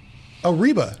 Female? Oh,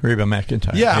 Reba. Reba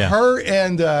McEntire. Yeah, her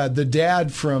and the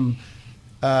dad from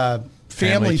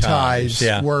Family Ties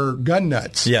were gun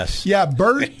nuts. Yes. Yeah,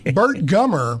 Bert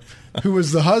Gummer, who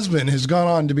was the husband, has gone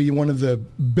on to be one of the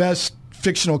best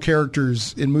fictional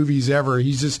characters in movies ever.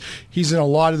 He's in a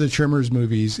lot of the Trimmers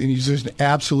movies, and he's just an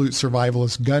absolute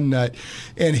survivalist gun nut.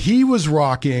 And he was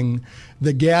rocking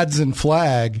the Gadsden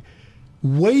flag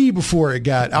way before it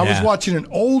got. I was watching an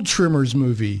old Trimmers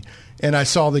movie, and I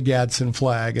saw the Gadsden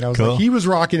flag, and I was like, he was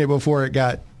rocking it before it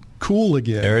got cool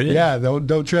again. There it is. Yeah,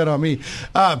 don't tread on me.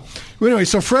 Anyway,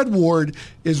 so Fred Ward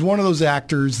is one of those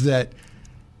actors that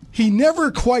he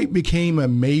never quite became a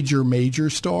major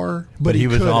star, but he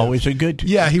was always a good.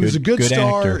 Yeah, he was a good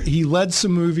star. Actor. He led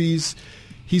some movies.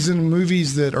 He's in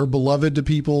movies that are beloved to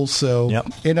people. So,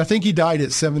 and I think he died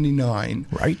at 79.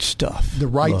 Right Stuff. The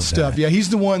Right Love Stuff. That. Yeah, he's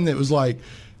the one that was like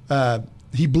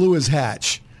he blew his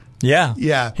hatch. Yeah.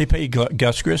 Yeah. He played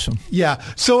Gus Grissom. Yeah.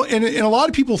 So, and a lot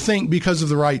of people think because of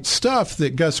The Right Stuff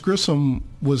that Gus Grissom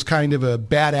was kind of a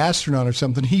bad astronaut or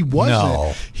something. He wasn't.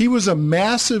 No. He was a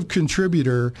massive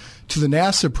contributor to the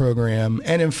NASA program.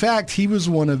 And in fact, he was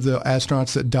one of the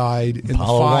astronauts that died in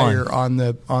Apollo the fire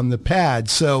 1. on the pad.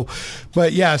 So,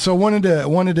 but yeah, so I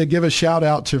wanted to give a shout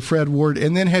out to Fred Ward.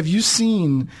 And then have you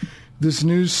seen this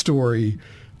news story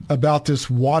about this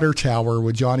water tower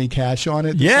with Johnny Cash on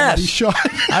it? Yes. Shot?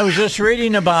 I was just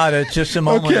reading about it just a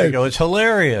moment ago. It's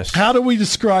hilarious. How do we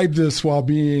describe this while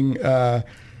being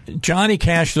Johnny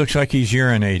Cash looks like he's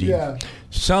urinating. Yeah.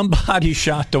 Somebody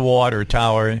shot the water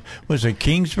tower. Was it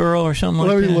Kingsborough or something like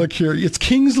that? Let me look here. It's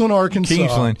Kingsland, Arkansas.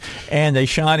 Kingsland. And they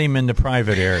shot him in the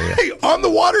private area. Hey, on the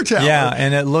water tower. Yeah,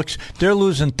 and they're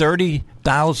losing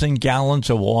 30,000 gallons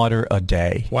of water a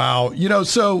day. Wow.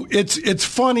 So it's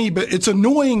funny, but it's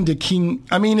annoying to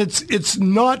it's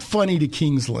not funny to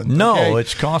Kingsland. No, okay?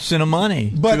 it's costing them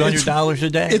money. But $200 a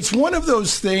day. It's one of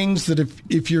those things that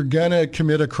if you're going to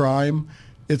commit a crime,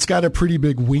 it's got a pretty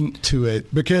big wink to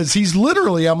it, because he's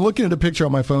literally, I'm looking at a picture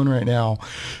on my phone right now,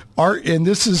 and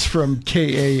this is from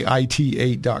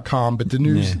KAIT8.com, but the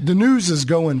news is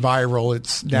going viral.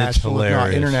 It's national, if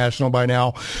not international by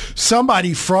now.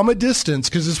 Somebody from a distance,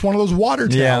 because it's one of those water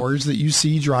towers that you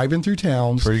see driving through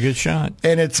towns. Pretty good shot.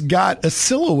 And it's got a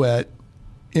silhouette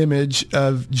image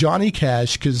of Johnny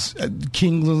Cash, because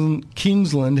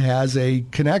Kingsland has a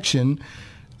connection,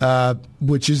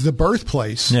 which is the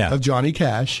birthplace of Johnny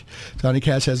Cash. Johnny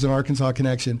Cash has an Arkansas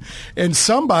connection. And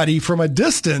somebody from a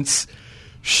distance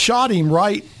shot him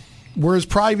right where his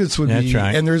privates would be.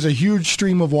 Right. And there's a huge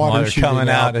stream of water shooting coming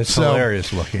out. It's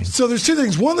hilarious looking. So there's two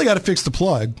things. One, they got to fix the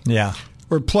plug. Yeah.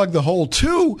 Or plug the hole.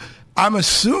 Two, I'm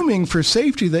assuming for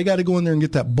safety, they got to go in there and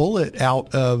get that bullet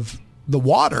out of the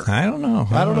water. I don't know.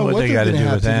 I don't know what they got to do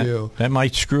with that. Do. That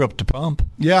might screw up the pump.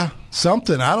 Yeah,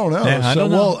 something. I don't know. Yeah, I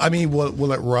don't know. Well, I mean,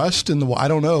 will it rust in the? I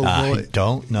don't know. I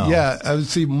don't know. Yeah, I would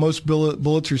see most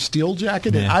bullets are steel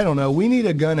jacketed. Yeah. I don't know. We need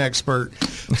a gun expert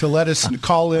to let us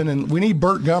call in, and we need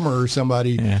Burt Gummer or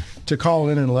somebody to call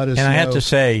in and let us know. And I have to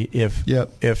say, if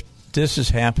this has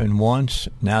happened once,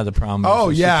 now the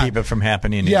problem is to keep it from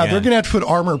happening again. Yeah, they're going to have to put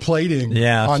armor plating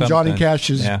on Johnny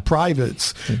Cash's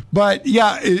privates. But,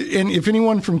 and if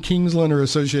anyone from Kingsland or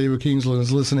associated with Kingsland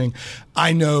is listening,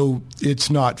 I know it's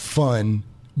not fun,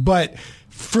 but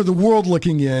for the world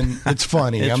looking in, it's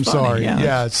funny. I'm sorry.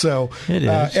 Yeah, so it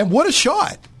is. And what a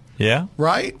shot. Yeah.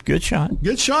 Right? Good shot.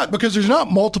 Good shot, because there's not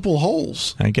multiple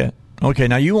holes. I get it. Okay,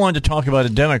 now you wanted to talk about a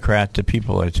Democrat that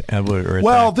people were attacking.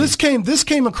 Well, this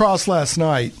came across last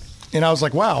night, and I was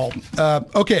like, wow.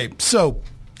 Okay, so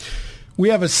we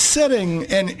have a setting,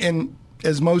 and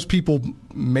as most people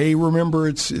may remember,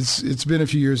 it's been a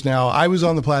few years now. I was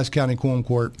on the Pulaski County Quorum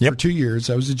Court for 2 years.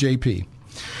 I was a JP.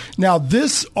 Now,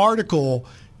 this article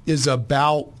is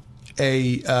about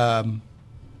a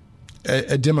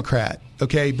Democrat,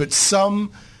 okay, but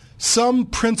some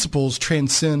principles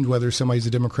transcend whether somebody's a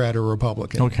Democrat or a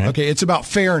Republican. Okay, it's about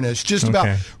fairness. Just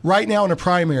about right now in a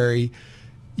primary,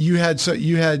 you had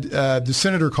the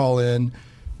senator call in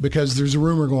because there's a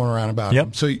rumor going around about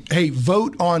him. So, hey,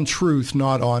 vote on truth,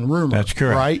 not on rumor. That's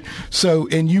correct. Right? So,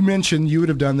 and you mentioned you would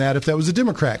have done that if that was a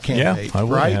Democrat candidate. Yeah, I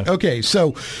would have. Okay,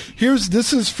 so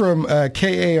this is from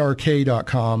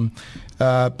KARK.com.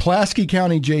 Pulaski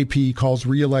County JP calls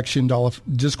re-election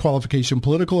disqualification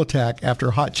political attack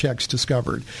after hot checks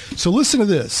discovered. So listen to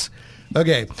this.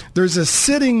 Okay, there's a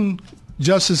sitting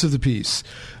justice of the peace,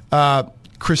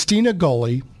 Christina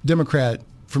Gulley, Democrat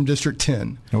from District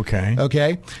 10.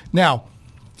 Okay. Now,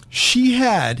 she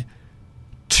had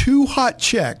 2 hot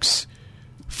checks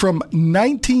from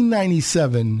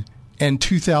 1997 and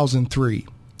 2003.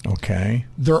 Okay.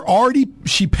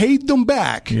 She paid them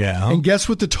back. Yeah. And guess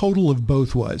what the total of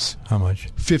both was? How much?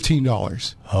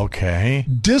 $15. Okay.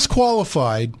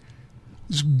 Disqualified.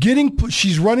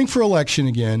 She's running for election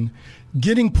again.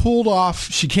 Getting pulled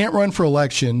off. She can't run for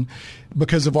election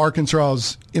because of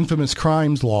Arkansas's infamous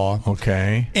crimes law.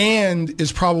 Okay. And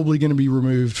is probably going to be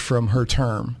removed from her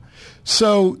term.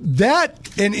 So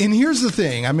that, and here's the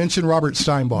thing. I mentioned Robert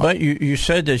Steinbach. But you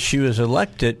said that she was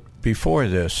elected before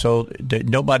this, so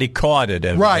nobody caught it.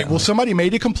 Evidently. Right. Well, somebody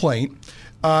made a complaint.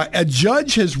 A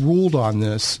judge has ruled on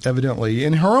this, evidently.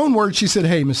 In her own words, she said,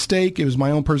 hey, mistake. It was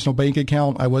my own personal bank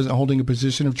account. I wasn't holding a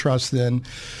position of trust then.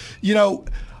 You know,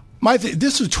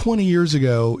 this was 20 years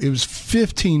ago. It was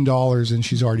 $15, and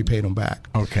she's already paid them back.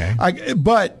 Okay.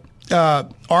 But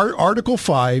Article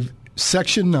 5,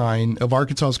 Section 9 of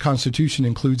Arkansas's Constitution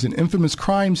includes an infamous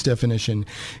crimes definition.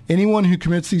 Anyone who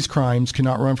commits these crimes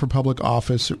cannot run for public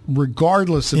office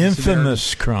regardless of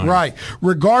infamous crime. Right.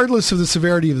 Regardless of the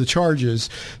severity of the charges.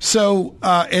 So,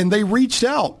 and they reached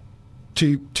out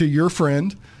to your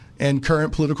friend and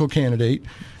current political candidate.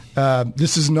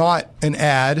 This is not an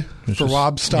ad for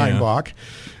Rob Steinbach.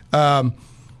 Yeah.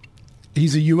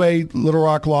 He's a UA Little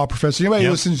Rock law professor. Anybody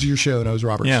who listens to your show knows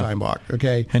Robert Steinbach,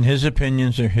 okay? And his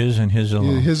opinions are his and his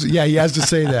alone. He has to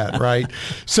say that, right?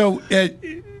 So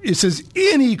it says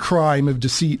any crime of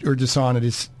deceit or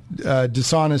dishonesty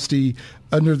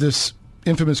under this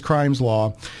infamous crimes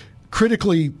law.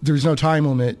 Critically, there's no time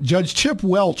limit. Judge Chip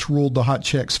Welch ruled the hot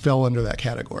checks fell under that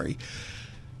category.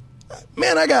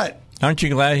 Man, Aren't you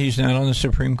glad he's not on the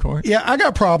Supreme Court? Yeah, I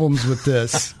got problems with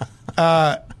this.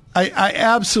 I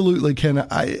absolutely can.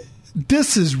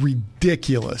 This is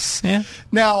ridiculous. Yeah.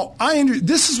 Now,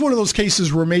 this is one of those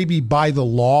cases where maybe by the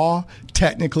law,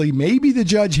 technically, maybe the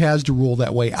judge has to rule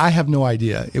that way. I have no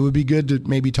idea. It would be good to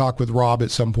maybe talk with Rob at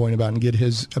some point about it and get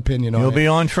his opinion on it. He'll be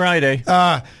on Friday.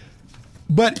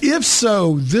 But if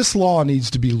so, this law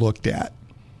needs to be looked at.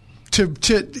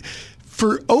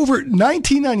 For over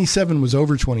 1997 was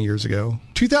over 20 years ago.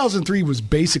 2003 was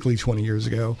basically 20 years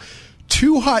ago.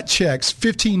 2 hot checks,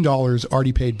 $15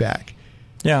 already paid back.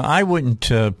 Yeah, I wouldn't.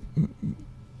 It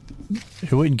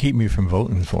wouldn't keep me from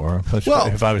voting for her. Well,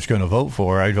 if I was going to vote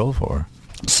for her, I'd vote for her.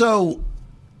 So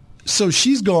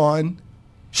she's gone.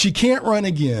 She can't run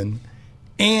again,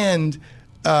 and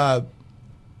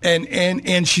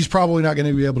she's probably not going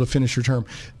to be able to finish her term.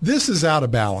 This is out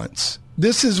of balance.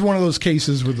 This is one of those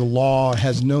cases where the law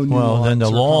has no nuance. Well, then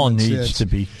the law needs sense. to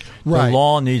be. Right. The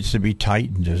law needs to be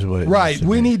tightened, is what it right. Needs to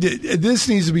we be. need to. This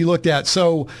needs to be looked at.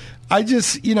 So I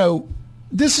just,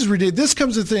 this is ridiculous. This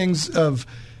comes to things of.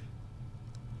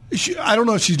 I don't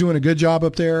know if she's doing a good job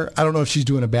up there. I don't know if she's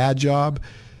doing a bad job,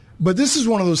 but this is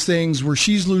one of those things where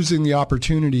she's losing the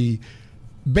opportunity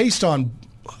based on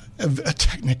a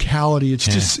technicality. It's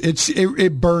just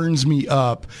it burns me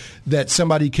up that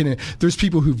somebody can. There's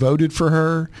people who voted for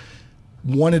her,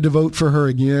 wanted to vote for her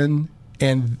again.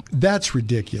 And that's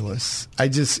ridiculous.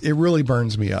 It really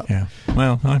burns me up. Yeah.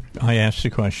 Well, I asked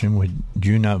the question, would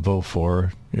you not vote for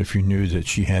her if you knew that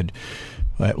she had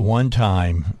at one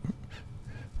time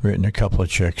written a couple of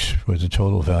checks with a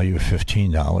total value of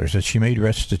 $15 that she made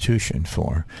restitution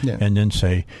for, and then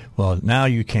say, well, now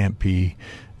you can't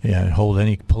hold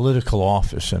any political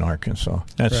office in Arkansas.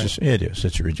 That's right. It is.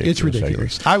 It's ridiculous. It's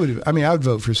ridiculous. I would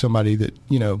vote for somebody that,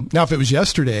 now if it was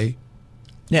yesterday,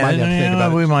 we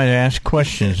might ask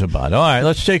questions about it. All right,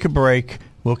 let's take a break.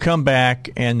 We'll come back,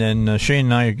 and then Shane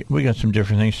and I, we got some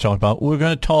different things to talk about. We're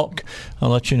going to talk, I'll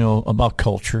let you know, about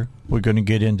culture. We're going to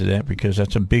get into that because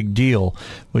that's a big deal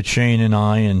with Shane and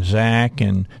I and Zach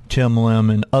and Tim Lim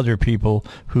and other people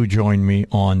who join me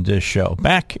on this show.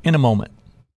 Back in a moment.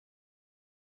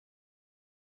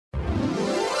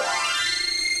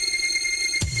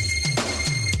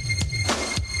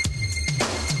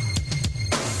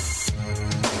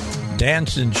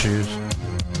 Dancing shoes.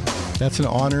 That's an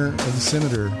honor of the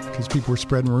senator because people were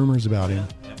spreading rumors about him.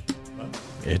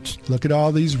 Look at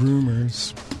all these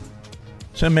rumors.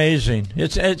 It's amazing.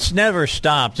 It's never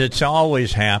stopped. It's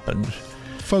always happened.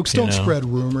 Folks, don't spread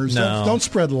rumors. No. Don't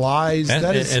spread lies.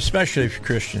 Especially if you're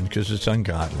Christian, because it's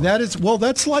ungodly.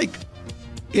 That's like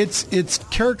it's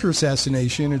character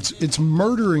assassination. It's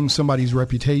murdering somebody's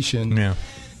reputation. Yeah.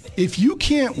 If you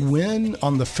can't win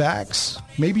on the facts,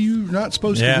 maybe you're not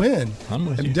supposed to win. I'm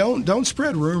with you. Don't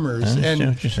spread rumors. I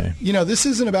understand what you're saying. This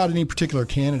isn't about any particular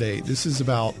candidate. This is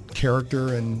about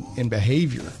character and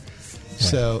behavior. Yeah.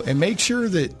 So, and make sure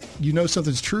that you know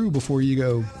something's true before you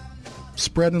go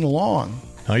spreading along.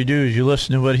 All you do is you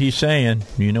listen to what he's saying.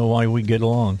 You know why we get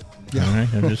along. Yeah. All right?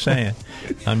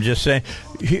 I'm just saying.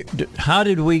 How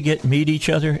did we meet each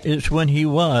other? It's when he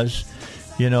was,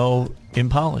 in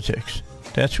politics.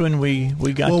 That's when we got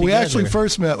together. Well, we actually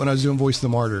first met when I was doing Voice of the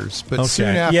Martyrs. But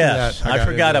soon after that, I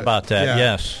forgot about that. Yeah.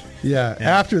 Yes. Yeah.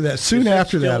 After that, soon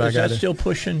after that, I got it. Is that still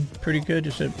pushing pretty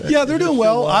good? Yeah, they're doing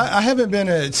well. I haven't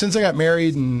been since I got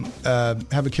married and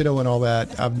have a kiddo and all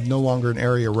that. I'm no longer an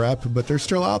area rep, but they're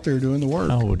still out there doing the work.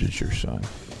 How old is your son?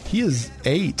 He is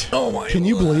 8. Oh my! Can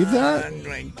you believe that? Oh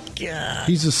my God!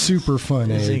 He's a super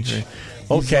fun age.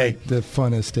 Okay, the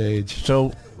funnest age.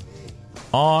 So.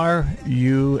 Are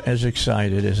you as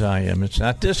excited as I am? It's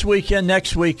not this weekend,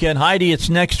 next weekend. Heidi, it's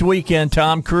next weekend.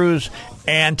 Tom Cruise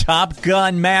and Top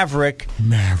Gun Maverick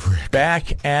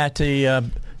back at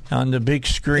the on the big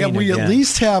screen. Yeah, we again. At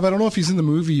least have, I don't know if he's in the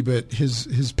movie, but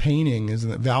his painting,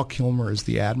 isn't it? Val Kilmer is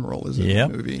the Admiral, isn't it,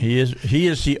 in the movie? He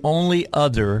is the only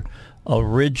other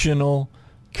original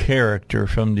character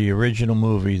from the original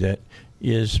movie that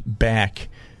is back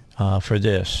for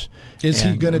this. Is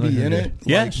he going to be in it?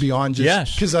 Yes. Like beyond just...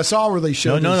 Yes. Because I saw where they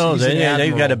showed No.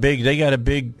 They got a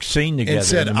big scene together. It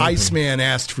said Iceman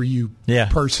asked for you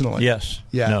personally. Yes.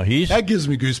 Yeah. No, that gives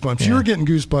me goosebumps. Yeah. You were getting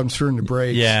goosebumps during the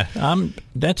breaks. Yeah.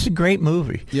 That's a great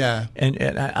movie. Yeah. And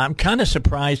I'm kind of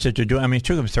surprised that they're doing... I mean, it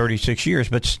took them 36 years,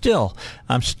 but still,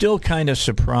 I'm still kind of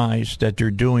surprised that they're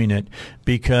doing it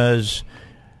because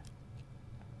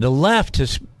the left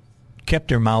has kept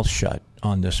their mouth shut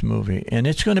on this movie, and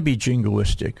it's going to be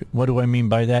jingoistic. What do I mean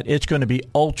by that? It's going to be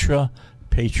ultra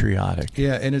patriotic.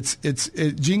 Yeah, and it's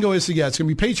jingoistic. Yeah, it's going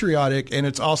to be patriotic, and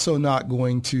it's also not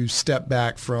going to step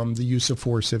back from the use of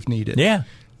force if needed. Yeah.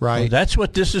 right? Well, that's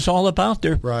what this is all about.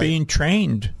 They're Right. being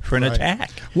trained for an Right.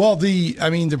 attack. Well,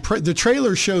 the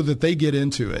trailers show that they get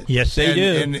into it. Yes, they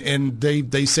do. and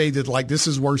they say that like this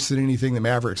is worse than anything that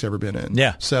Maverick's ever been in.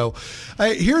 Yeah. So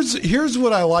here's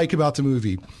what I like about the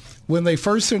movie. When they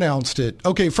first announced it,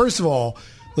 okay, first of all,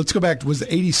 let's go back. Was it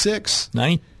 86?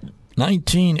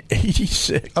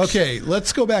 1986. Okay,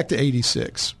 let's go back to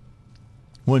 86.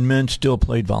 When men still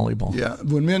played volleyball. Yeah,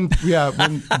 when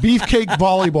beefcake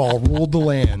volleyball ruled the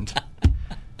land.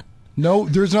 No,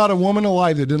 there's not a woman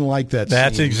alive that didn't like that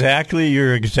That's scene.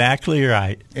 you're exactly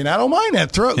right. And I don't mind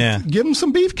that. Give them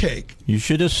some beefcake. You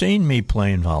should have seen me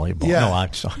playing volleyball. Yeah. No,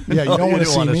 I'm sorry. Yeah, you don't want to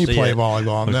see me play it.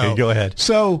 volleyball. Okay, No. go ahead.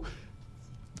 So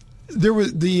there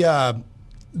was the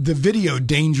video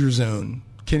Danger Zone.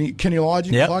 Kenny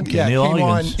Loggins? Yep, Yeah, Kenny it came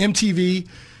on Loggins. MTV,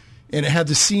 and it had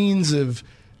the scenes of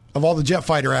all the jet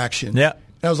fighter action. Yeah.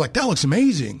 And I was like, that looks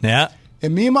amazing. Yeah.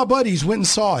 And me and my buddies went and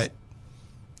saw it.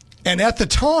 And at the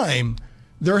time,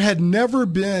 there had never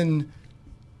been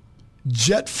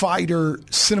jet fighter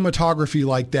cinematography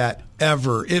like that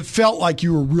ever. It felt like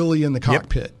you were really in the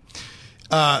cockpit.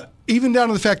 Even down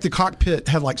to the fact the cockpit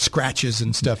had like scratches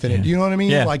and stuff in it. Do you know what I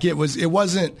mean? Yeah. Like it was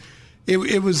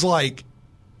like,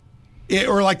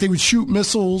 or like they would shoot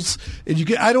missiles,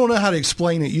 and I don't know how to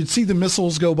explain it. You'd see the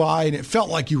missiles go by, and it felt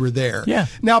like you were there. Yeah.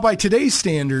 Now, by today's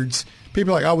standards,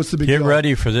 people are like, "Oh, what's the big Get deal?"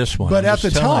 ready for this one. But I'm at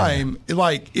the just telling you.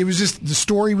 time, it was just the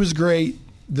story was great.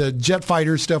 The jet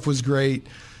fighter stuff was great.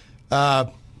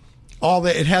 All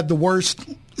that it had the worst.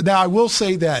 Now I will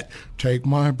say that "Take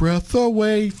My Breath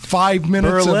Away." 5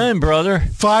 minutes. Berlin, brother.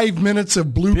 5 minutes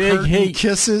of blue Big curtain hit.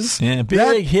 kisses. Yeah,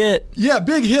 big hit. Yeah,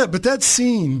 big hit. But that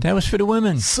scene That was for the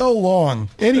women. so long.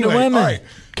 Anyway, the women. all right.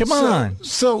 Come on.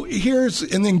 So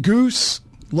and then Goose,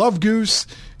 love Goose,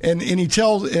 and he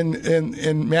tells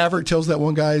and Maverick tells that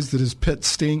one guy that his pits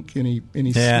stink, and he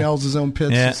Yeah. smells his own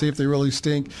pits Yeah. to see if they really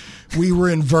stink. We were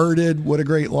inverted. What a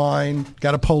great line.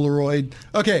 Got a Polaroid.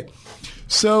 Okay,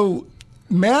 so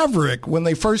Maverick, when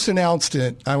they first announced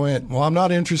it, I went, well, I'm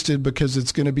not interested because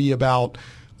it's going to be about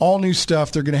all new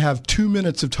stuff. They're going to have 2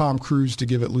 minutes of Tom Cruise to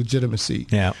give it legitimacy.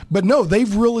 Yeah. But no,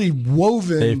 they've really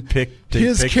woven They've picked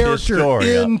his character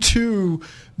story up. into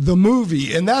the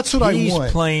movie, and that's what He's I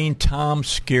want. playing Tom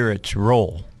Skerritt's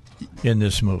role in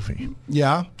this movie.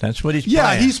 Yeah. That's what he's Yeah,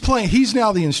 playing. he's playing. He's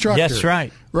now the instructor. That's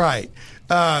right. Right.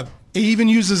 He even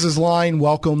uses his line,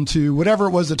 "Welcome to," whatever it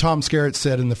was that Tom Skerritt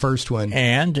said in the first one.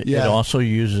 And it also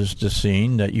uses the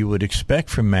scene that you would expect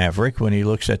from Maverick when he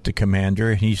looks at the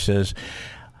commander and he says,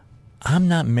 "I'm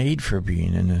not made for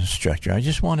being an instructor. I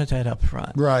just wanted that up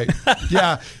front." Right.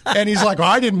 Yeah. And he's like, well,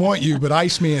 I didn't want you, but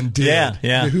Iceman did.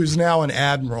 Yeah. Who's now an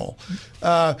admiral.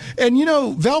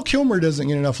 And Val Kilmer doesn't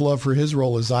get enough love for his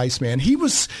role as Iceman.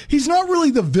 He's not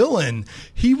really the villain.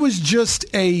 He was just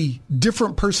a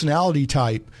different personality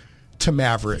type to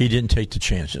Maverick. He didn't take the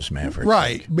chances, Maverick.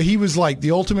 Right. But he was like the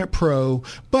ultimate pro.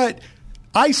 But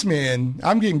Iceman,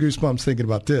 I'm getting goosebumps thinking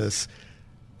about this.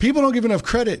 People don't give enough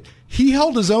credit. He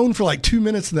held his own for like 2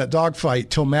 minutes in that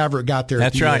dogfight till Maverick got there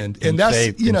That's at the right. end. And that's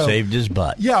saved his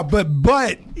butt. Yeah, but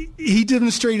he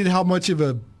demonstrated how much of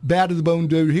a bad to the bone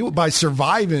dude he was by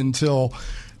surviving till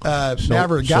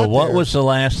Maverick got there. So what was the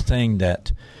last thing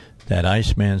that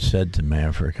Iceman said to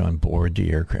Maverick on board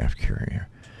the aircraft carrier?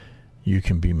 "You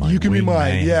can be mine. You can be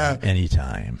mine, wingman yeah.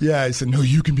 anytime." Yeah, he said, "No,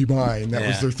 you can be mine." That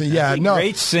was their thing. That's Yeah, a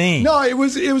great scene. No,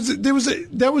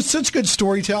 that was such good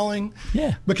storytelling.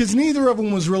 Yeah. Because neither of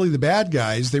them was really the bad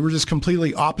guys. They were just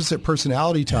completely opposite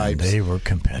personality types. And they were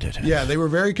competitive. Yeah, they were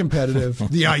very competitive.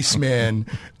 The Iceman.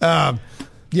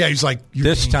 Yeah, he's like,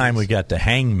 This time we got the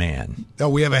hangman. Oh,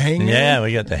 we have a hangman? Yeah,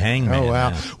 we got the hangman. Oh, wow.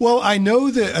 now. Well, I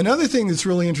know that another thing that's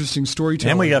really interesting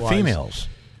storytelling. And we got females.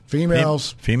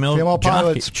 Female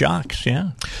pilots. Jocks,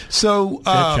 yeah. So,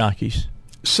 Jet jockeys.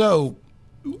 So,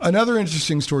 another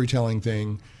interesting storytelling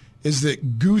thing is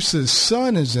that Goose's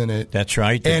son is in it. That's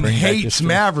right. And bring back the hates story.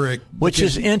 Maverick. Which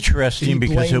is interesting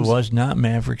because it blames- was not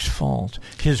Maverick's fault.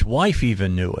 His wife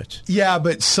even knew it. Yeah,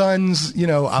 but sons,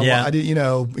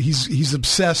 he's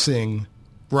obsessing,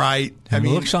 right? It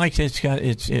looks like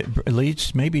it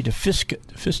leads maybe to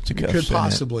fisticuffs. Could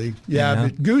possibly, yeah.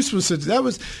 But Goose was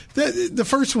the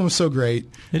first one was so great.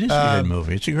 It is a good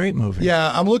movie. It's a great movie.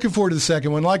 Yeah, I'm looking forward to the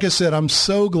second one. Like I said, I'm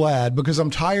so glad because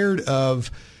I'm tired of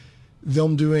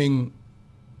them doing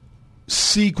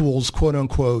sequels, quote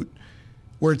unquote,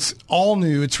 where it's all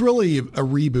new. It's really a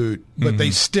reboot, but they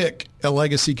stick a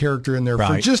legacy character in there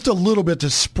for just a little bit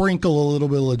to sprinkle a little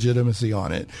bit of legitimacy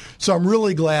on it. So I'm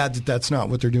really glad that that's not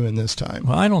what they're doing this time.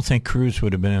 Well, I don't think Cruise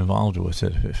would have been involved with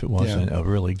it if it wasn't a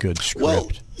really good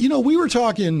script. Well, we were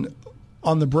talking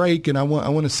on the break, and I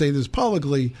want to say this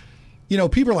publicly.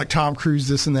 people are like Tom Cruise,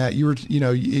 this and that. You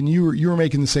were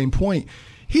making the same point.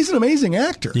 He's an amazing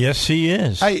actor. Yes, he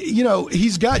is. He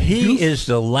is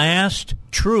the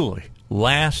truly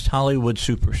last Hollywood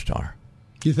superstar.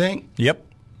 You think? Yep.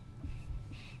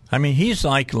 I mean, he's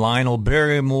like Lionel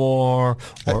Barrymore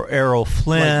or Errol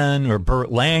Flynn or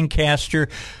Burt Lancaster.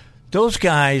 Those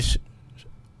guys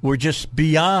were just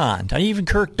beyond. Even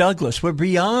Kirk Douglas were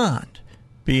beyond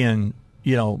being,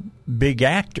 big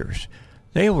actors.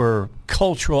 They were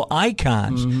cultural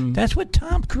icons. Mm-hmm. That's what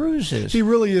Tom Cruise is. He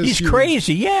really is. He's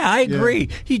crazy. Yeah, I agree.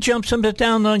 Yeah. He jumps up and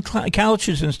down on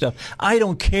couches and stuff. I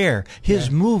don't care.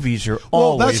 His movies are always good.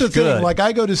 Well, that's the thing. Like,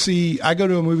 I go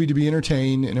to a movie to be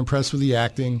entertained and impressed with the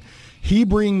acting. He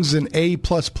brings an A++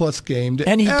 game to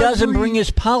and he doesn't bring his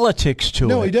politics to it.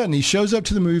 No, he doesn't. He shows up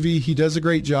to the movie. He does a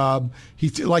great job.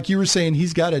 Like you were saying,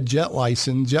 he's got a jet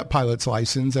pilot's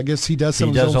license. I guess he does some.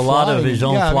 He does a lot of his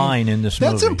own flying in this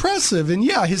movie. That's impressive. And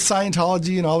his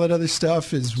Scientology and all that other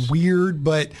stuff is weird,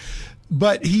 but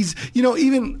he's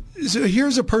so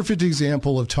here's a perfect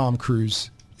example of Tom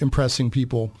Cruise impressing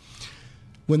people.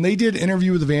 When they did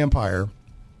Interview with the Vampire.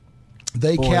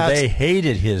 They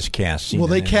hated his casting. Well,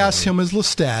 they cast him as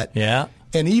Lestat. Yeah.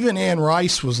 And even Anne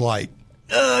Rice was like,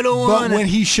 I don't want it. But when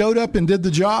he showed up and did the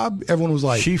job, everyone was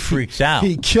like... She freaks out.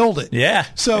 He killed it. Yeah.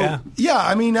 So,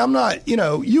 I mean, I'm not...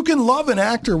 you can love an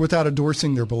actor without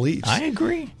endorsing their beliefs. I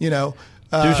agree.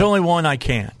 There's only one I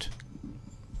can't.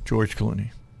 George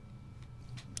Clooney.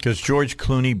 Because George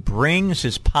Clooney brings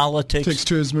his politics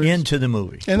to his movies. Into the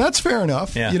movie. And that's fair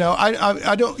enough. Yeah.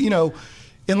 I don't...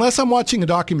 unless I'm watching a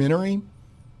documentary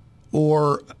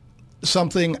or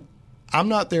something, I'm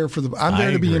not there for the. I'm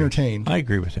there to be entertained. I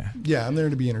agree with that. Yeah, I'm there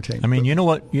to be entertained. I mean, you know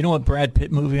what Brad Pitt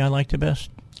movie I like the best?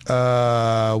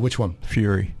 Which one?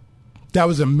 Fury. That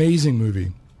was an amazing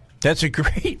movie. That's a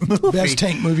great movie. Best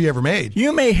tank movie ever made.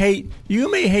 You may hate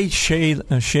Shia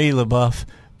LaBeouf,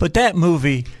 but that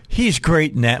movie, he's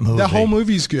great in that movie. That whole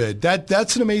movie's good.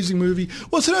 That's an amazing movie.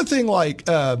 Well, it's another thing like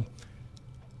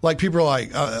people are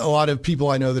like a lot of people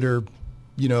I know that are,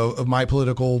 of my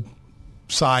political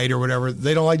side or whatever,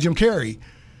 they don't like Jim Carrey.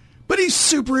 But he's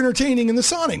super entertaining in the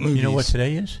Sonic movies. You know what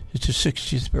today is? It's his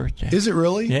 60th birthday. Is it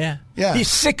really? Yeah. Yeah. He's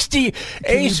 60.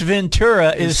 Ace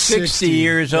Ventura is 60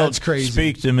 years old. That's crazy.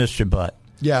 Speak to Mr. Butt.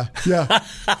 Yeah. Yeah.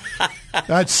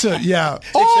 That's yeah.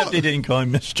 Except they didn't call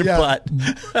him Mr. Butt.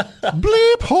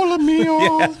 Bleep, hola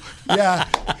mio.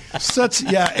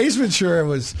 Yeah. Ace Ventura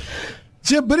was...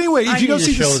 Yeah, but anyway, if you go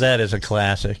see that as a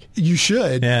classic, you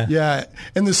should. Yeah.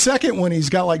 And the second one, he's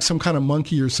got like some kind of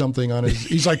monkey or something on his.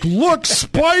 He's like, "Look,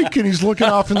 Spike," and he's looking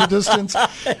off in the distance.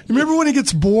 Remember when he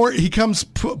gets bored? He comes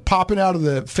popping out of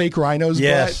the fake rhino's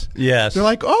butt. Yes. They're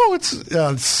like, "Oh,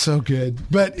 it's so good."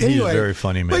 But anyway, he's a very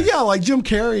funny man. But yeah, like Jim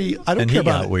Carrey, I don't care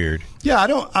about it. He got weird. Yeah, I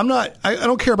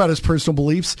don't care about his personal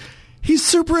beliefs. He's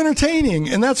super entertaining,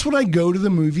 and that's what I go to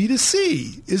the movie to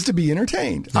see, is to be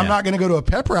entertained. Yeah. I'm not going to go to a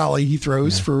pep rally he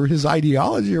throws for his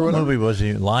ideology or whatever. What movie was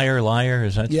he? Liar, Liar?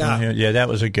 Is that? Yeah, that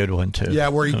was a good one too. Yeah,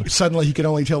 where suddenly he can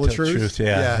only tell the truth.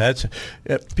 Yeah, that's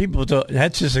people.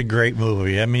 That's just a great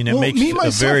movie. I mean, it makes a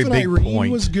very big Irene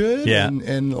point. Was good. Yeah,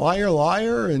 and Liar,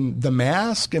 Liar, and The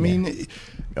Mask. I mean, he's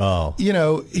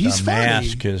The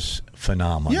Mask is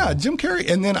phenomenal. Yeah, Jim Carrey,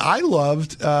 and then I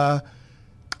loved.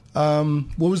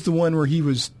 What was the one where he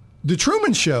was The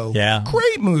Truman Show? Yeah,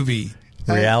 great movie.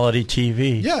 Reality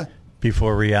TV. Yeah,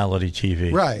 before reality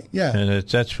TV. Right. Yeah, and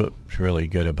that's what's really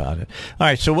good about it. All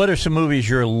right. So, what are some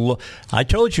movies I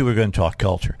told you we were going to talk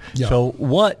culture. Yeah. So,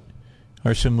 what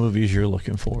are some movies you're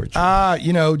looking forward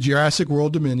to? Jurassic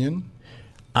World Dominion.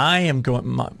 I am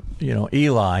going.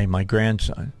 Eli, my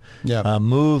grandson. Yeah.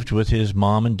 Moved with his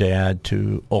mom and dad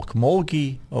to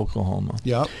Okmulgee, Oklahoma.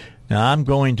 Yep. Now, I'm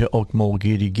going to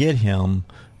Okmulgee to get him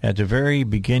at the very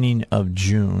beginning of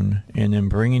June and then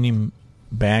bringing him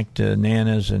back to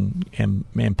Nana's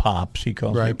and Pops. He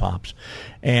calls me Pops.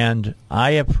 And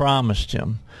I have promised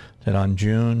him that on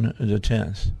June the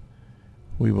 10th,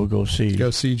 we will go see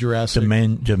Jurassic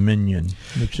Dominion,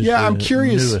 which is I'm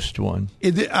curious, newest one.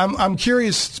 I'm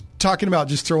curious, talking about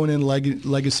just throwing in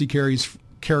legacy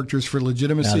characters for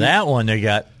legitimacy. Now, that one, they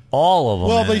got all of them.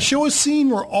 Well, they show a scene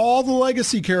where all the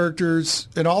legacy characters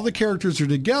and all the characters are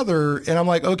together, and I'm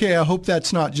like, okay, I hope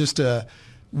that's not just a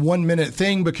 1 minute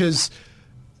thing, because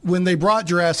when they brought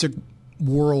Jurassic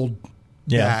World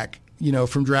back,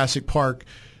 from Jurassic Park,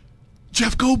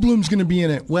 Jeff Goldblum's going to be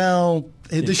in it. Well,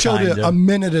 they showed a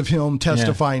minute of him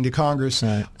testifying to Congress.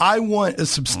 Right. I want a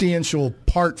substantial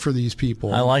part for these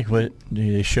people. I like what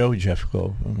they showed Jeff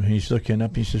Goldblum. He's looking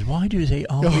up. He says, "Why do they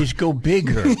always go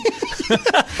bigger?"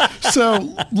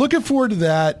 So, looking forward to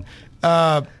that.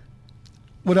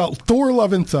 What else? Thor: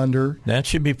 Love and Thunder. That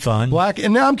should be fun.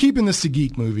 And now I'm keeping this to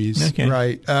geek movies, Okay.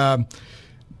 right?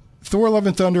 Thor: Love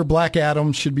and Thunder, Black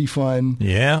Adam should be fun.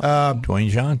 Yeah, Dwayne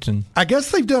Johnson. I guess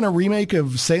they've done a remake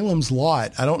of Salem's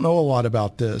Lot. I don't know a lot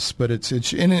about this, but it's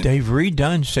in it. They've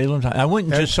redone Salem's Lot. I went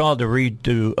and just saw the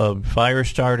redo of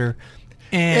Firestarter.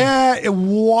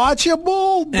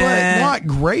 Watchable, but not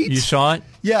great. You saw it?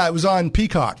 Yeah, it was on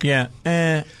Peacock. Yeah.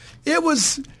 It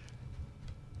was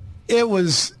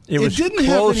didn't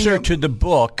closer have to the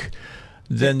book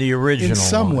than the original. in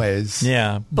some one. ways.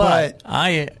 Yeah, but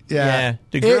I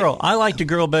like the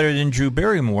girl better than Drew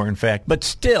Barrymore, in fact. But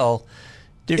still,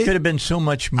 there could have been so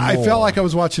much more. I felt like I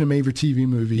was watching a made-for-TV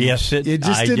movie. Yes, it just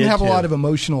I didn't did have too. a lot of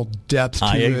emotional depth to it.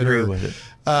 I agree with it.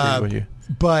 Agree with you.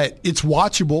 But it's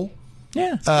watchable.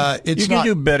 Yeah, it's you can not,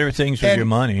 do better things with your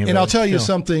money. And I'll tell you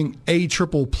something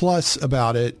triple+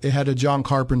 about it. It had a John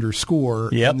Carpenter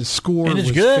score, and the score was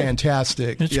good.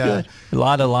 fantastic. It's good. A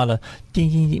lot of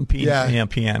ding,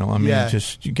 piano. I mean,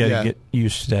 just you got to get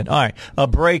used to that. All right, a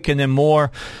break and then more.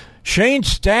 Shane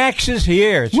Stacks is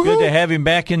here. It's good to have him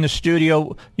back in the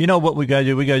studio. You know what we got to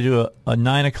do? We got to do a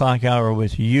 9 o'clock hour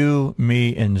with you,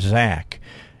 me, and Zach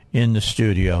in the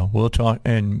studio. We'll talk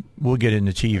and we'll get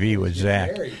into TV with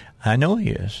Zach. I know he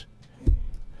is.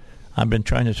 I've been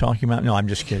trying to talk him out. No, I'm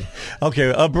just kidding.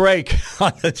 Okay, a break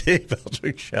on the Dave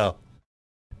Elswick Show.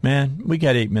 Man, we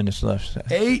got 8 minutes left.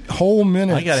 8 whole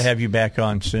minutes. I got to have you back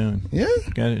on soon. Yeah,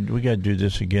 we got to do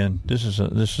this again. This is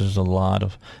a lot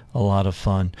of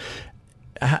fun.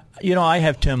 You know, I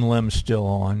have Tim Lim still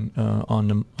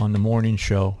on the morning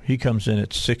show. He comes in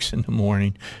at 6 in the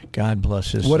morning. God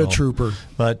bless his soul. What a trooper!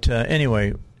 But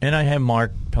anyway. And I have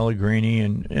Mark Pellegrini,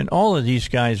 and all of these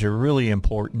guys are really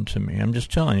important to me. I'm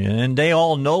just telling you. And they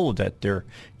all know that they're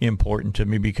important to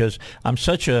me because I'm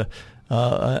such an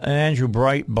Andrew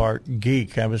Breitbart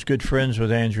geek. I was good friends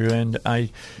with Andrew,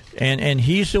 and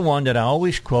he's the one that I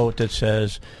always quote that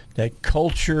says that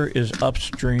culture is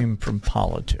upstream from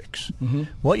politics. Mm-hmm.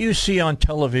 What you see on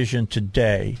television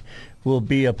today will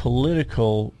be a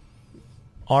political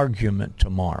argument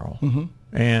tomorrow. Mm-hmm.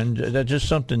 And that's just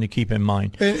something to keep in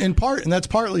mind. And that's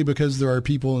partly because there are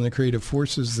people in the creative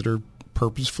forces that are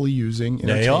purposefully using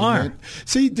entertainment. They are.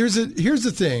 See, here's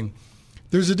the thing.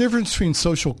 There's a difference between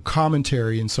social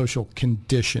commentary and social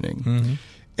conditioning. Mm-hmm.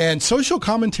 And social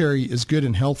commentary is good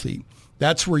and healthy.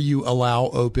 That's where you allow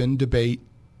open debate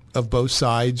of both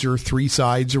sides or 3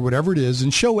 sides or whatever it is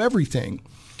and show everything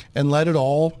and let it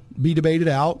all be debated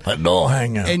out. Let it all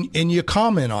hang out. And you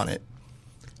comment on it.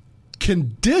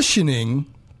 Conditioning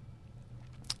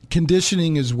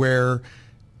is where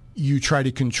you try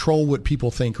to control what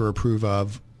people think or approve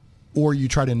of, or you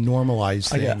try to normalize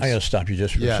things. I got to stop you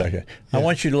just for a second. Yeah. I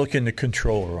want you to look in the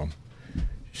control room.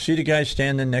 See the guy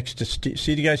standing next to Steve.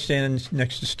 Steve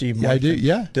Martin? I do.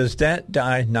 Yeah. Does that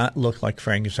guy not look like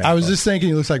Frank Zappa? I was just thinking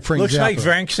he looks like Frank Zappa. Looks like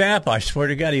Frank Zappa. I swear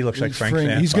to God, he looks like Frank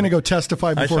Zappa. He's going to go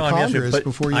testify before Congress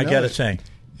before you know I got to say.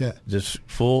 Yeah. Just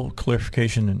full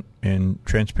clarification and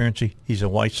transparency. He's a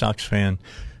White Sox fan.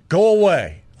 Go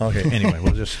away. Okay. Anyway,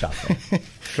 we'll just stop there.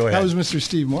 Go ahead. That was Mr.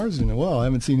 Steve Marsden. Well, I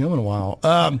haven't seen him in a while.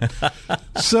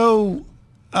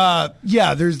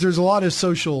 There's a lot of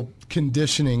social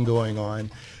conditioning going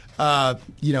on,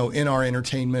 in our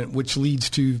entertainment, which leads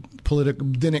to political.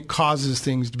 Then it causes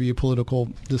things to be a political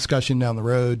discussion down the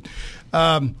road.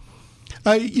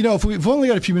 If we've only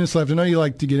got a few minutes left, I know you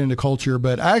like to get into culture,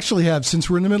 but I actually have, since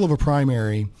we're in the middle of a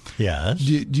primary. Yes.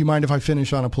 Do you mind if I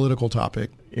finish on a political topic?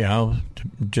 Yeah,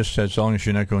 just as long as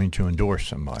you're not going to endorse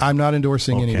somebody. I'm not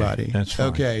endorsing anybody. That's fine.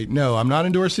 Okay, no, I'm not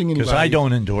endorsing anybody. Because I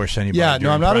don't endorse anybody. Yeah,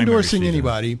 no, I'm not endorsing season.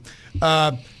 anybody.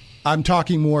 I'm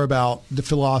talking more about the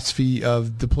philosophy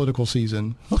of the political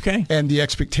season. Okay. And the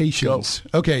expectations.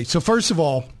 Go. Okay, so first of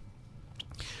all,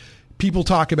 people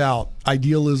talk about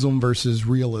idealism versus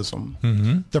realism.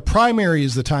 Mm-hmm. The primary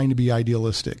is the time to be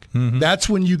idealistic. Mm-hmm. That's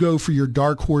when you go for your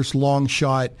dark horse long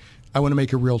shot. I want to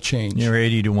make a real change. You're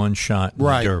 80 to 1 shot in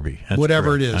right. the Derby. That's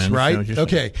whatever correct. it is, right?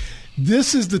 Okay.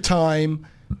 This is the time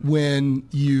when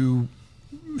you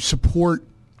support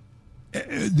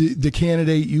the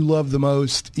candidate you love the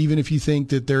most, even if you think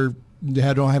that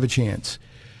they don't have a chance.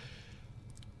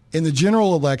 In the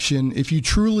general election, if you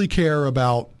truly care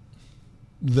about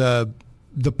the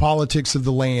politics of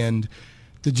the land,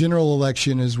 the general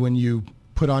election is when you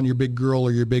put on your big girl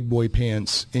or your big boy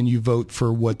pants and you vote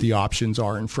for what the options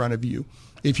are in front of you.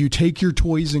 If you take your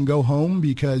toys and go home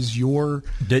because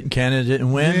Canada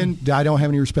didn't win, then I don't have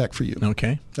any respect for you.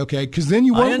 Okay, because then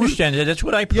you weren't. I understand that. That's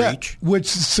what I preach. Yeah,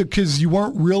 because you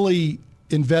weren't really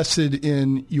invested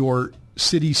in your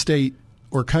city, state,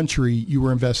 or country. You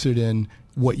were invested in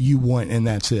what you want, and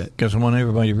that's it. Because I want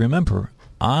everybody to remember,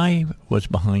 I was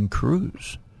behind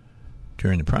Cruz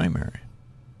during the primary.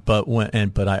 But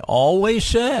I always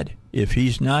said, if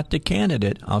he's not the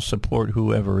candidate, I'll support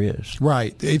whoever is.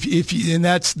 Right. And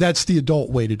that's the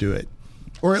adult way to do it.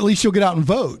 Or at least you'll get out and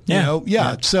vote. Yeah. You know?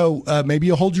 Yeah. So maybe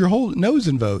you'll hold your whole nose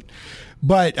and vote.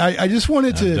 But I just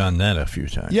wanted to. I've done that a few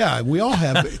times. Yeah, we all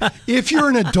have. If you're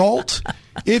an adult,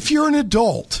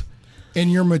 and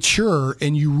you're mature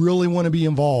and you really want to be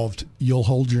involved, you'll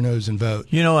hold your nose and vote.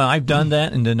 You know, I've done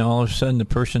that, and then all of a sudden the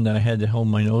person that I had to hold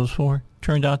my nose for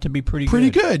turned out to be pretty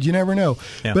good. You never know.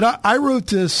 Yeah. But I wrote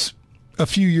this a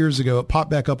few years ago. It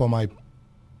popped back up on my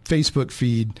Facebook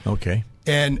feed. Okay.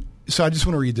 And so I just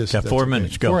want to read this. Got 4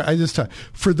 minutes. Go.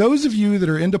 For those of you that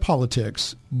are into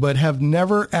politics but have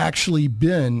never actually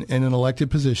been in an elected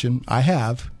position, I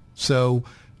have. So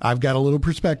I've got a little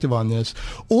perspective on this.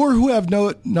 Or who have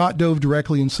not dove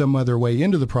directly in some other way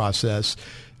into the process.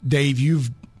 Dave,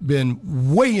 you've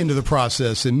been way into the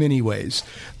process in many ways.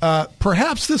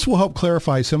 Perhaps this will help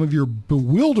clarify some of your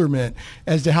bewilderment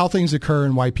as to how things occur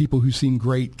and why people who seem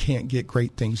great can't get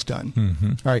great things done. Mm-hmm.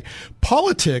 All right.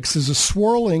 Politics is a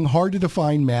swirling,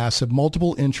 hard-to-define mass of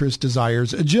multiple interests,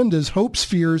 desires, agendas, hopes,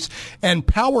 fears, and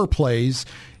power plays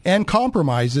and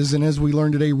compromises, and as we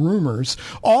learned today, rumors,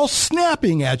 all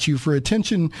snapping at you for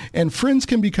attention, and friends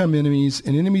can become enemies,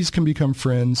 and enemies can become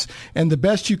friends, and the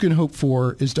best you can hope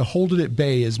for is to hold it at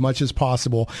bay as much as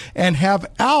possible and have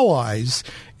allies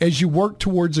as you work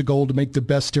towards a goal to make the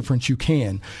best difference you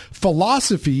can.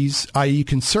 Philosophies, i.e.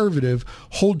 conservative,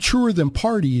 hold truer than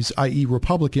parties, i.e.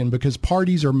 Republican, because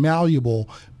parties are malleable,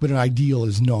 but an ideal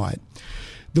is not.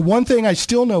 The one thing I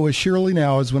still know as surely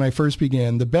now as when I first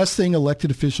began, the best thing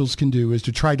elected officials can do is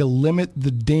to try to limit the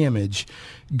damage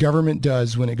government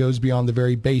does when it goes beyond the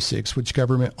very basics, which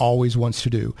government always wants to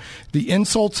do. The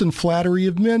insults and flattery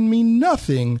of men mean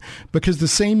nothing because the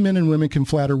same men and women can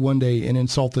flatter one day and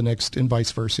insult the next and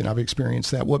vice versa, and I've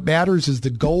experienced that. What matters is the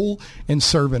goal and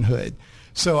servanthood.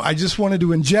 So I just wanted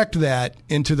to inject that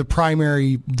into the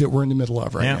primary that we're in the middle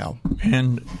of right now.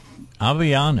 And I'll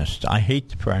be honest, I hate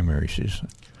the primary season.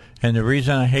 And the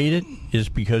reason I hate it is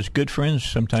because good friends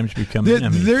sometimes become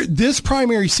enemies. This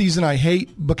primary season I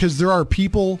hate because there are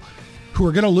people who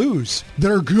are going to lose that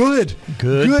are good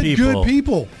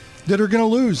people that are going to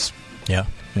lose. Yeah,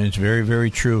 and it's very,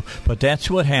 very true. But that's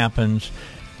what happens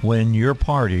when your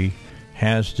party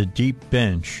has the deep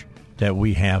bench that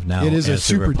we have now as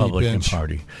the Republican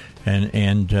Party. And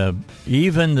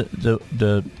even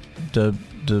the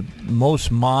most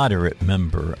moderate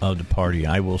member of the party,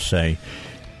 I will say,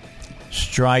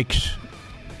 strikes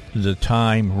the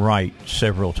time right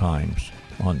several times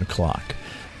on the clock.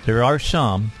 There are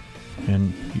some,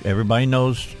 and everybody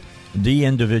knows the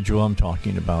individual I'm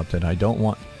talking about that I don't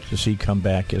want to see come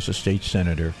back as a state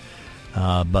senator.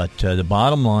 But the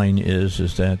bottom line is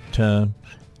that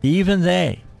even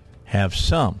they have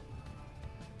some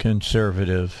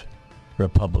conservative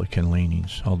Republican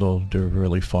leanings, although they're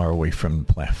really far away from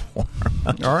the platform.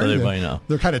 Everybody know.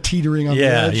 They're kind of teetering on the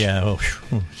edge. Yeah.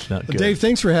 It's not good. Dave,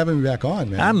 thanks for having me back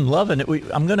on, man. I'm loving it.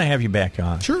 I'm going to have you back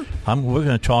on. Sure. We're going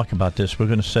to talk about this. We're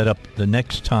going to set up the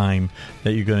next time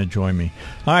that you're going to join me.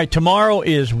 All right, tomorrow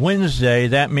is Wednesday.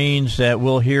 That means that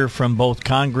we'll hear from both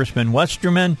Congressman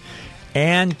Westerman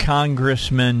and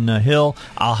Congressman Hill.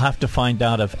 I'll have to find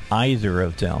out if either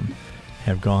of them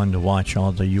have gone to watch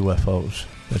all the UFOs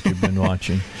that you've been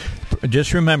watching.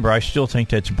 Just remember, I still think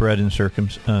that's bred in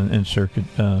circuses. All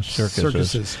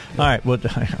right, what's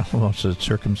the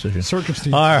circumcision?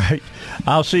 Circumcision. All right,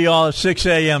 I'll see you all at 6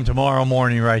 a.m. tomorrow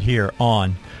morning right here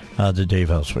on the Dave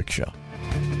Elswick Show.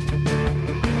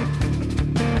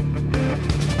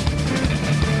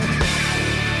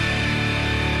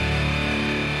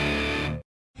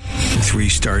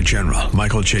 3-star General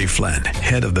Michael J. Flynn,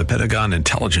 head of the Pentagon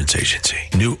Intelligence Agency,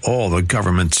 knew all the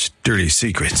government's dirty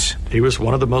secrets. He was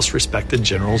one of the most respected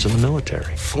generals in the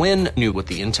military. Flynn knew what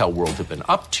the intel world had been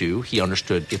up to. He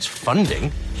understood its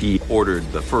funding. He ordered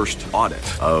the first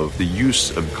audit of the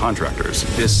use of contractors.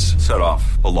 This set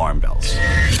off alarm bells.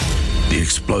 The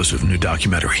explosive new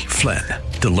documentary, Flynn,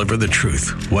 Deliver the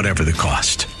Truth, Whatever the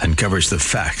Cost, uncovers the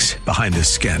facts behind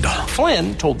this scandal.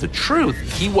 Flynn told the truth.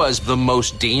 He was the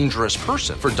most dangerous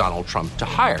person for Donald Trump to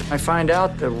hire. I find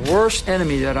out the worst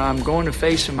enemy that I'm going to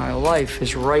face in my life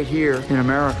is right here in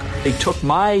America. They took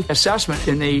my assessment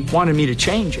and they wanted me to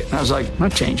change it. And I was like, I'm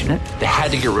not changing it. They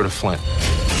had to get rid of Flynn.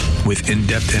 With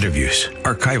in-depth interviews,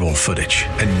 archival footage,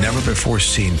 and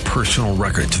never-before-seen personal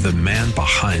records of the man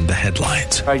behind the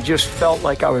headlines. I just felt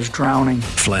like I was drowning.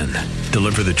 Flynn,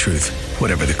 Deliver the Truth,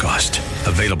 Whatever the Cost.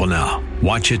 Available now.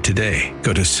 Watch it today.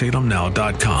 Go to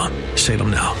salemnow.com.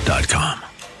 salemnow.com.